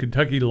I know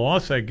Kentucky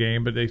lost that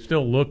game, but they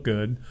still look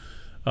good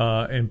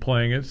in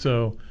playing it.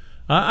 So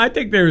I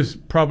think there's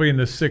probably in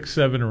the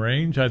 6-7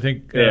 range. I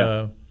think,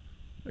 the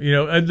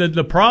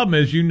problem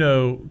is,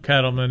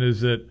 Cattleman,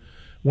 is that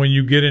when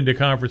you get into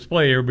conference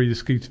play, everybody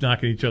just keeps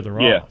knocking each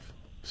other off.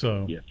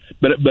 So,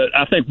 but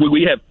I think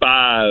we have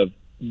 5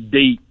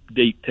 deep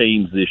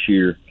teams this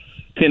year: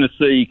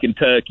 Tennessee,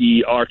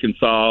 Kentucky,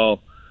 Arkansas,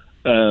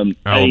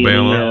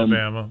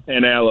 Alabama,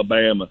 and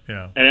Alabama.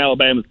 Yeah, and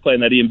Alabama's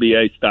playing that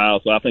NBA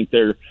style, so I think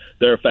they're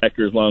a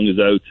factor as long as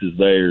Oates is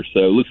there.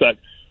 So it looks like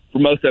for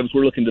most of us,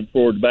 we're looking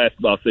forward to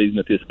basketball season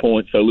at this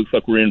point. So it looks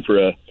like we're in for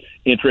a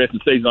interesting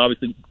season.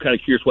 Obviously, kind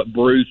of curious what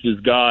Bruce has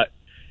got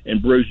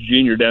and Bruce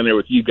Jr. down there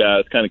with you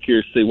guys. Kind of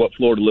curious to see what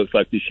Florida looks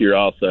like this year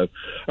also.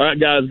 All right,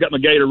 guys, got my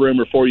Gator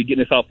rumor for you,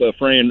 getting this off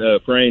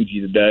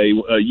Frangie today.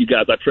 You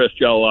guys, I trust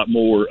y'all a lot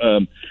more.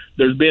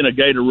 There's been a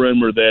Gator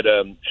rumor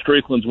that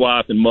Strickland's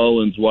wife and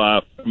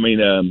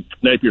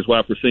Napier's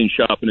wife were seen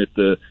shopping at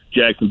the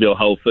Jacksonville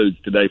Whole Foods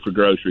today for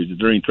groceries. Is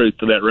there any truth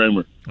to that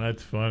rumor?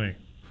 That's funny.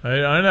 I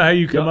don't know how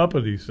you come up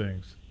with these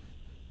things.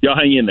 Y'all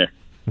hang in there.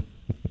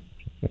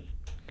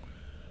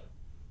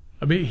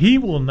 I mean, he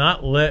will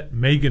not let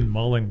Megan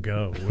Mullen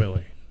go, will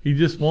he? He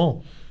just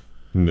won't.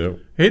 No.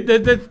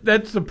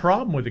 That's the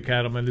problem with the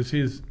Cattleman is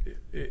his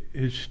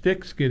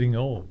shtick's getting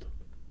old.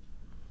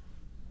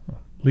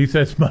 At least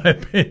that's my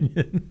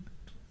opinion.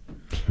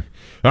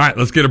 All right,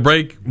 let's get a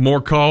break.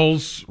 More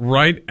calls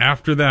right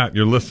after that.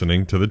 You're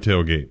listening to The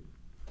Tailgate.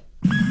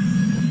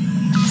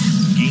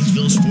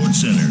 Gainesville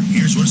Sports Center.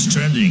 Here's what's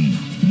trending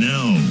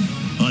now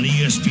on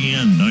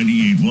ESPN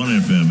 98.1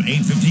 FM,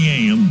 850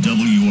 AM,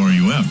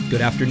 WRUF.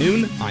 Good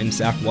afternoon, I'm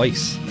Zach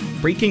Weiss.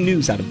 Breaking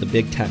news out of the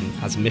Big Ten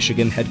as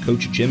Michigan head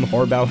coach Jim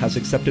Harbaugh has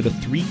accepted a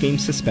 3-game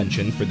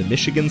suspension for the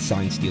Michigan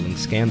sign-stealing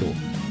scandal.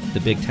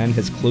 The Big Ten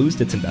has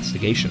closed its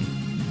investigation.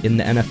 In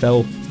the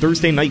NFL,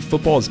 Thursday Night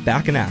Football is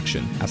back in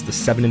action as the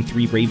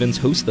 7-3 Ravens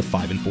host the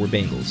 5-4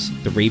 Bengals.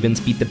 The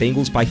Ravens beat the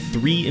Bengals by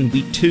 3 in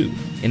Week 2,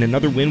 and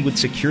another win would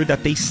secure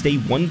that they stay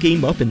 1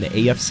 game up in the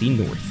AFC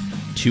North.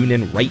 Tune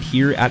in right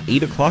here at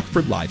 8 o'clock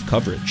for live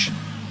coverage.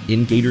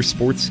 In Gator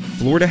sports,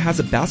 Florida has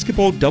a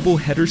basketball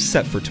doubleheader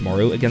set for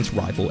tomorrow against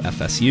rival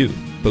FSU.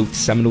 Both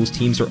Seminoles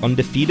teams are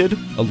undefeated,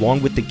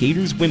 along with the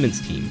Gators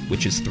women's team,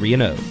 which is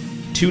 3-0.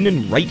 Tune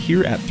in right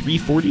here at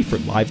 3:40 for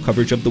live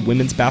coverage of the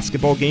women's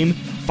basketball game,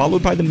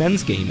 followed by the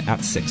men's game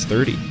at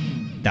 6:30.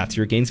 That's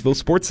your Gainesville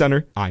Sports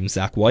Center. I'm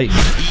Zach White.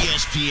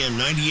 ESPN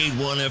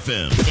 98.1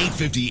 FM,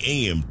 850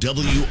 AM,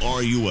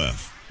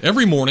 WRUF.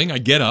 Every morning I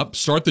get up,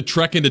 start the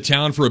trek into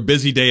town for a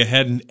busy day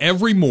ahead, and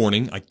every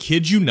morning, I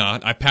kid you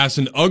not, I pass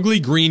an ugly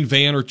green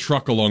van or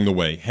truck along the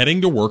way, heading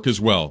to work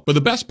as well. But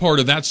the best part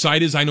of that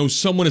sight is I know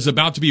someone is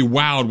about to be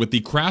wowed with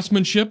the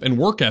craftsmanship and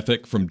work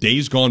ethic from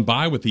days gone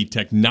by with the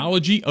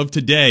technology of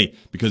today,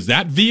 because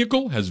that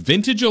vehicle has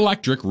Vintage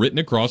Electric written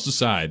across the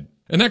side.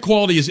 And that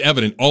quality is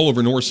evident all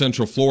over North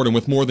Central Florida, and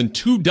with more than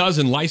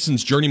 24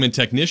 licensed journeyman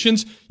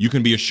technicians, you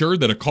can be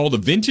assured that a call to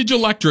Vintage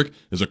Electric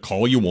is a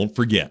call you won't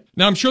forget.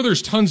 Now, I'm sure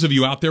there's tons of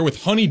you out there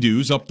with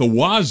honeydews up the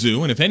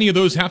wazoo, and if any of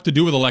those have to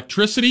do with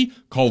electricity,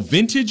 call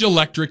Vintage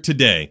Electric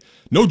today.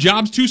 No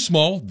job's too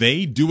small.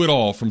 They do it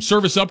all, from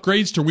service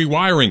upgrades to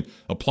rewiring,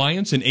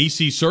 appliance and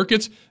AC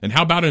circuits, and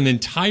how about an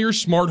entire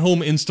smart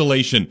home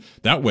installation?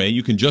 That way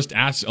you can just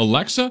ask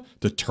Alexa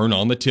to turn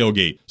on the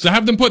tailgate. So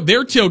have them put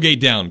their tailgate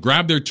down,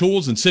 grab their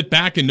tools, and sit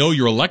back and know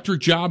your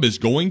electric job is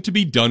going to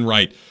be done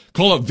right.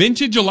 Call up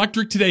Vintage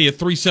Electric today at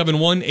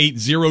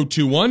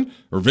 371-8021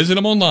 or visit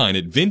them online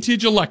at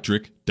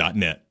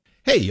vintageelectric.net.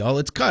 Hey y'all,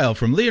 it's Kyle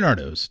from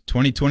Leonardo's.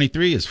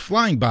 2023 is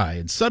flying by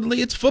and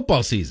suddenly it's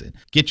football season.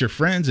 Get your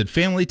friends and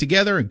family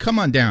together and come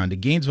on down to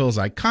Gainesville's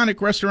iconic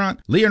restaurant,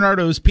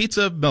 Leonardo's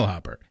Pizza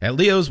Millhopper. At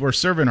Leo's, we're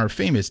serving our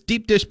famous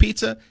deep dish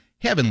pizza,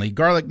 heavenly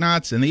garlic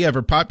knots, and the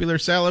ever-popular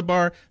salad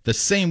bar the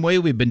same way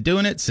we've been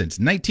doing it since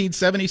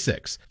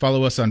 1976.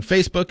 Follow us on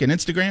Facebook and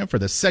Instagram for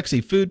the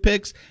sexy food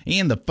pics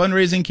and the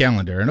fundraising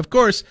calendar. And of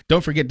course,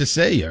 don't forget to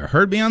say you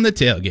heard me on the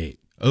tailgate.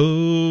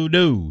 Oh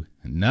no,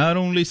 not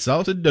only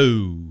salted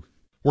dough.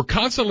 We're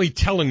constantly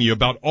telling you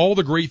about all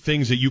the great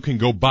things that you can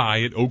go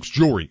buy at Oaks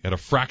Jewelry at a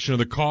fraction of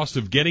the cost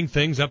of getting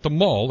things at the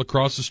mall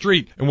across the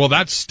street. And while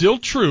that's still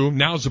true,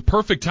 now's the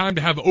perfect time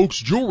to have Oaks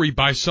Jewelry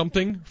buy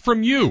something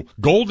from you.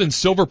 Gold and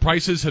silver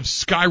prices have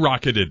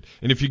skyrocketed.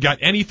 And if you got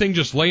anything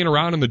just laying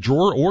around in the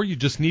drawer or you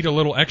just need a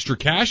little extra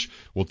cash,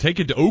 we'll take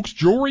it to Oaks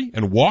Jewelry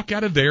and walk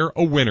out of there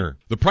a winner.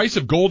 The price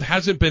of gold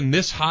hasn't been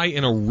this high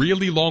in a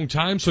really long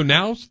time, so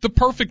now's the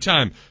perfect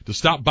time to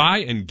stop by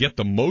and get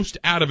the most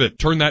out of it.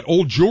 Turn that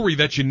old jewelry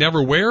that you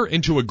never wear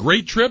into a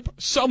great trip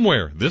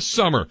somewhere this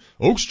summer.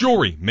 Oaks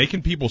Jewelry,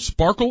 making people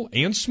sparkle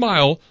and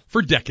smile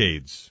for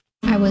decades.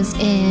 I was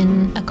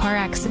in a car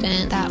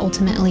accident that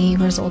ultimately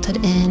resulted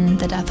in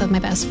the death of my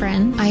best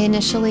friend. I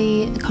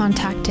initially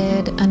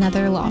contacted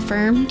another law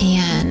firm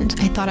and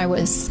I thought I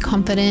was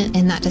confident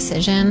in that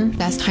decision.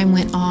 As time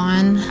went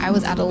on, I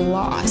was at a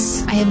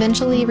loss. I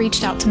eventually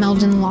reached out to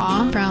Meldon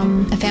Law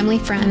from a family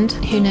friend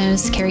who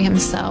knows Kerry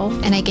himself,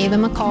 and I gave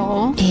him a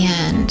call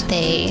and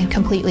they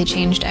completely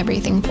changed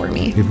everything for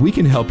me. If we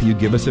can help you,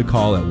 give us a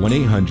call at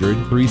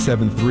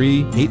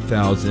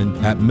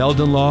 1-800-373-8000. At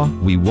Meldon Law,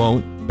 we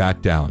won't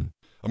back down.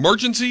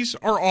 Emergencies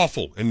are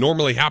awful and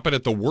normally happen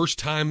at the worst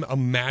time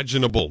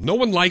imaginable. No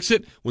one likes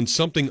it when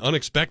something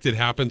unexpected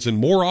happens, and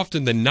more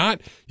often than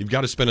not, you've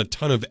got to spend a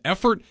ton of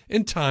effort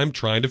and time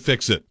trying to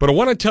fix it. But I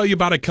want to tell you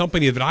about a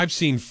company that I've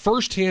seen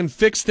firsthand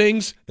fix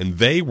things, and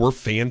they were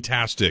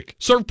fantastic.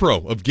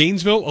 ServPro of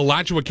Gainesville,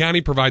 Alachua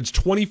County provides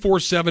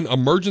 24/7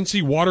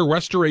 emergency water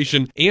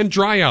restoration and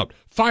dry out,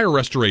 fire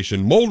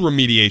restoration, mold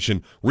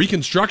remediation,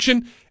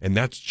 reconstruction, and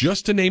that's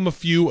just to name a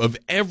few of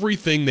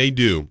everything they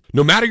do.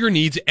 No matter your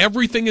needs,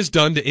 everything is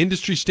done to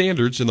industry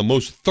standards in the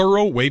most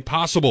thorough way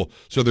possible.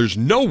 So there's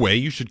no way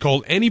you should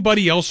call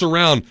anybody else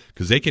around,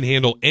 because they can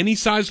handle any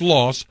size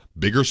loss,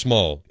 big or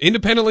small.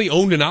 Independently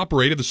owned and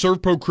operated, the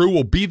ServPro crew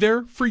will be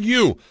there for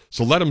you.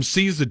 So let them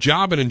seize the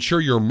job and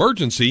ensure your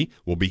emergency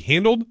will be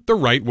handled the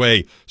right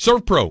way.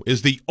 ServPro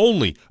is the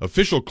only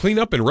official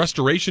cleanup and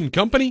restoration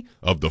company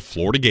of the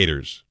Florida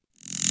Gators.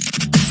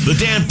 The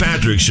Dan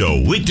Patrick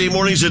Show, weekday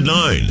mornings at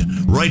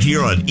 9, right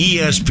here on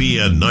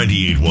ESPN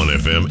 98.1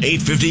 FM,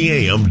 850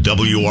 AM,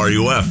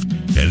 WRUF,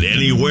 and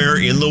anywhere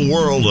in the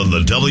world on the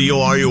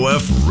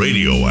WRUF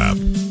radio app.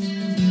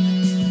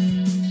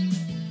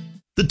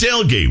 The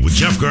Tailgate with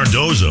Jeff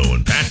Cardozo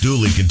and Pat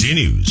Dooley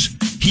continues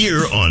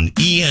here on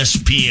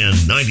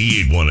ESPN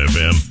 98.1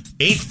 FM,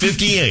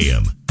 850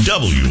 AM,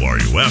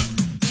 WRUF,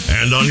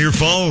 and on your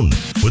phone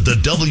with the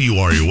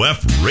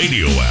WRUF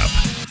radio app.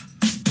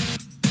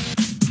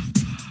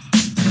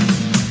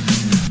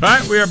 All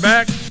right, we are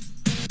back.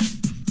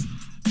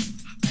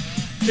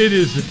 It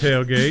is the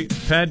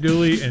Tailgate. Pat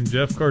Dooley and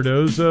Jeff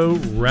Cardozo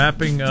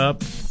wrapping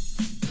up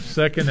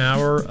second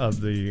hour of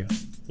the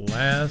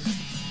last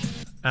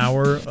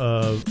hour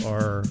of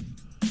our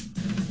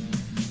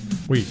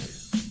week.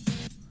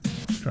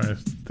 I was trying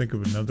to think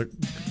of another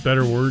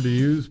better word to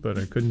use, but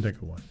I couldn't think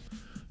of one.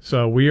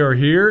 So we are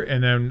here,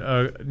 and then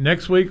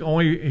next week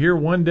only here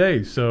one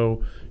day,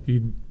 so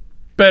you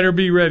better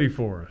be ready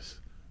for us.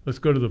 Let's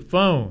go to the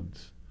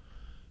phones.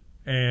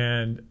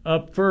 And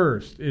up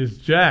first is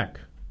Jack.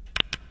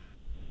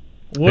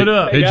 What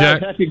up? Hey,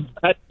 Jack. Happy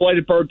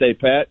belated birthday,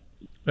 Pat.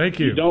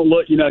 Thank you. You don't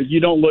look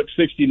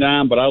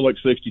 69, but I look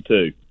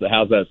 62. So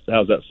how's that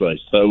say?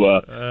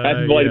 So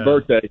happy belated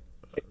birthday.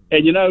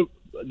 And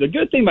the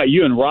good thing about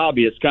you and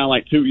Robbie, it's kind of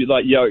like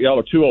y'all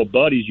are two old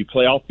buddies. You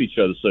play off each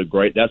other so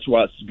great. That's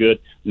why it's good.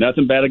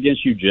 Nothing bad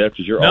against you, Jeff,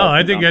 because you're. No,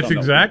 I think that's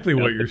exactly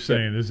what you're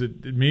saying. Is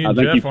it me and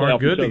Jeff aren't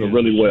good together?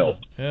 Really well.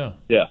 Yeah.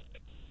 Yeah.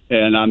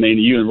 And I mean,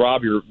 you and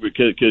Robbie are,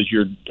 because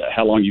you're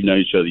how long you've known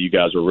each other. You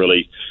guys are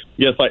really,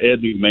 like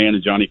Ed McMahon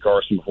and Johnny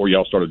Carson before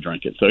y'all started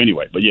drinking. So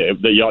anyway, but yeah,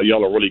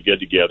 y'all are really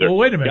good together. Well,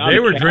 wait a minute, they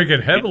were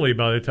drinking heavily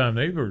by the time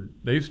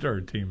they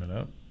started teaming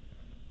up.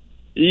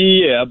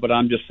 Yeah, but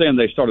I'm just saying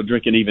they started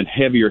drinking even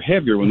heavier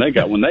when they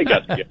got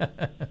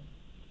together.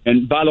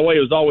 And by the way, it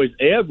was always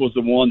Ed was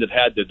the one that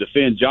had to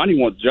defend Johnny.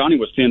 Johnny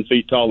was 10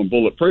 feet tall and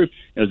bulletproof,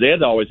 and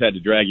Ed always had to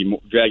drag him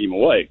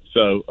away.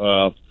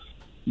 So.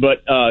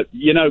 But, guys,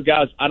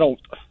 I got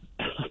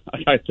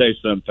to tell you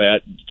something,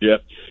 Pat,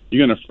 Jeff,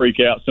 you're going to freak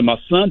out. So my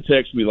son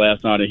texted me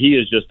last night, and he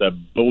is just a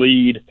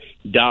bleed,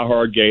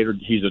 diehard Gator.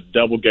 He's a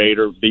double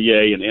Gator,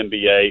 BA and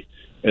MBA.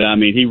 And, I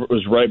mean, he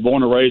was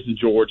born and raised in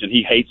Georgia, and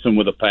he hates them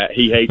with a passion.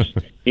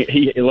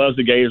 He loves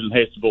the Gators and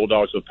hates the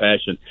Bulldogs with a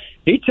passion.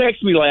 He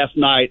texted me last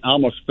night. I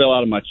almost fell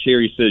out of my chair.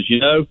 He says,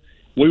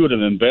 we would have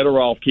been better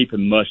off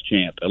keeping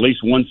Muschamp. At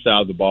least one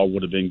side of the ball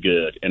would have been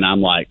good. And I'm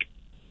like,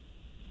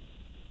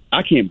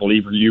 I can't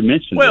believe you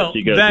mentioned this.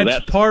 He goes,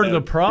 that's part of the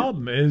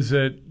problem is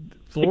that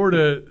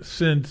Florida,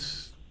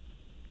 since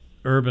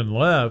Urban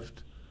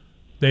left,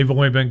 they've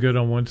only been good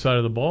on one side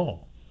of the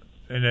ball.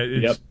 And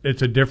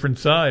it's a different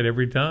side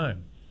every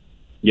time.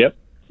 Yep.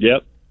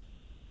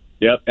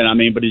 And I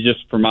mean, but it's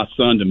just for my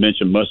son to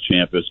mention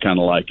Muschamp is kind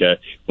of like,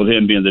 with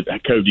him being the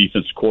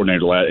co-defensive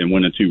coordinator and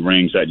winning 2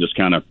 rings, that just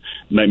kind of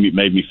made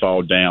me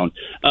fall down.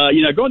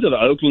 Going to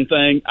the Oakland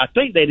thing, I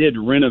think they did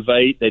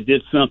renovate. They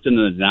did something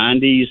in the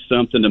 90s,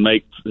 something to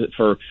make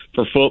for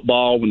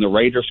football. When the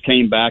Raiders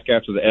came back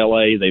after the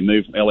LA, they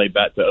moved from LA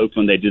back to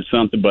Oakland. They did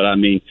something, but I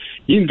mean,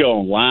 you can go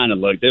online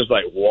and look. There's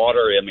like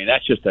water. I mean,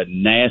 that's just a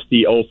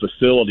nasty old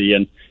facility.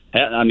 And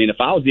I mean, if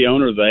I was the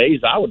owner of the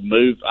A's, I'd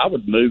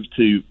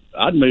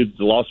move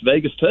to Las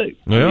Vegas too.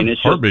 Yeah, I mean,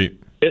 it's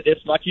heartbeat.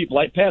 It's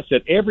like Pat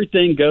said,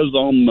 everything goes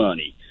on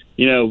money.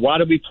 Why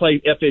did we play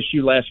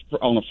FSU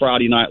on a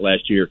Friday night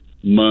last year?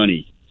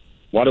 Money.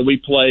 Why did we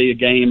play a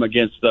game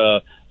against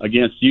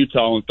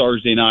Utah on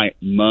Thursday night?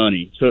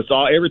 Money. So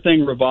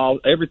everything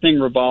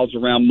revolves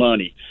around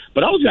money.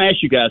 But I was going to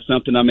ask you guys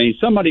something. I mean,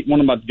 one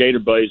of my Gator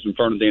buddies in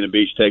Fernandina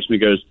Beach texted me,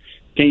 goes,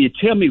 can you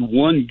tell me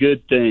one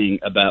good thing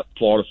about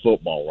Florida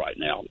football right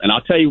now? And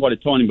I'll tell you what I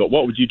told him, but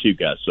what would you two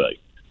guys say?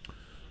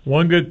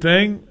 One good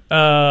thing,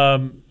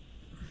 I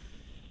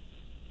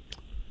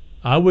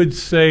would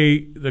say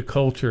the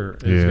culture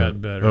has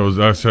gotten better.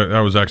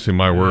 That was actually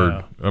my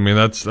word. I mean,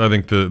 I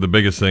think the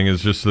biggest thing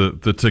is just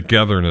the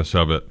togetherness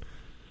of it.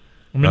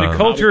 I mean, the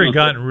culture had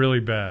gotten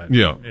really bad.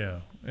 Yeah,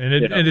 and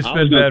it's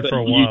been bad for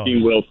a while.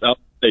 I'll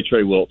say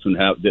Trey Wilson.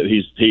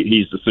 He's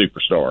the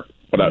superstar.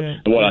 What I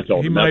told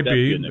him, he might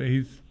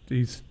be.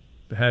 He's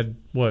had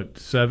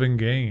 7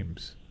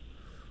 games.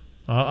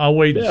 I'll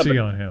wait and see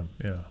on him.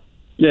 Yeah.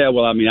 Yeah,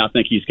 well, I mean, I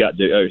think he's got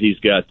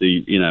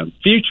the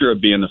future of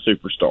being a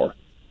superstar.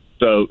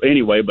 So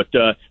anyway, but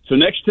so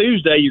next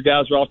Tuesday, you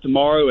guys are off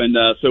tomorrow, and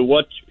so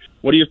what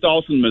are your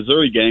thoughts on the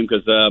Missouri game?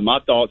 Because my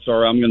thoughts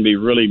are I'm going to be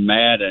really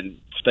mad and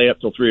stay up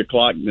till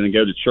 3:00 and then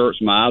go to church.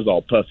 My eyes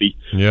all puffy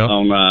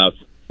on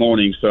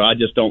morning, so I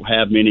just don't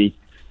have many.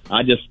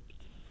 I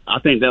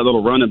think that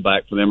little running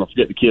back for them, I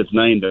forget the kid's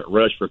name, that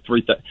rushed for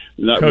 3,000.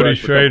 Cody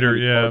Schrader,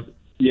 yeah.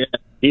 Yeah,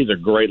 he's a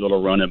great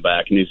little running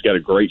back, and he's got a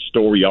great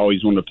story. He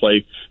always wanted to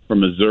play for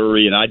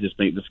Missouri, and I just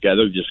think this guy,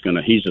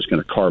 he's just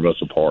gonna carve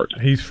us apart.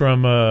 He's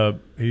from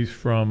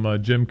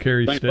Jim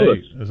Carrey St. State,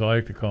 Louis, as I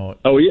like to call it.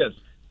 Oh, he is.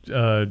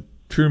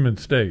 Truman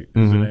State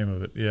is the name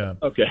of it. Yeah.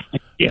 Okay.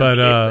 Yeah,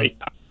 but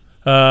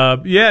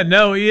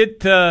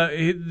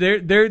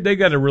they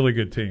got a really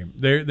good team.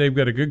 They've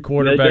got a good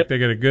quarterback.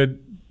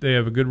 They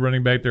have a good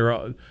running back.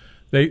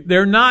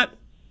 They're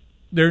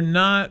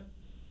not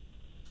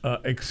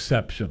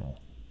exceptional.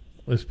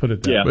 Let's put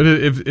it that way. But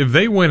if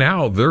they win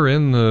out, they're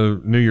in the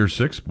New Year's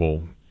Six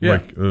Bowl. Yeah,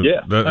 They're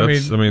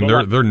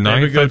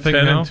ninth, I think,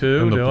 10 now. and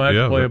 2. They'll have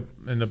to play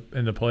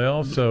in the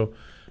playoffs. So,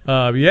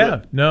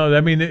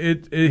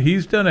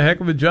 he's done a heck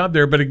of a job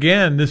there. But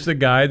again, this is a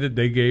guy that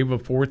they gave a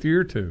fourth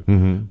year to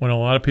when a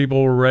lot of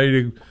people were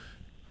ready to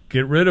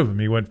get rid of him.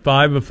 He went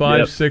 5 of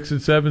 5, 6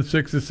 and 7,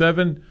 6 and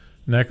 7.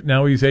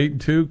 Now he's 8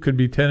 and 2, could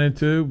be 10 and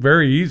 2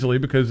 very easily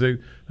because they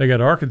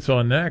got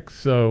Arkansas next.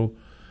 So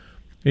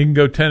he can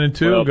go 10 and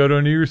 2 and go to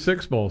a New Year's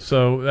Six Bowl.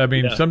 So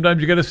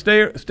sometimes you got to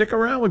stick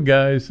around with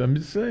guys. I'm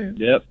just saying.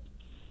 Yep.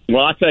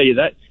 Well, I tell you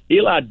that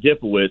Eli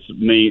Dipowitz,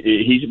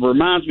 he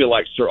reminds me of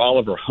like Sir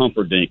Oliver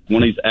Humperdinck,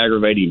 one of these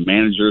aggravating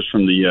managers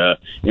from the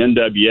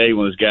NWA.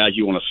 One of those guys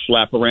you want to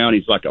slap around.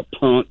 He's like a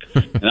punk,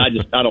 and I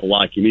don't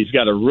like him. He's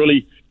got a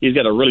really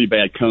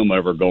bad comb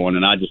over going,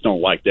 and I just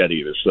don't like that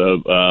either.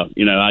 So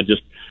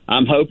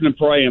I'm hoping and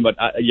praying. But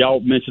y'all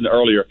mentioned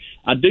earlier,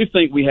 I do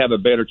think we have a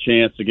better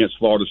chance against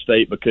Florida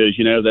State because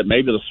that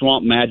maybe the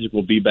Swamp Magic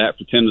will be back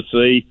for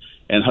Tennessee,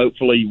 and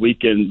hopefully we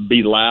can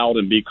be loud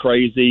and be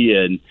crazy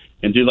and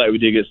do like we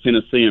did against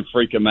Tennessee and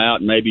freak them out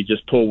and maybe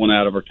just pull one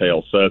out of our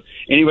tail. So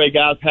anyway,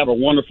 guys, have a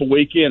wonderful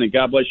weekend, and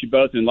God bless you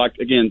both. And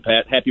again,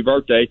 Pat, happy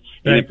birthday.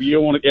 Thanks. And if you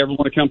ever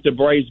want to come to a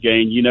Braves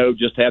game,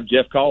 just have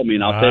Jeff call me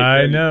and I'll take it.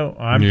 I know.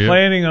 I'm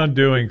planning on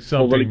doing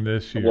something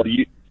this year. Well,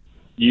 you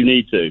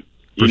need to.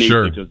 For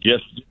sure.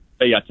 Just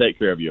I take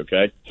care of you,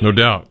 okay? No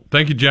doubt.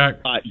 Thank you, Jack.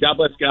 All right. God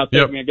bless you guys.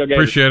 Yep. Man. Go Gators.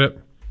 Appreciate it.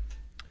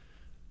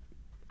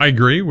 I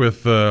agree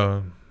with...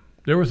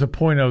 There was a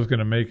point I was going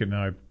to make, and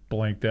now I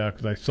blanked out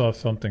because I saw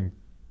something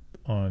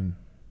on...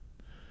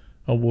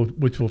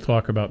 which we'll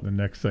talk about in the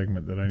next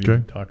segment that I need to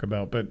talk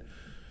about. But,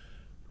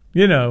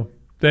 they...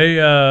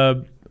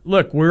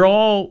 look, we're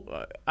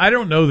all... I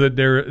don't know that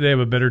they have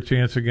a better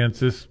chance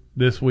against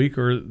this week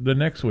or the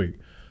next week.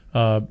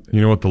 You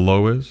know what the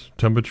low is,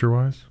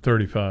 temperature-wise?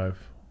 35.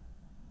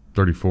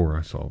 34,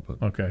 I saw.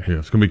 But okay. Yeah,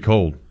 it's going to be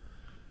cold.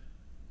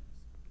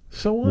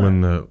 So what?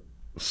 When the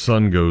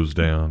sun goes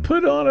down.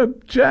 Put on a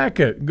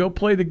jacket and go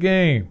play the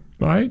game.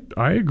 I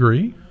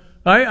agree.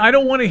 I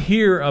don't want to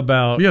hear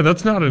about... Yeah,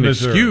 that's not an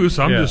Missouri. excuse.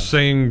 I'm just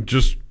saying,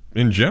 just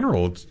in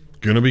general, it's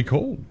going to be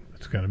cold.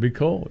 It's going to be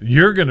cold.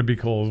 You're going to be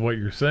cold is what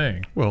you're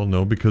saying. Well,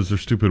 no, because their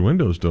stupid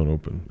windows don't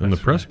open in the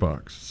press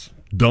box.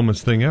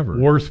 Dumbest thing ever.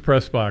 Worst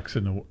press box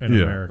in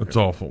America. It's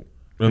awful.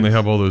 And they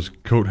have all those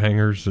coat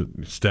hangers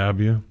that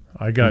stab you.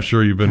 I'm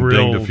sure you've been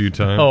grilled. dinged a few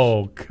times.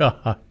 Oh,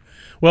 God.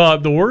 Well,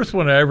 the worst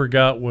one I ever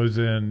got was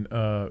in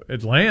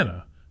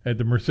Atlanta at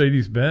the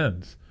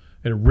Mercedes-Benz.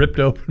 It ripped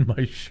open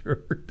my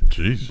shirt.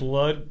 Jeez.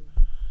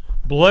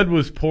 Blood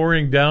was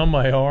pouring down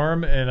my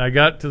arm, and I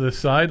got to the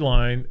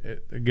sideline.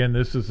 Again,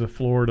 this is a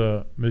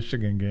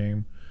Florida-Michigan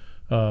game,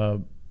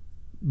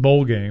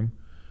 bowl game.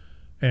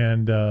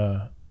 And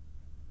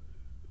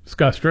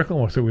Scott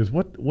Strickland said,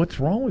 what's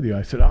wrong with you?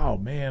 I said, oh,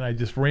 man, I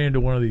just ran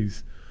into one of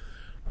these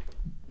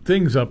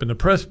things up in the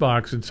press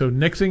box. And so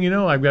next thing you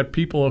know, I've got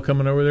people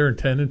coming over there and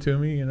tending to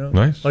me,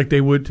 nice, like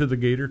they would to the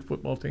Gator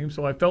football team.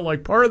 So I felt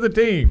like part of the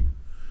team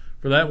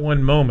for that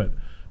one moment.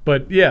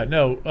 But,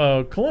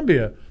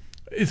 Columbia,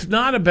 it's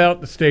not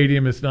about the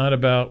stadium. It's not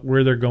about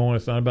where they're going.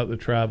 It's not about the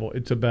travel.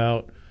 It's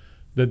about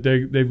that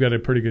they've got a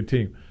pretty good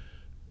team.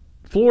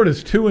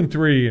 Florida's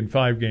 2-3 in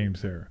 5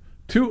 games there.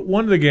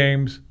 One of the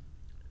games,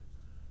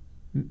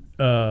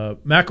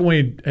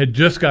 McElwain had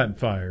just gotten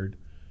fired.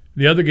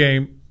 The other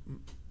game,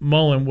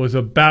 Mullen was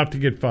about to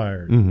get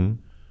fired. Mm-hmm.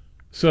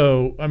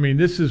 So,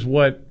 this is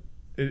what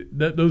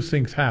those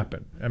things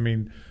happen.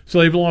 So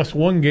they've lost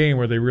one game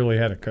where they really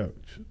had a coach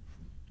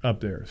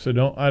up there. So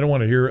I don't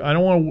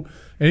want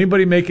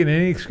anybody making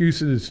any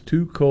excuses. It's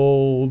too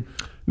cold.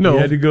 No,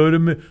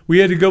 we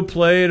had to go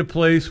play at a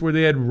place where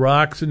they had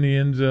rocks in the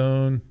end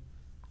zone.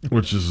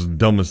 Which is the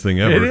dumbest thing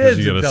ever. It is.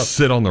 You got to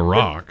sit on the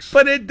rocks.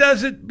 But it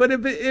doesn't. But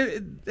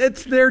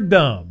they're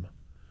dumb.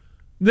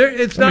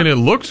 It's not. It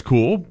looks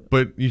cool,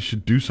 but you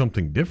should do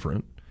something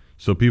different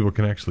so people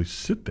can actually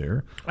sit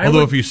there.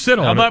 Although if you sit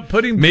on it, how about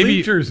putting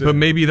bleachers in? But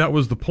maybe that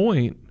was the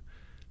point,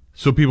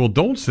 so people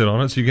don't sit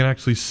on it, so you can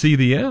actually see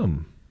the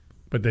M.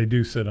 But they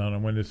do sit on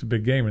them when it's a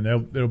big game,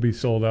 and they'll be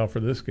sold out for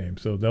this game.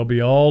 So they'll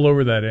be all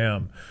over that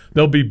M.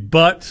 There'll be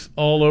butts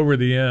all over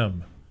the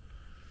M.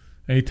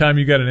 Anytime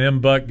you got an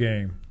M butt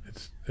game,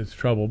 it's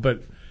trouble.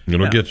 But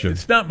it'll get you.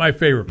 It's not my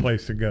favorite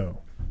place to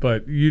go.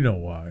 but you know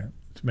why.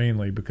 It's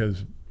mainly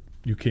because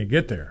you can't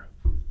get there.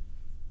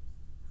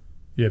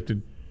 You have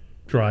to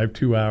drive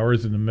 2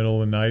 hours in the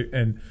middle of the night.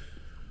 And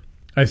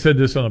I said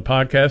this on the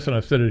podcast, and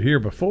I've said it here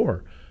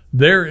before.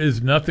 There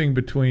is nothing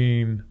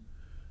between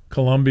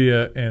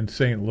Columbia and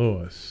St.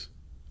 Louis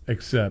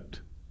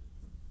except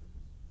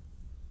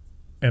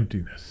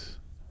emptiness.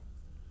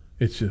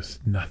 It's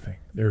just nothing.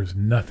 There's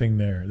nothing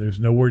there. There's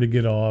nowhere to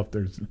get off.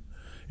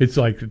 It's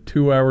like a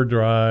 2-hour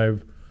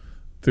drive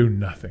through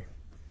nothing.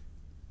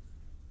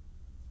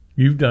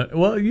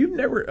 Have you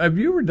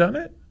ever done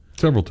it?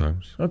 Several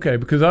times. Okay,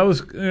 because I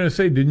was going to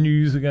say, didn't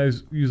you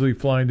guys usually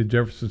fly into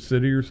Jefferson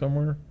City or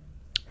somewhere?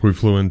 We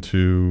flew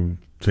into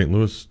St.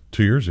 Louis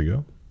 2 years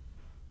ago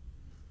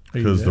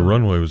because the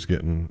runway was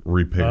getting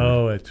repaired.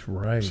 Oh, that's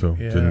right. So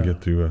didn't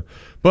get to.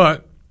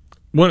 But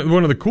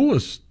one of the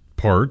coolest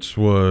parts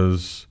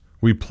was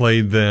we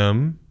played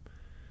them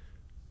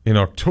in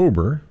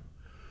October.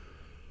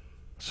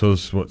 So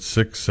it's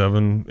 6,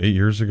 7, 8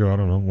 years ago. I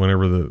don't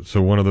know.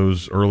 So one of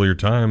those earlier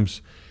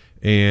times,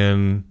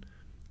 and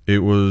it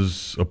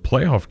was a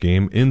playoff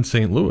game in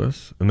St.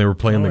 Louis, and they were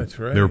playing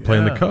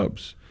the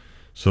Cubs.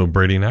 So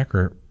Brady and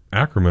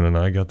Ackerman and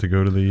I got to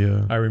go to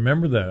the I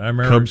remember that. I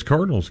remember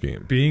Cubs-Cardinals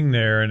game. Being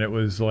there, and it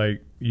was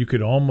like you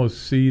could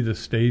almost see the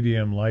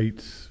stadium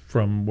lights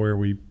from where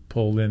we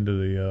pulled into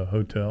the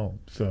hotel.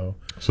 So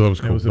that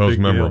was cool. That was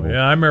memorable. Deal.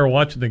 Yeah, I remember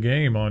watching the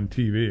game on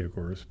TV, of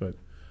course. But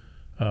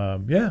I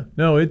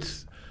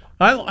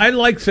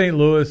like St.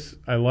 Louis.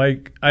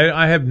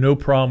 I have no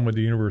problem with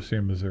the University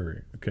of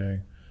Missouri.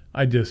 Okay,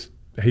 I just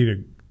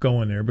hated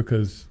going there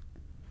because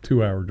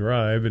 2-hour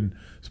drive, and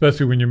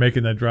especially when you're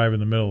making that drive in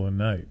the middle of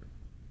the night.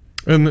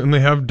 And they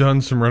have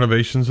done some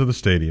renovations of the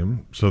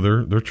stadium, so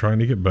they're trying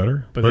to get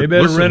better. But they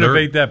better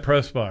renovate that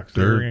press box.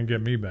 They're going to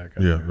get me back.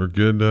 They're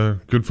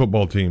good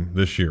football team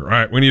this year. All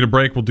right, we need a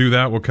break. We'll do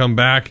that. We'll come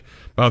back.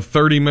 About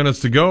 30 minutes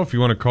to go. If you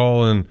want to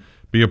call and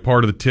be a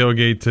part of the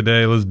tailgate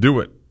today, let's do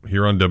it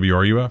here on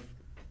WRUF.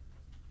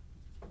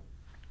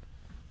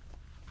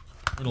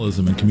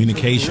 Journalism and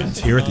Communications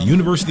here at the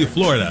University of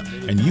Florida,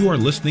 and you are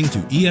listening to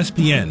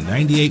ESPN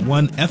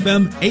 98.1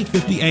 FM,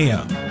 850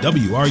 AM,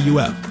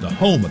 WRUF, the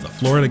home of the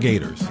Florida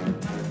Gators.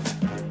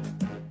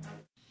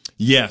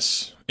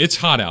 Yes, it's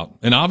hot out.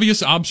 An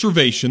obvious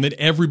observation that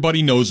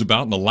everybody knows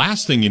about, and the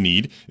last thing you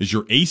need is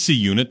your AC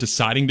unit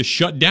deciding to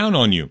shut down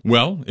on you.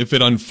 Well, if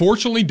it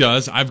unfortunately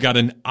does, I've got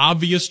an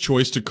obvious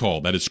choice to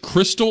call. That is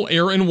Crystal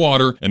Air and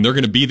Water, and they're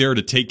going to be there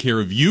to take care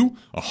of you.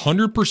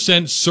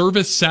 100%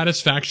 service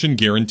satisfaction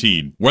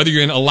guaranteed. Whether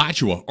you're in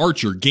Alachua,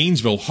 Archer,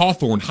 Gainesville,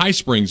 Hawthorne, High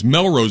Springs,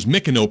 Melrose,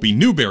 Micanopy,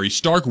 Newberry,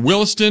 Stark,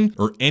 Williston,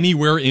 or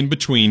anywhere in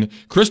between,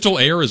 Crystal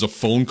Air is a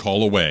phone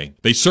call away.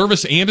 They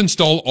service and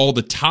install all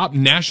the top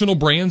national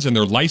brands, and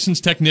their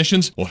licensed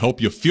technicians will help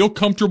you feel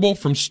comfortable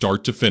from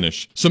start to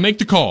finish. So make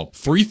the call,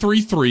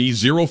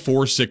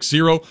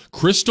 333-0460,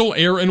 Crystal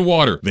Air and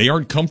Water. They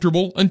aren't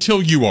comfortable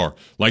until you are.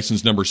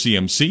 License number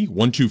CMC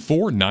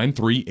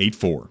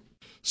 1249384.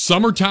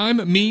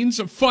 Summertime means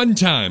fun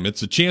time.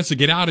 It's a chance to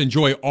get out and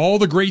enjoy all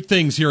the great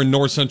things here in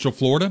North Central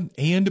Florida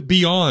and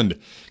beyond.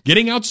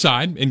 Getting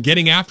outside and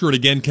getting after it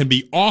again can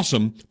be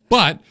awesome,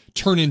 but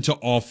turn into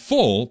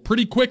awful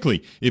pretty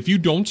quickly if you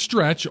don't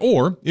stretch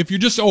or if you're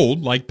just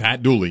old like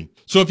Pat Dooley.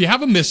 So if you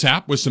have a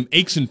mishap with some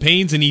aches and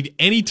pains and need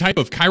any type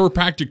of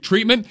chiropractic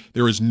treatment,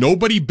 there is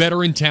nobody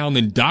better in town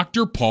than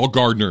Dr. Paul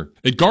Gardner.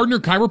 At Gardner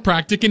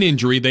Chiropractic and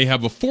Injury, they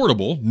have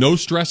affordable,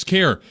 no-stress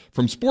care.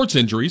 From sports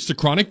injuries to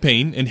chronic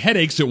pain and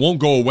headaches that won't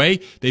go away,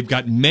 they've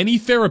got many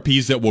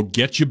therapies that will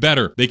get you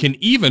better. They can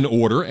even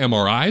order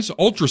MRIs,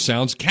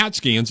 ultrasounds, CAT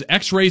scans,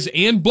 x-rays,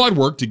 and blood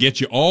work to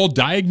get you all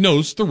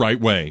diagnosed the right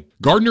way.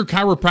 Gardner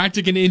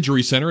Chiropractic and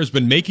Injury Center has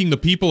been making the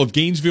people of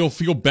Gainesville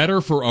feel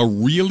better for a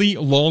really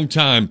long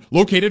time.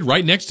 Located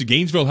right next to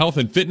Gainesville Health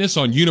and Fitness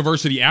on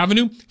University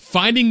Avenue,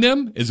 finding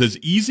them is as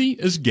easy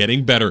as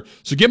getting better.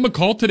 So give them a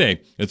call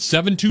today at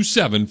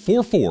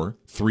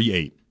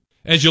 727-4438.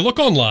 As you look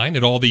online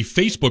at all the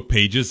Facebook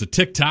pages, the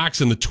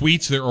TikToks, and the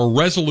tweets, there are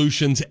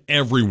resolutions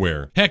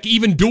everywhere. Heck,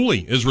 even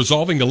Dooley is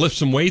resolving to lift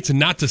some weights and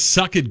not to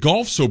suck at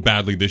golf so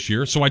badly this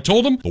year. So I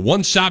told him the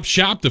one-stop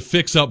shop to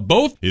fix up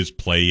both is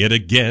Play It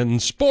Again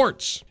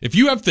Sports. If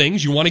you have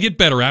things you want to get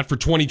better at for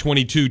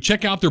 2022,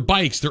 check out their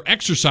bikes, their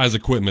exercise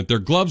equipment, their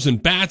gloves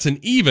and bats, and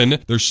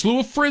even their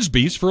slew of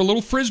frisbees for a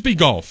little frisbee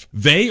golf.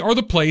 They are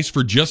the place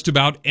for just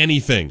about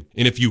anything.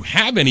 And if you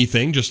have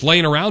anything just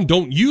laying around,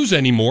 don't use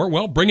anymore,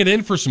 well, bring it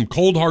in for some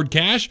cold hard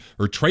cash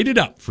or trade it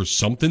up for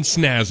something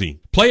snazzy.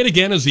 Play It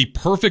Again is the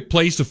perfect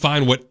place to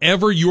find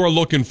whatever you are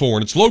looking for,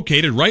 and it's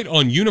located right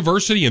on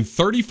University and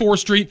 34th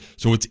Street,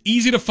 so it's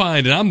easy to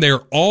find, and I'm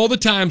there all the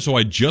time, so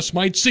I just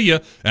might see you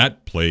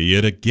at Play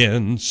It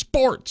Again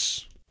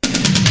Sports.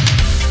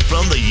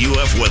 From the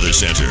UF Weather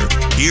Center,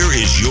 here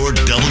is your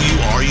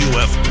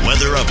WRUF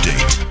weather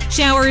update.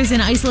 Showers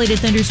and isolated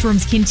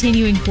thunderstorms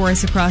continuing for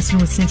us across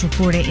north central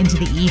Florida into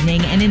the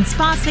evening. And in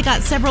spots that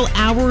got several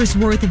hours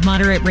worth of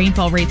moderate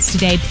rainfall rates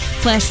today,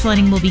 flash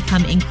flooding will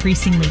become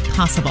increasingly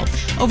possible.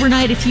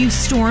 Overnight, a few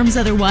storms,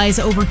 otherwise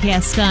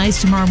overcast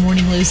skies. Tomorrow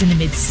morning, lows in the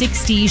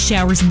mid-60s.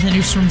 Showers and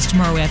thunderstorms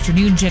tomorrow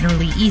afternoon,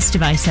 generally east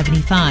of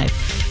I-75.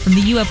 From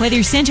the UF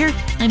Weather Center,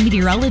 I'm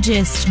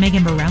meteorologist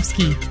Megan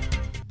Borowski.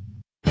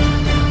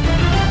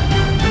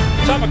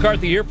 Tom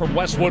McCarthy here from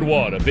Westwood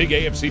One. A big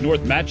AFC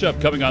North matchup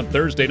coming on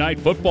Thursday Night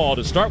Football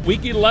to start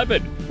Week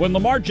 11 when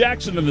Lamar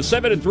Jackson and the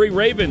 7-3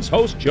 Ravens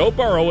host Joe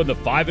Burrow and the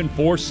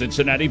 5-4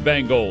 Cincinnati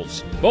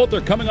Bengals. Both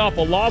are coming off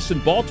a loss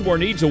and Baltimore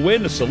needs a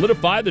win to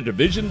solidify the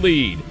division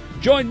lead.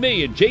 Join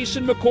me and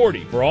Jason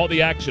McCourty for all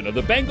the action of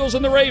the Bengals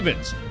and the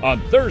Ravens on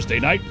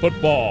Thursday Night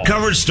Football.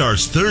 Coverage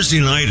starts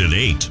Thursday night at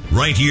 8,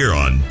 right here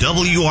on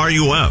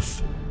WRUF.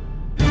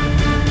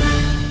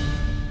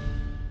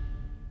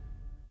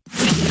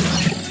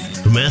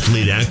 From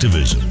athlete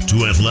activism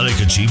to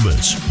athletic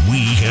achievements, we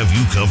have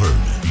you covered.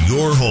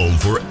 Your home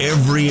for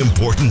every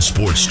important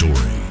sports story.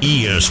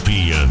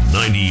 ESPN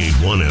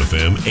 98.1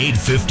 FM,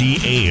 850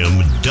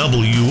 AM,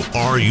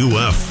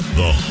 WRUF,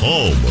 the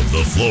home of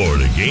the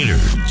Florida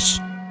Gators.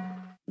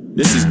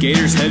 This is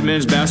Gators head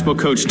men's basketball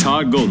coach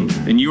Todd Golden,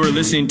 and you are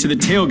listening to The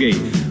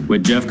Tailgate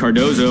with Jeff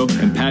Cardozo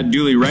and Pat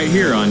Dooley right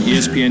here on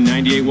ESPN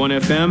 98.1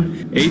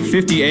 FM,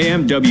 850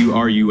 AM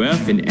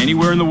WRUF, and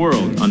anywhere in the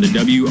world on the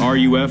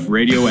WRUF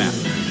radio app.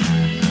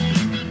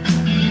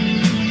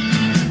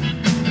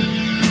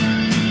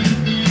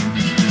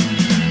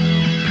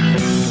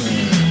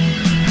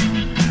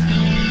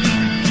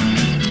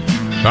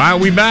 All right,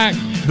 we back.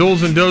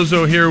 Doles and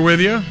Dozo here with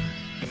you.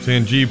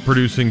 Sanjeev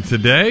producing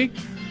today.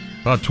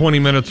 About 20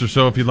 minutes or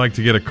so if you'd like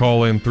to get a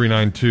call in,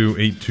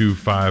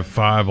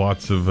 392-8255.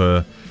 Lots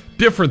of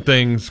different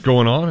things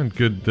going on, and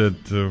good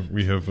that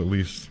we have at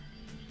least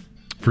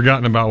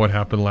forgotten about what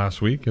happened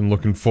last week and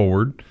looking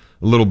forward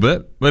a little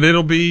bit. But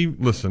it'll be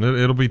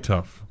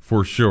tough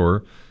for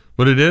sure.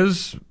 But it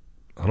is,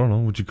 I don't know,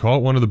 would you call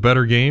it one of the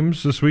better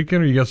games this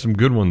weekend, or you got some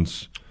good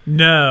ones?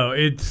 No,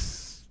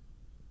 it's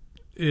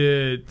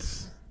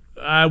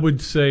I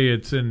would say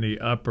it's in the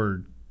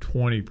upper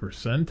 20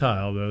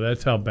 percentile, though.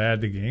 That's how bad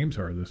the games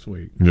are this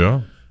week.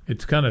 Yeah.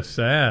 It's kind of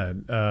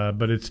sad,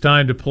 but it's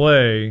time to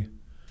play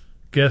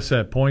Guess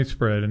That Point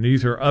Spread, and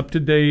these are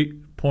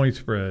up-to-date point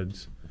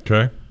spreads.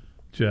 Okay.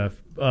 Jeff.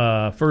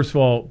 First of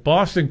all,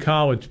 Boston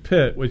College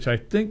Pitt, which I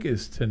think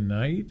is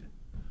tonight.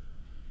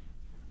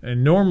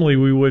 And normally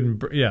we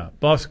wouldn't – yeah,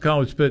 Boston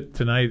College Pitt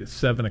tonight at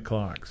 7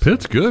 o'clock. So.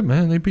 Pitt's good,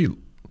 man. They beat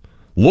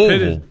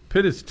Louisville.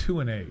 Pitt is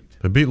 2-8.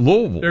 They beat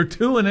Louisville. They're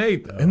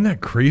 2-8, though. Isn't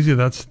that crazy?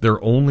 That's their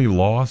only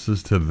loss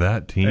is to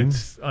that team?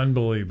 It's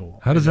unbelievable.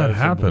 How does that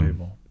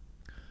happen?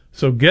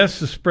 So guess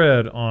the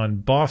spread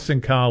on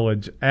Boston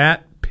College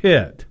at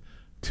Pitt,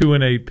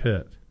 2-8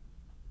 Pitt.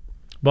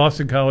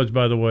 Boston College,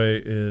 by the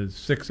way, is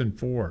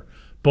 6-4.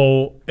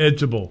 Bowl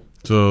edgeable.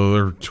 So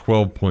they're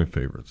 12-point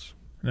favorites.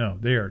 No,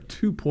 they are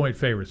 2-point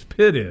favorites.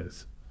 Pitt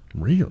is.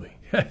 Really?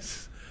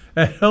 Yes.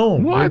 At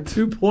home. What?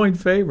 They're 2-point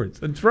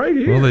favorites. It's right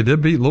here. Well, they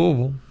did beat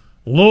Louisville.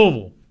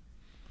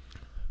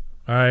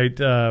 All right,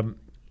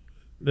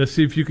 let's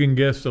see if you can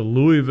guess the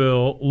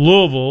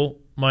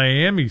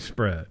Louisville-Miami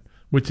spread,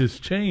 which has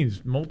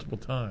changed multiple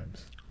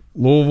times.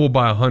 Louisville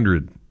by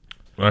 100,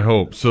 I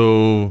hope.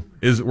 So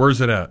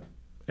where's it at?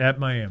 At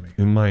Miami.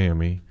 In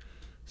Miami.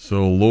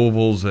 So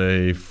Louisville's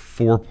a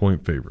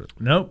 4-point favorite.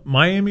 Nope,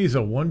 Miami's a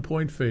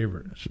 1-point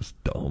favorite. It's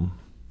just dumb.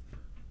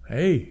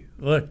 Hey,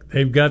 look,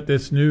 they've got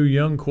this new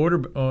young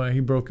quarterback. Oh, he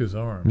broke his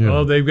arm. Yeah.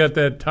 Oh, they've got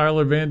that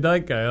Tyler Van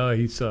Dyke guy. Oh,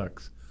 he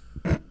sucks.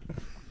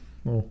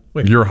 Well,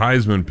 wait. Your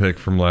Heisman pick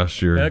from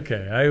last year.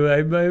 Okay, I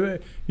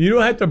you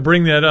don't have to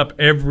bring that up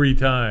every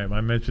time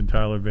I mention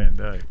Tyler Van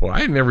Dyke. Well,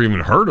 I had never even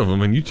heard of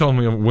him, and you told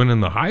me I'm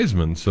winning the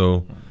Heisman,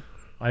 so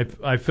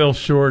I fell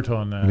short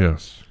on that.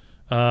 Yes.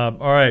 All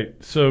right,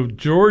 so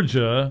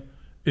Georgia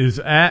is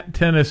at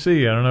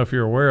Tennessee. I don't know if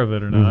you're aware of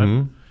it or not.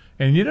 Mm-hmm.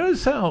 And you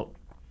notice how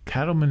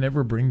Cattleman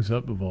never brings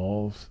up the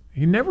Vols.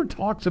 He never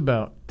talks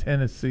about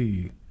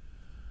Tennessee,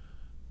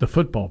 the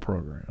football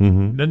program.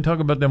 Mm-hmm. Doesn't talk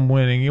about them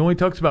winning. He only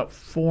talks about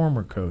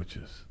former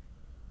coaches.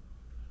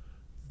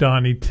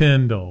 Donnie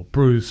Tyndall,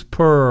 Bruce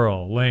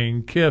Pearl,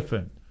 Lane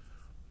Kiffin.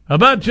 How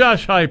about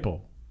Josh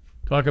Heupel?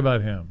 Talk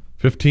about him.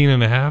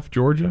 15.5,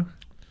 Georgia?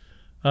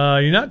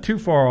 You're not too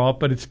far off,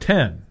 but it's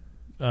 10.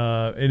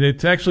 And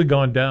it's actually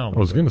gone down. I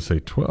was going to say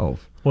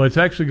 12. Well, it's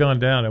actually gone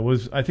down.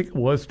 I think it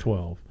was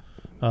 12.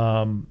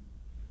 And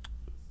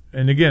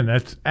again,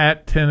 that's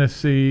at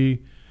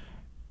Tennessee.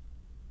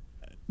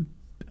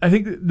 I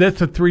think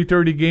that's a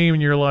 3:30 game,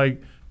 and you're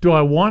like, do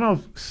I want to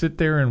sit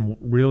there and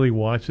really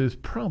watch this?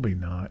 Probably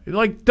not.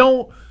 Like,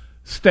 don't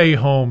stay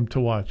home to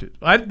watch it.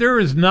 There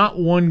is not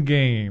one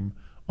game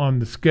on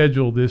the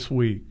schedule this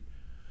week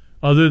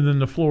other than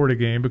the Florida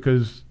game,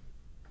 because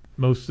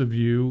most of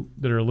you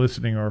that are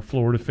listening are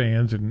Florida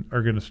fans and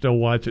are going to still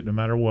watch it no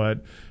matter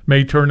what.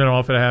 May turn it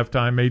off at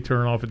halftime, may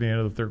turn it off at the end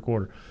of the third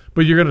quarter.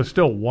 But you're going to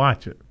still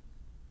watch it.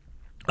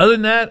 Other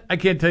than that, I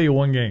can't tell you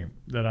one game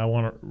that I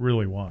want to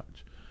really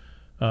watch.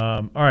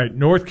 All right,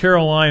 North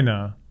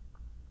Carolina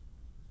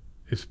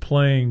is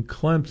playing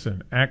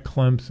Clemson at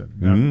Clemson.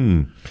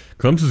 Now,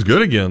 Clemson's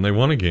good again. They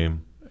won a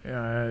game.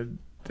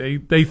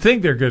 They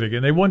think they're good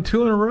again. They won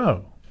 2 in a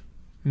row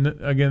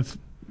against,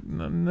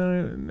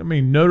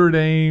 Notre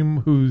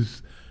Dame,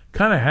 who's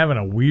kind of having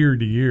a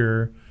weird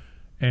year.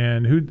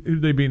 And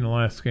who'd they beat in the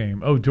last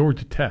game? Oh,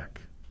 Georgia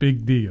Tech.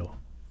 Big deal.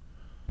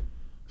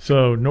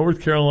 So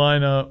North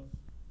Carolina,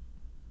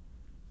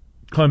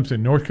 Clemson.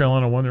 North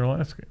Carolina won their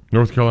last game.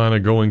 North Carolina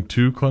going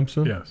to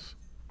Clemson? Yes.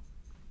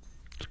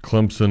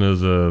 Clemson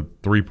is a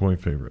 3-point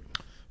favorite.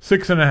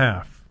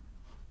 6.5.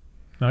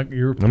 I'm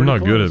not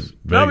close. good at Vegas.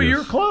 No, but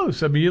you're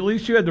close. I mean, at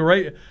least you had the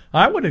right.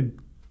 I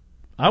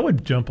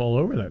would jump all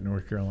over that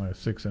North Carolina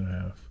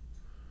 6.5.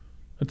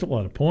 That's a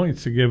lot of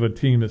points to give a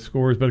team that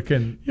scores, but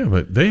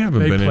but they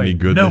haven't been any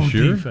good this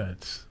year.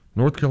 Defense.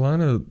 North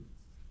Carolina,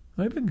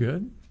 they've been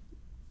good.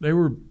 They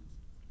were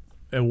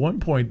at one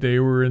point. They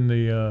were in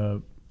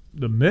the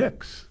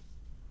mix.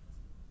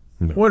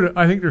 No.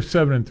 I think they're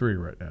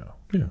 7-3 right now.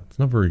 Yeah, it's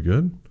not very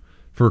good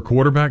for a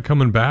quarterback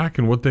coming back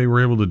and what they were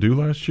able to do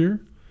last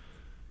year.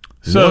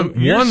 So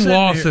one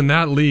loss in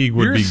that league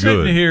would be good. You're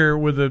sitting here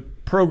with a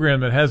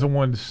program that hasn't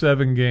won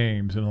 7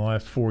 games in the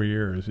last 4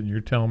 years, and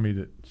you're telling me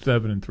that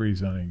 7-3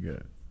 is not any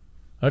good.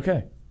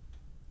 Okay.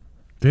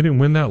 They didn't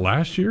win that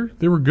last year?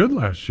 They were good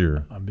last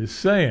year. I'm just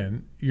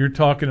saying, you're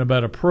talking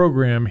about a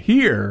program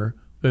here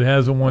that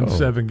hasn't won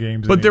 7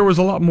 games. But there was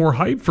a lot more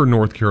hype for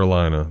North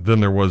Carolina than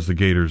there was the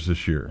Gators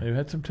this year. They've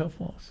had some tough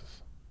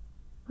losses.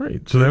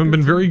 Right. So they haven't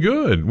been very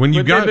good. When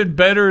you got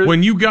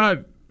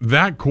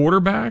that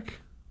quarterback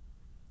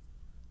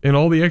and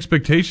all the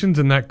expectations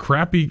in that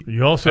crappy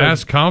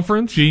ass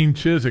conference. Gene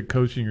Chizik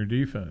coaching your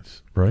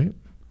defense. Right.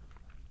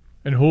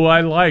 And who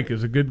I like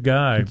is a good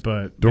guy,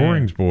 but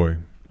Doring's boy.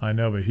 I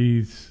know, but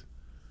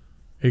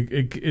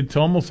it's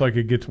almost like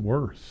it gets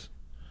worse.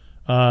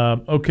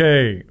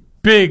 Okay,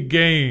 big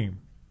game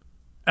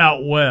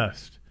out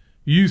west.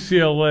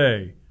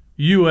 UCLA,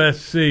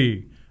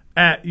 USC,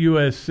 at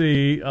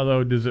USC,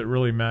 although does it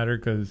really matter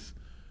because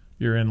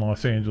you're in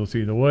Los Angeles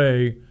either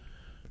way.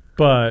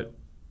 But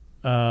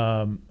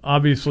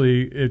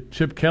obviously, if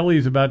Chip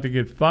Kelly's about to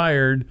get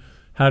fired,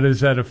 how does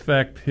that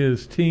affect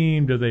his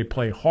team? Do they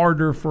play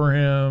harder for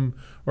him?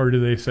 Or do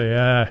they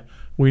say,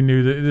 we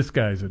knew that this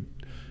guy's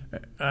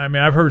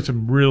I've heard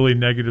some really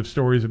negative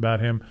stories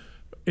about him.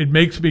 It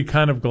makes me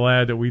kind of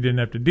glad that we didn't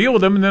have to deal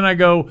with him. And then I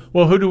go,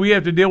 well, who do we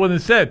have to deal with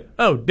instead?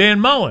 Oh,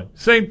 Dan Mullen.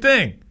 Same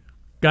thing.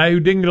 Guy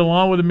who didn't get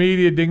along with the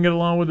media, didn't get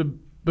along with the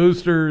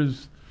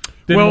boosters,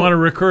 didn't want to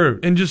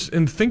recruit.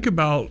 And think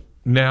about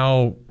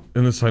now,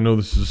 and I know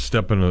this is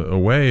stepping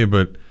away,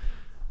 but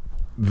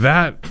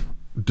that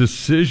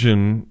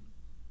decision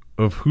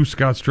of who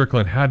Scott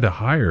Strickland had to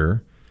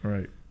hire.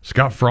 Right.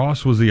 Scott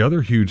Frost was the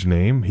other huge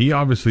name. He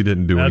obviously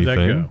didn't do How'd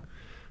anything. That go?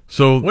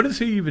 So what is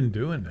he even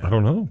doing now? I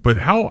don't know. But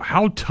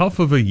how tough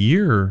of a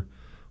year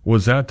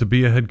was that to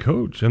be a head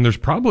coach? And there's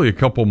probably a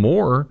couple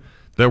more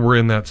that were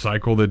in that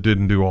cycle that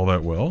didn't do all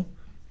that well.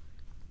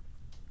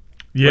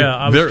 Yeah,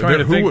 I was trying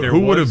to think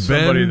who would have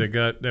somebody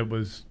been, that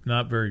was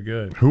not very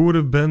good. Who would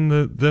have been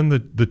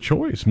the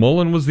choice?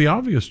 Mullen was the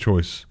obvious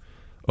choice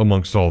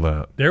amongst all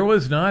that. There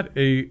was not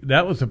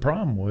that was the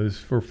problem was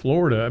for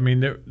Florida. I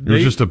mean, it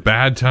was just a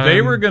bad time.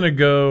 They were going to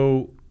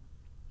go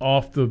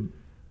off the,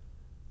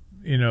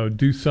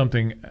 do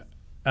something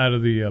out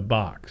of the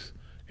box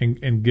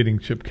and getting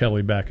Chip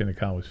Kelly back into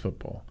college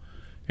football.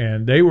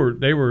 And they were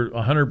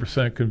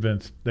 100%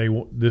 convinced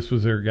this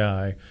was their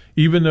guy,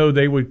 even though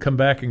they would come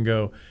back and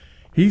go,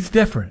 he's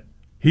different.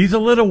 He's a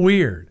little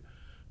weird,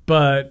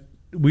 but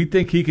we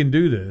think he can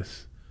do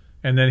this.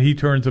 And then he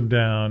turns them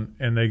down,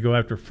 and they go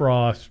after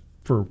Frost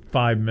for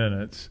 5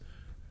 minutes.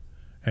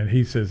 And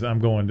he says, I'm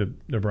going to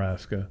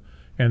Nebraska.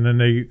 And then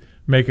they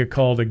make a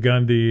call to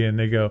Gundy, and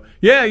they go,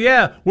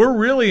 yeah, we're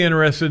really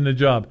interested in the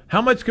job.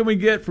 How much can we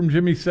get from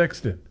Jimmy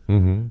Sexton?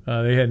 Mm-hmm.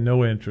 They had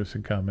no interest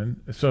in coming.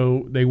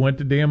 So they went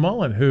to Dan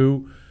Mullen,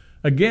 who,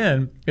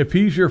 again, if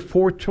he's your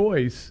fourth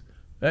choice,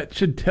 that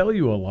should tell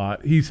you a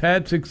lot. He's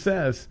had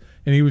success,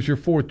 and he was your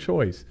fourth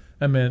choice.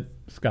 That meant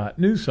Scott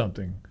knew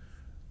something,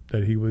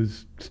 that he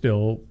was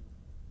still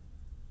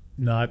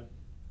not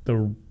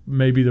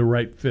maybe the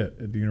right fit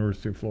at the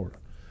University of Florida.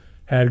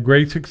 Had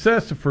great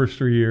success the first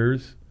 3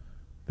 years,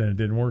 then it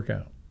didn't work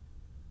out.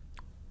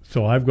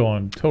 So I've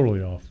gone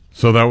totally off.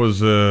 So that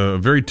was a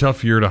very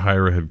tough year to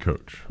hire a head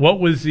coach. What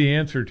was the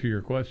answer to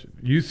your question?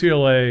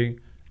 UCLA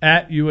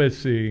at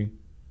USC.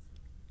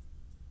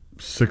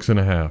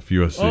 6.5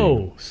 USC.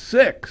 Oh,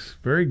 6.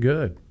 Very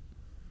good.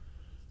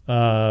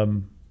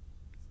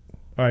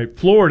 All right,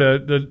 Florida,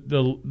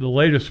 the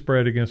latest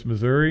spread against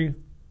Missouri.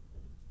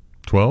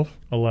 12?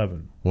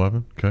 11.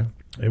 11, okay.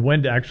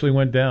 It actually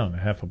went down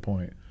 0.5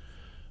 point.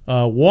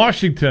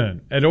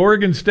 Washington at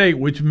Oregon State,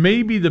 which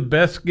may be the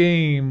best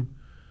game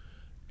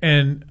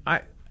And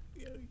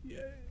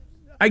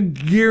I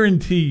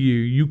guarantee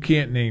you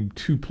can't name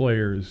two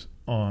players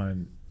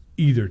on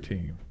either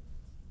team.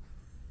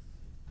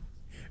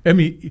 I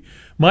mean,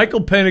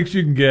 Michael Penix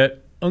you can get,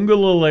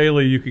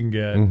 Ungalalele you can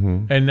get,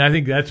 and I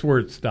think that's where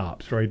it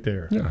stops right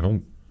there. Yeah, I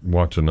don't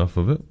watch enough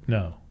of it.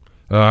 No.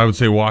 I would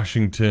say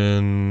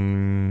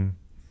Washington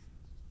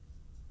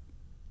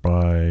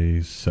by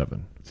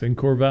 7. It's in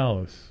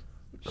Corvallis.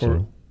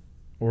 So?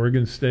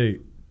 Oregon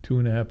State,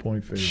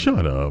 2.5-point favorite.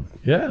 Shut up.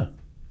 Yeah.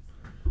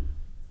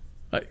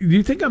 Do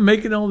you think I'm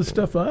making all this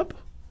stuff up?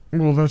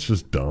 Well, that's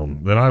just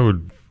dumb. Then I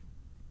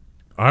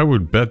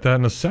would bet that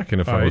in a second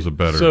if I was a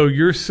bettor. So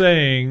you're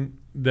saying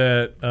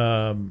that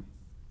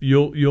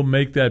you'll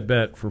make that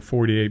bet for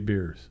 48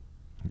 beers?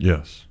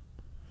 Yes.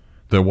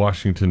 That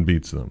Washington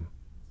beats them.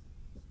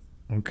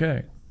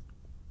 Okay.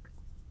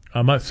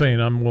 I'm not saying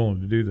I'm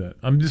willing to do that.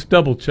 I'm just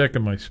double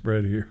checking my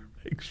spread here.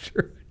 Make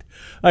sure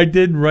I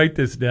didn't write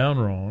this down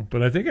wrong,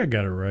 but I think I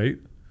got it right.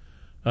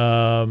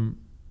 All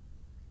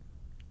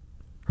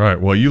right.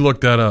 Well, you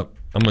look that up.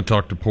 I'm going to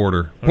talk to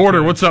Porter. Okay.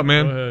 Porter, what's up,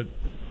 man? Go ahead.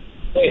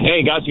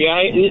 Hey, guys.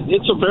 Yeah,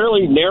 it's a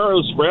fairly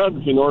narrow spread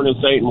between Oregon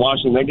State and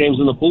Washington. That game's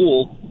in the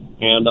pool,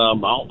 and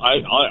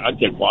I'd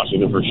take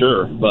Washington for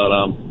sure. But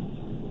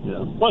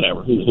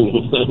whatever.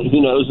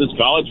 Who knows? It's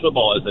college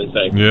football, as they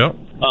say. Yeah.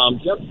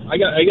 Jeff, I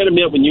got to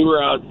admit, when you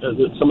were out,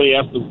 somebody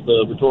asked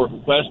the rhetorical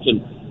question,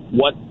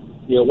 what's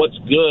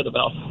good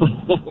about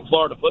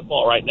Florida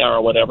football right now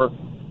or whatever.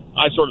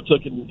 I sort of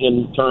took it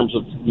in terms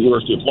of the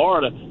University of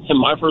Florida, and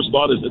my first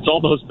thought is it's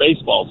almost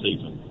baseball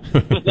season.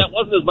 That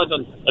wasn't as much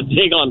a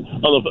dig on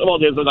the football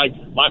games, but like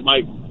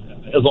my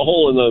as a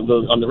whole on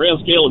the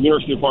grand scale of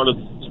University of Florida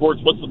sports,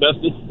 what's the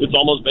best? It's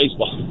almost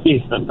baseball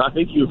season. I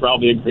think you would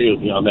probably agree with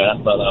me on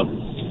that. But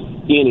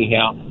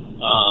anyhow,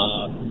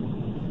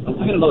 I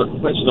had another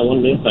question I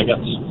wanted to ask. I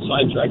got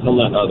sidetracked on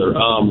that other.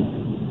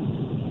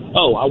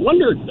 I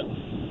wondered.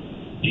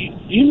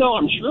 Do you know?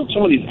 I'm sure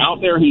somebody's out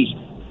there who's,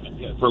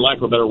 for lack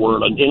of a better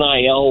word, an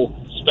NIL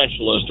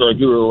specialist or a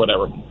guru or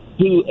whatever,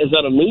 who is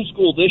at a new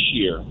school this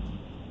year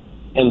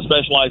and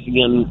specializing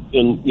in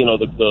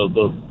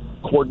the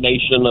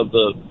coordination of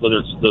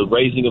whether it's the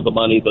raising of the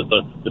money, but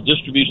the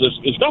distribution.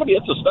 It's got to be.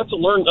 That's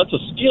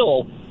a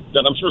skill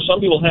that I'm sure some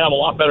people have a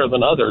lot better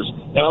than others.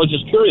 And I was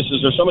just curious: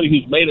 is there somebody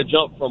who's made a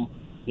jump from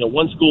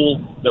one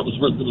school that was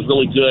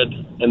really good,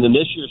 and then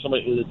this year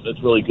somebody that's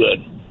really good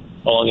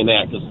along in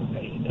that? Because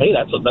hey,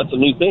 that's a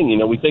new thing.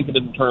 We think of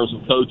it in terms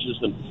of coaches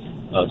and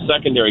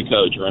secondary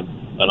coach or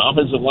an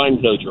offensive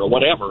line coach or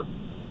whatever.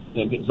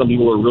 And some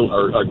people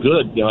are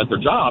good, at their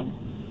job.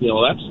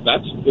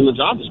 That's in the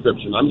job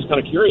description. I'm just kind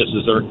of curious: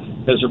 has there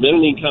been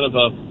any kind of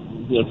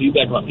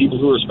feedback about people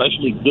who are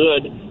especially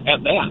good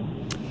at that?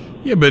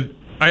 Yeah, but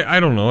I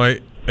don't know.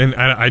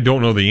 I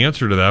don't know the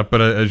answer to that. But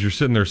as you're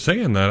sitting there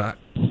saying that,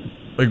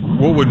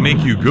 what would make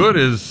you good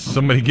is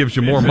somebody gives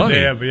you more money.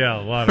 They have,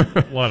 a lot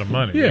of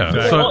money. Yeah,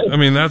 exactly. So I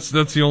mean that's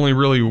the only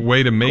really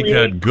way to make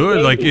that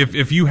good. Like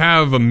if you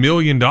have $1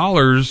 million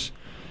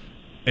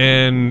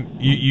and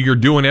you're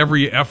doing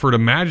every effort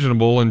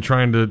imaginable and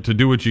trying to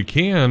do what you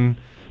can,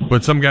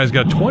 but some guy's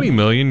got $20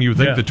 million, you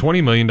think the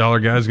 $20 million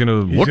guy's going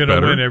to look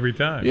better. Win every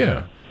time.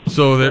 Yeah.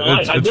 So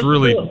it's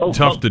really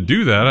tough to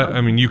do that.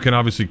 I mean, you can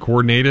obviously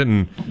coordinate it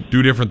and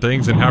do different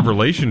things and have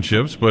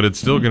relationships, but it's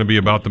still going to be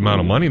about the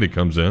amount of money that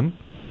comes in.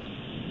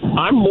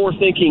 I'm more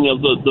thinking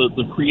of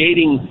the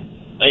creating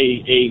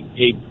a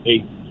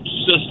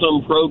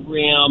system,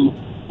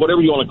 program,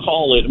 whatever you want to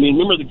call it. I mean,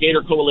 remember the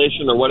Gator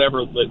Coalition or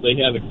whatever they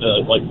had,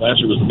 like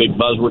last year was a big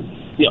buzzword.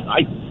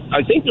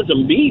 I think that to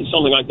be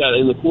something like that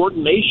in the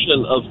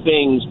coordination of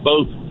things,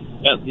 both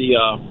at the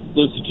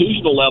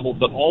institutional level,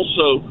 but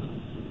also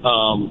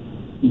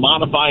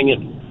modifying it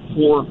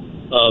for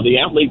the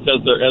athletes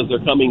as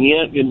they're coming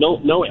in.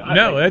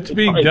 No, that's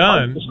being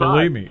done.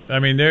 Believe me. I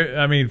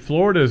mean,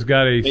 Florida's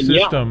got a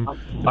system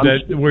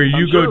where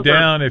you go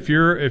down. If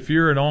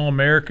you're an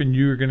All-American,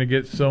 you're going to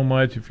get so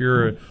much. If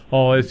you're an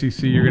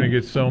All-SEC, you're going to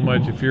get so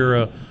much. If you're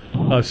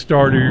a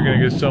starter, you're going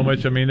to get so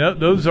much. I mean,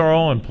 those are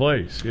all in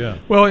place. Yeah.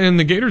 Well, and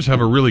the Gators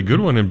have a really good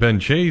one in Ben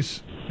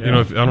Chase. I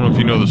don't know if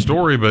you know the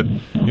story, but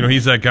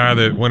he's that guy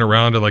that went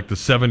around to like the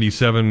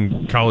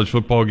 77 college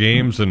football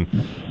games and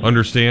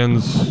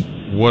understands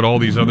what all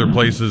these other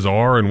places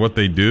are and what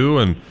they do,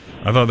 and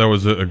I thought that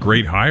was a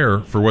great hire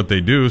for what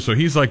they do. So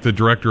he's like the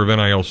director of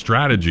NIL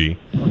strategy.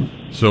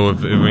 So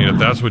if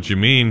that's what you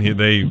mean,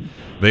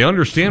 they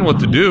understand what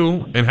to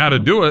do and how to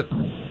do it.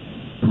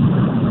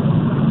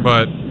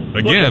 But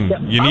again,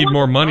 you need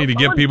more money to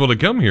get people to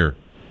come here.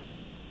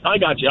 I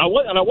got you. I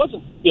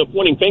wasn't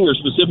pointing fingers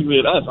specifically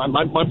at us.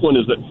 My point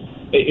is that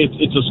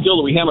it's a skill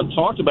that we haven't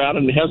talked about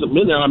and it hasn't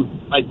been there.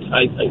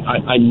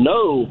 I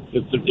know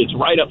it's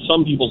right up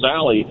some people's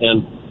alley,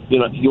 and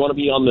if you want to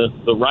be on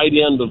the right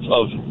end of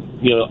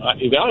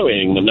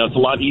evaluating them, that's a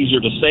lot easier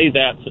to say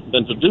that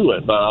than to do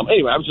it. But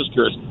anyway, I was just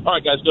curious. All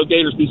right, guys, go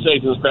Gators. Be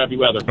safe in this crappy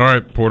weather. All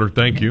right, Porter.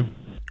 Thank you.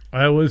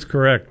 I was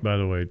correct, by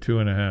the way.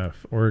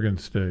 2.5, Oregon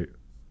State.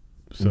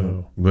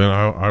 So then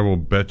I will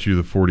bet you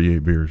the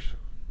 48 beers.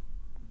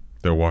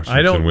 that Washington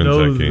I don't wins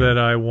know that game. that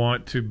I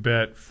want to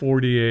bet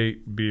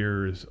 48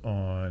 beers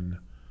on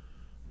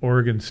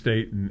Oregon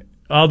State.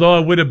 Although I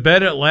would have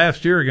bet it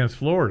last year against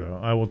Florida,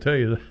 I will tell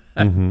you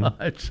that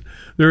much.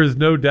 There is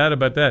no doubt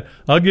about that.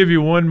 I'll give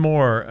you one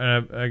more,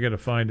 and I got to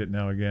find it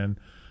now again.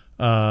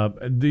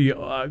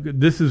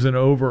 This is an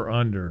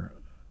over-under.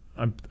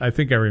 I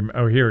think I remember.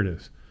 Oh, here it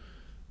is.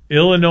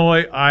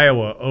 Illinois,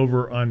 Iowa,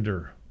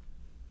 over-under.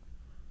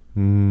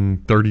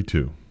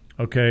 32.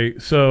 Okay,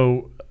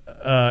 so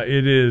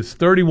it is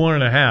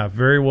 31.5.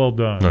 Very well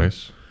done.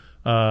 Nice.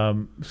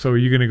 So are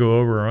you going to go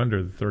over or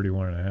under the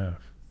 31.5?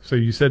 So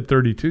you said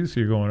 32, so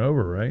you're going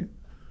over, right?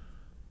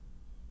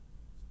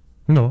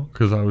 No,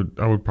 because I would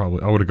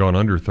have gone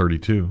under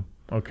 32.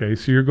 Okay,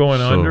 so you're going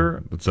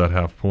under. It's that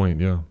half point,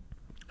 yeah.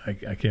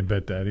 I can't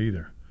bet that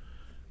either.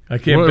 I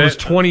can't. Well, bet. It was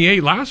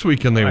 28 last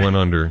week, and they went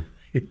under.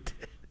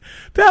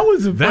 That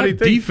was a funny thing.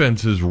 That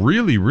defense is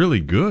really,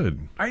 really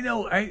good. I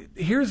know.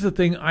 Here's the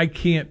thing I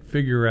can't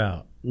figure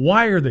out.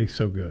 Why are they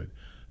so good?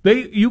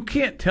 You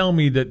can't tell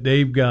me that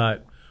they've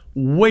got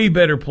way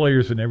better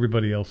players than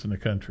everybody else in the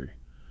country.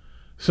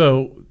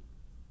 So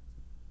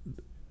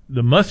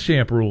the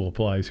Muschamp rule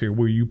applies here,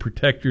 where you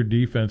protect your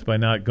defense by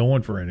not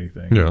going for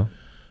anything. Yeah.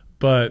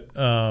 But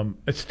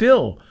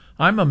still,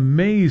 I'm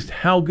amazed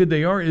how good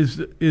they are.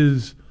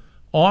 Is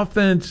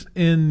offense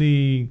in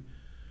the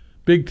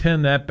Big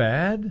Ten that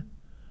bad?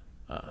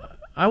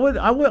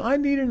 I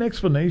need an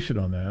explanation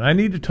on that. I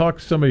need to talk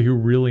to somebody who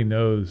really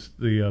knows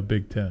the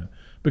Big Ten,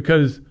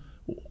 because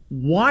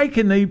how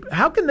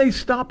can they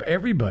stop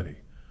everybody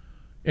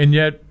and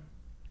yet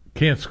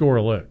can't score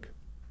a lick?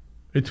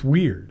 It's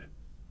weird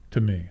to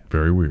me.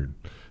 Very weird.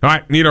 All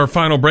right, need our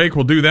final break.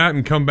 We'll do that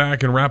and come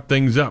back and wrap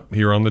things up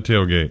here on the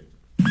Tailgate.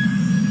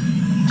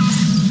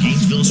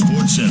 Gainesville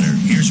Sports Center.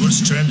 Here's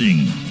what's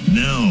trending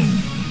now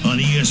on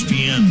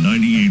ESPN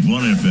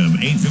 98.1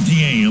 FM,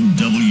 850 AM,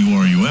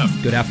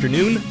 WRUF. Good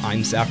afternoon,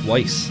 I'm Zach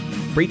Weiss.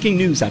 Breaking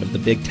news out of the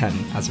Big Ten,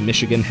 as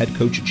Michigan head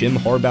coach Jim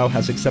Harbaugh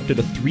has accepted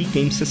a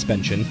 3-game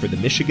suspension for the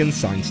Michigan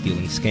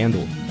sign-stealing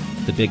scandal.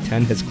 The Big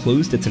Ten has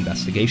closed its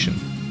investigation.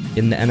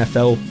 In the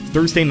NFL,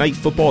 Thursday Night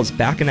Football is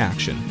back in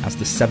action as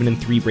the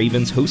 7-3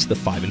 Ravens host the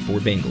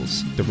 5-4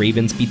 Bengals. The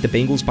Ravens beat the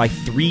Bengals by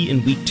 3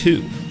 in Week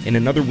 2, and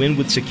another win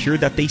would secure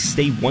that they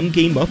stay one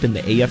game up in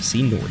the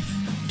AFC North.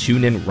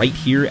 Tune in right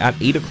here at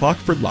 8 o'clock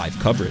for live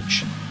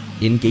coverage.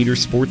 In Gator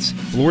sports,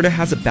 Florida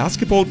has a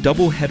basketball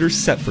doubleheader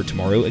set for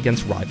tomorrow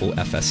against rival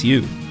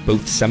FSU.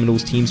 Both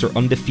Seminoles teams are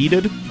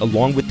undefeated,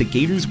 along with the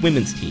Gators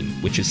women's team,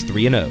 which is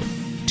 3-0.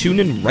 Tune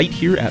in right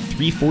here at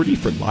 3:40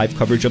 for live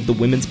coverage of the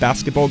women's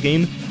basketball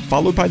game,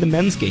 followed by the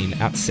men's game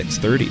at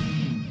 6:30.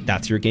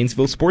 That's your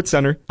Gainesville Sports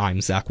Center. I'm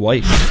Zach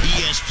White.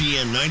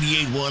 ESPN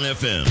 98.1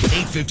 FM,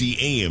 850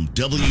 AM,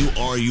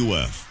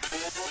 WRUF.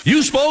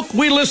 You spoke,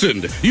 we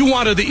listened. You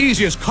wanted the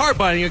easiest car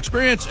buying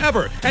experience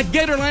ever. At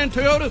Gatorland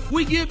Toyota,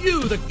 we give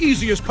you the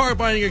easiest car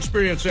buying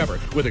experience ever.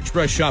 With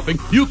Express Shopping,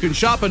 you can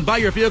shop and buy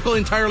your vehicle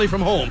entirely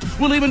from home.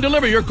 We'll even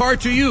deliver your car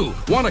to you.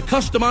 Want a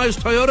customized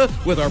Toyota?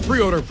 With our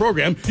pre-order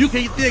program, you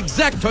can get the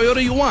exact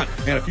Toyota you want.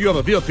 And if you have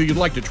a vehicle you'd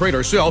like to trade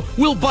or sell,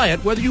 we'll buy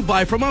it whether you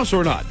buy from us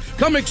or not.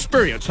 Come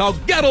experience how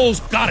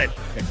Gatto's got it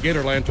at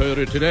Gatorland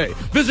Toyota today.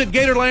 Visit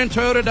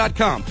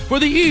GatorlandToyota.com for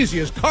the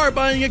easiest car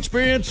buying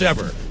experience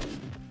ever.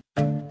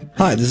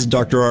 Hi, this is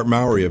Dr. Art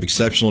Mowry of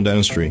Exceptional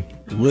Dentistry.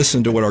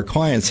 Listen to what our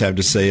clients have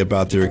to say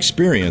about their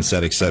experience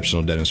at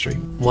Exceptional Dentistry.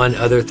 One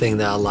other thing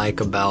that I like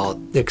about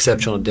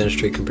Exceptional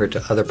Dentistry compared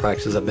to other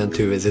practices I've been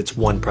to is it's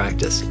one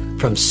practice.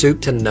 From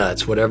soup to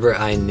nuts, whatever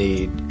I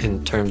need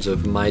in terms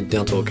of my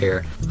dental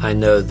care, I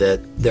know that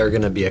they're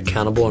going to be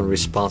accountable and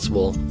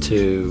responsible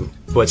to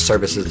what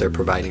services they're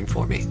providing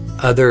for me.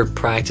 Other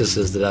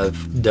practices that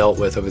I've dealt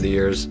with over the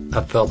years, I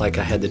felt like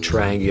I had to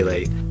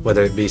triangulate,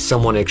 whether it be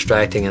someone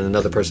extracting and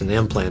another person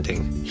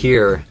implanting.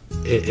 Here,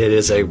 it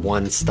is a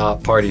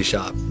one-stop party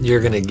shop. You're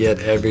going to get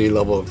every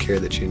level of care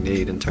that you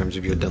need in terms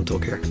of your dental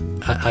care.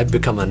 I've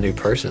become a new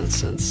person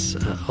since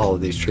all of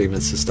these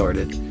treatments have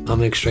started.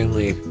 I'm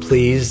extremely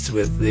pleased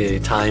with the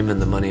time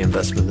and the money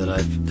investment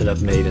that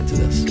I've made into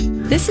this.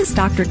 This is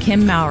Dr.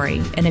 Kim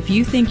Mowry, and if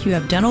you think you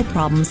have dental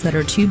problems that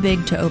are too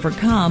big to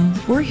overcome,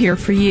 we're here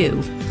for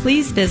you.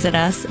 Please visit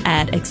us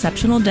at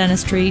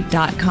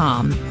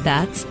exceptionaldentistry.com.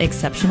 That's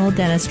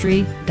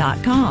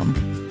exceptionaldentistry.com.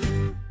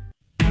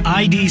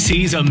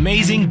 IDC's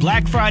amazing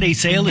Black Friday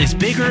sale is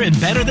bigger and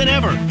better than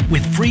ever,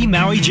 with free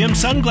Maui Jim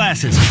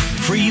sunglasses,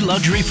 free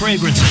luxury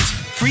fragrances,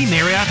 free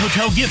Marriott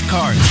Hotel gift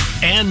cards,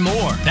 and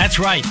more. That's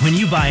right. When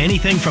you buy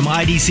anything from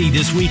IDC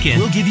this weekend,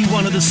 we'll give you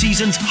one of the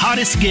season's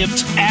hottest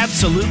gifts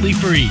absolutely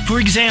free. For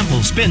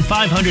example, spend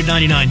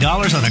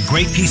 $599 on a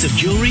great piece of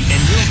jewelry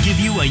and we'll give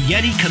you a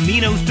Yeti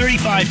Camino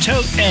 35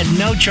 tote at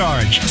no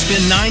charge.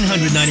 Spend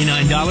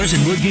 $999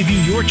 and we'll give you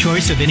your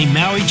choice of any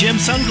Maui Jim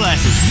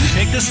sunglasses. You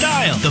pick the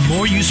style. The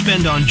more you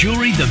spend on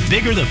jewelry, the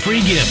bigger the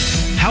free gift.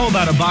 How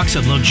about a box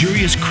of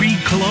luxurious Creed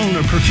cologne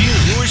or perfume?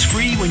 Yours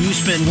free when you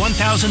spend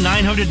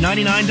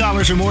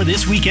 $1,999 or more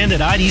this weekend at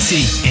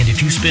IDC. And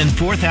if you spend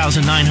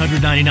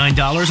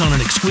 $4,999 on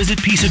an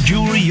exquisite piece of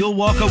jewelry, you'll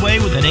walk away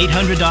with an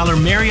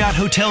 $800 Marriott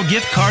Hotel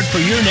gift card for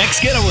your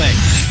next getaway.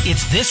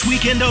 It's this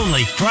weekend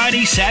only,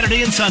 Friday,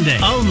 Saturday, and Sunday,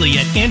 only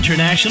at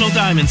International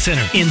Diamond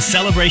Center in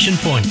Celebration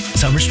Point.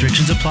 Some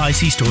restrictions apply.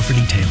 See store for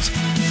details.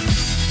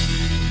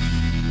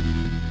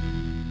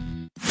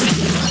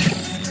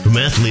 From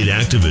athlete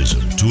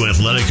activism to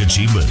athletic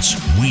achievements,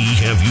 we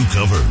have you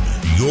covered.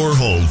 Your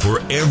home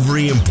for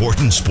every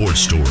important sports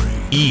story.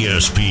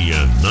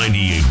 ESPN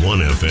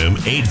 98.1 FM,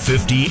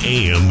 850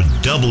 AM,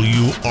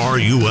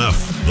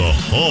 WRUF, the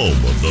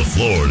home of the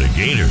Florida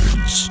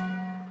Gators.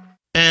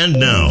 And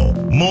now,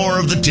 more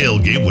of the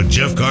Tailgate with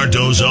Jeff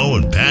Cardozo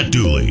and Pat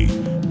Dooley.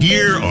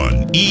 Here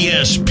on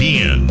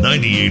ESPN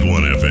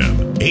 98.1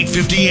 FM,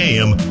 850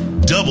 AM,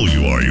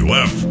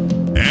 WRUF.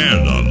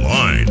 And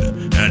online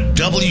at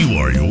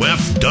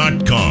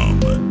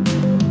WRUF.com.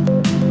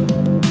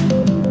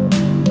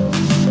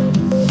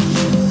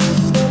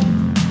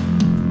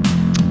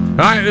 All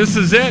right, this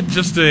is it.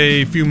 Just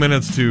a few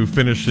minutes to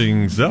finish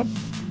things up.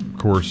 Of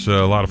course,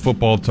 a lot of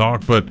football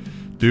talk, but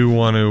do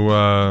want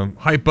to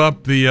hype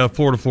up the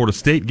Florida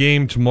State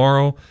game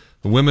tomorrow.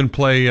 The women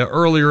play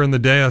earlier in the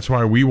day. That's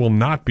why we will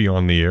not be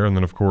on the air. And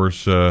then, of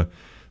course, the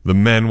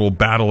men will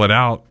battle it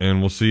out, and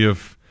we'll see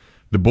if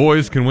the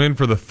boys can win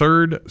for the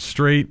third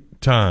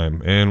straight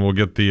time. And we'll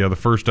get the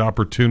first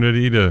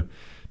opportunity to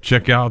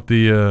check out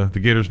the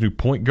Gators' new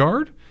point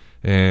guard.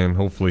 And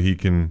hopefully he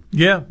can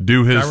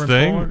do his Tyron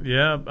thing. Pollard.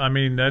 Yeah, I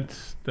mean,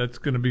 that's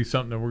going to be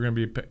something that we're going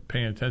to be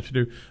paying attention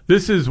to.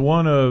 This is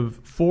one of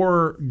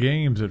 4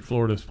 games that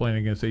Florida's playing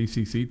against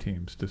ACC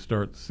teams to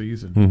start the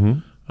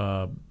season.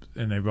 Mm-hmm.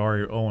 And they've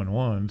already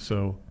 0-1,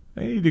 so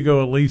they need to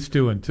go at least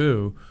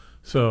 2-2.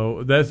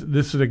 So this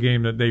is a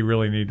game that they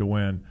really need to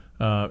win.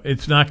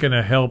 It's not going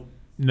to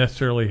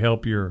necessarily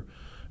help your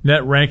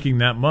net ranking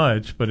that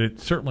much, but it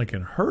certainly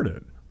can hurt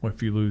it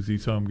if you lose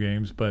these home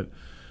games. But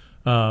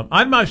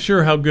I'm not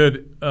sure how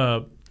good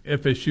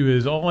FSU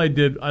is.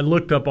 I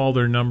looked up all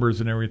their numbers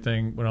and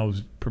everything when I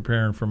was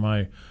preparing for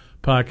my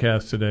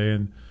podcast today,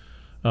 and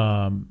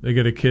they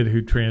got a kid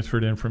who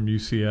transferred in from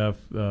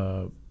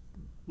UCF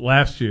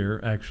last year,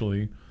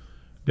 actually,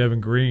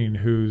 Devin Green,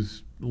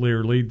 who's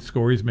their lead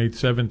scorer. He's made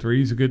 7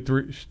 threes, a good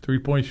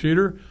three-point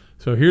shooter.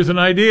 So here's an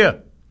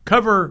idea.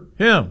 Cover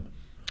him.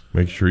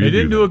 Make sure you They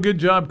didn't do a good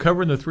job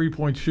covering the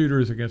three-point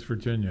shooters against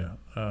Virginia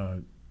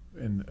on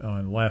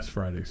last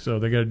Friday. So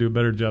they got to do a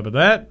better job of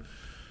that.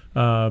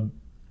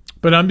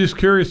 But I'm just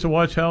curious to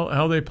watch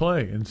how they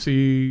play and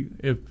see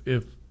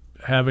if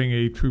having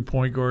a true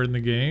point guard in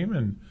the game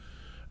and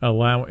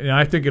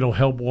I think it'll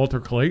help Walter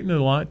Clayton a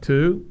lot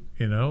too,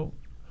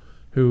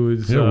 who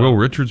is Will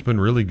Richard's been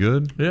really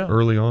good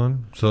early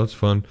on, so it's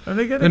fun. And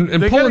they got a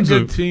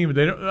good team. I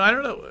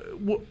don't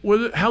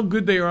know how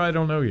good they are. I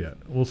don't know yet.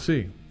 We'll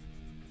see.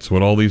 It's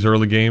what all these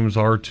early games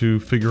are to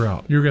figure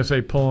out. You're going to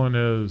say Pullen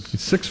is...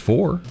 He's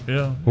 6'4".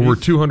 Yeah. Over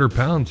 200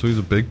 pounds, so he's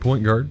a big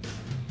point guard.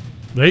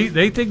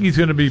 They think he's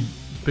going to be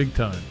big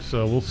time,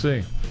 so we'll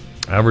see.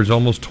 Averaged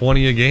almost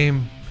 20 a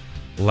game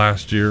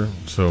last year,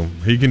 so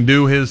he can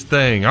do his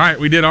thing. All right,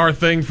 we did our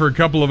thing for a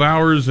couple of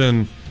hours,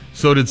 and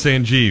so did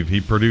Sanjeev. He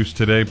produced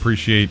today.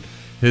 Appreciate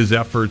his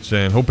efforts,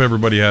 and hope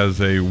everybody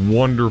has a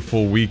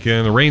wonderful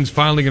weekend. The rain's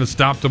finally going to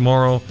stop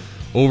tomorrow.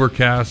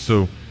 Overcast,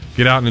 so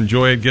get out and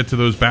enjoy it. Get to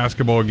those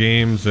basketball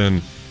games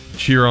and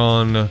cheer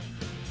on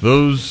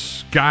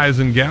those guys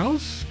and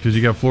gals, because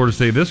you got Florida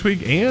State this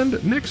week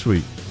and next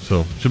week.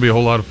 So should be a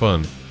whole lot of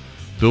fun.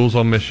 Bills,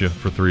 I'll miss you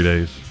for 3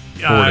 days.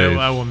 4 days.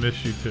 I will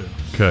miss you too.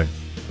 Okay.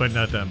 But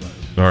not that much.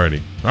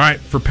 Alrighty. All right.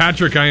 For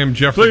Patrick, I am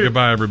Jeffrey.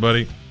 Goodbye,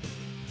 everybody.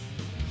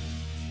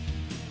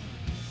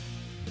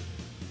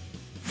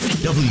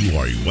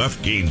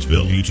 WRUF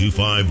Gainesville,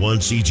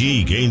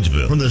 U251CG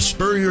Gainesville. From the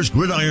Spurrier's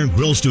Gridiron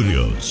Grill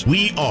Studios,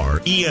 we are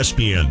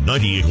ESPN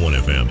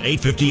 98.1 FM,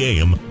 850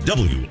 AM,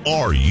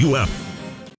 WRUF.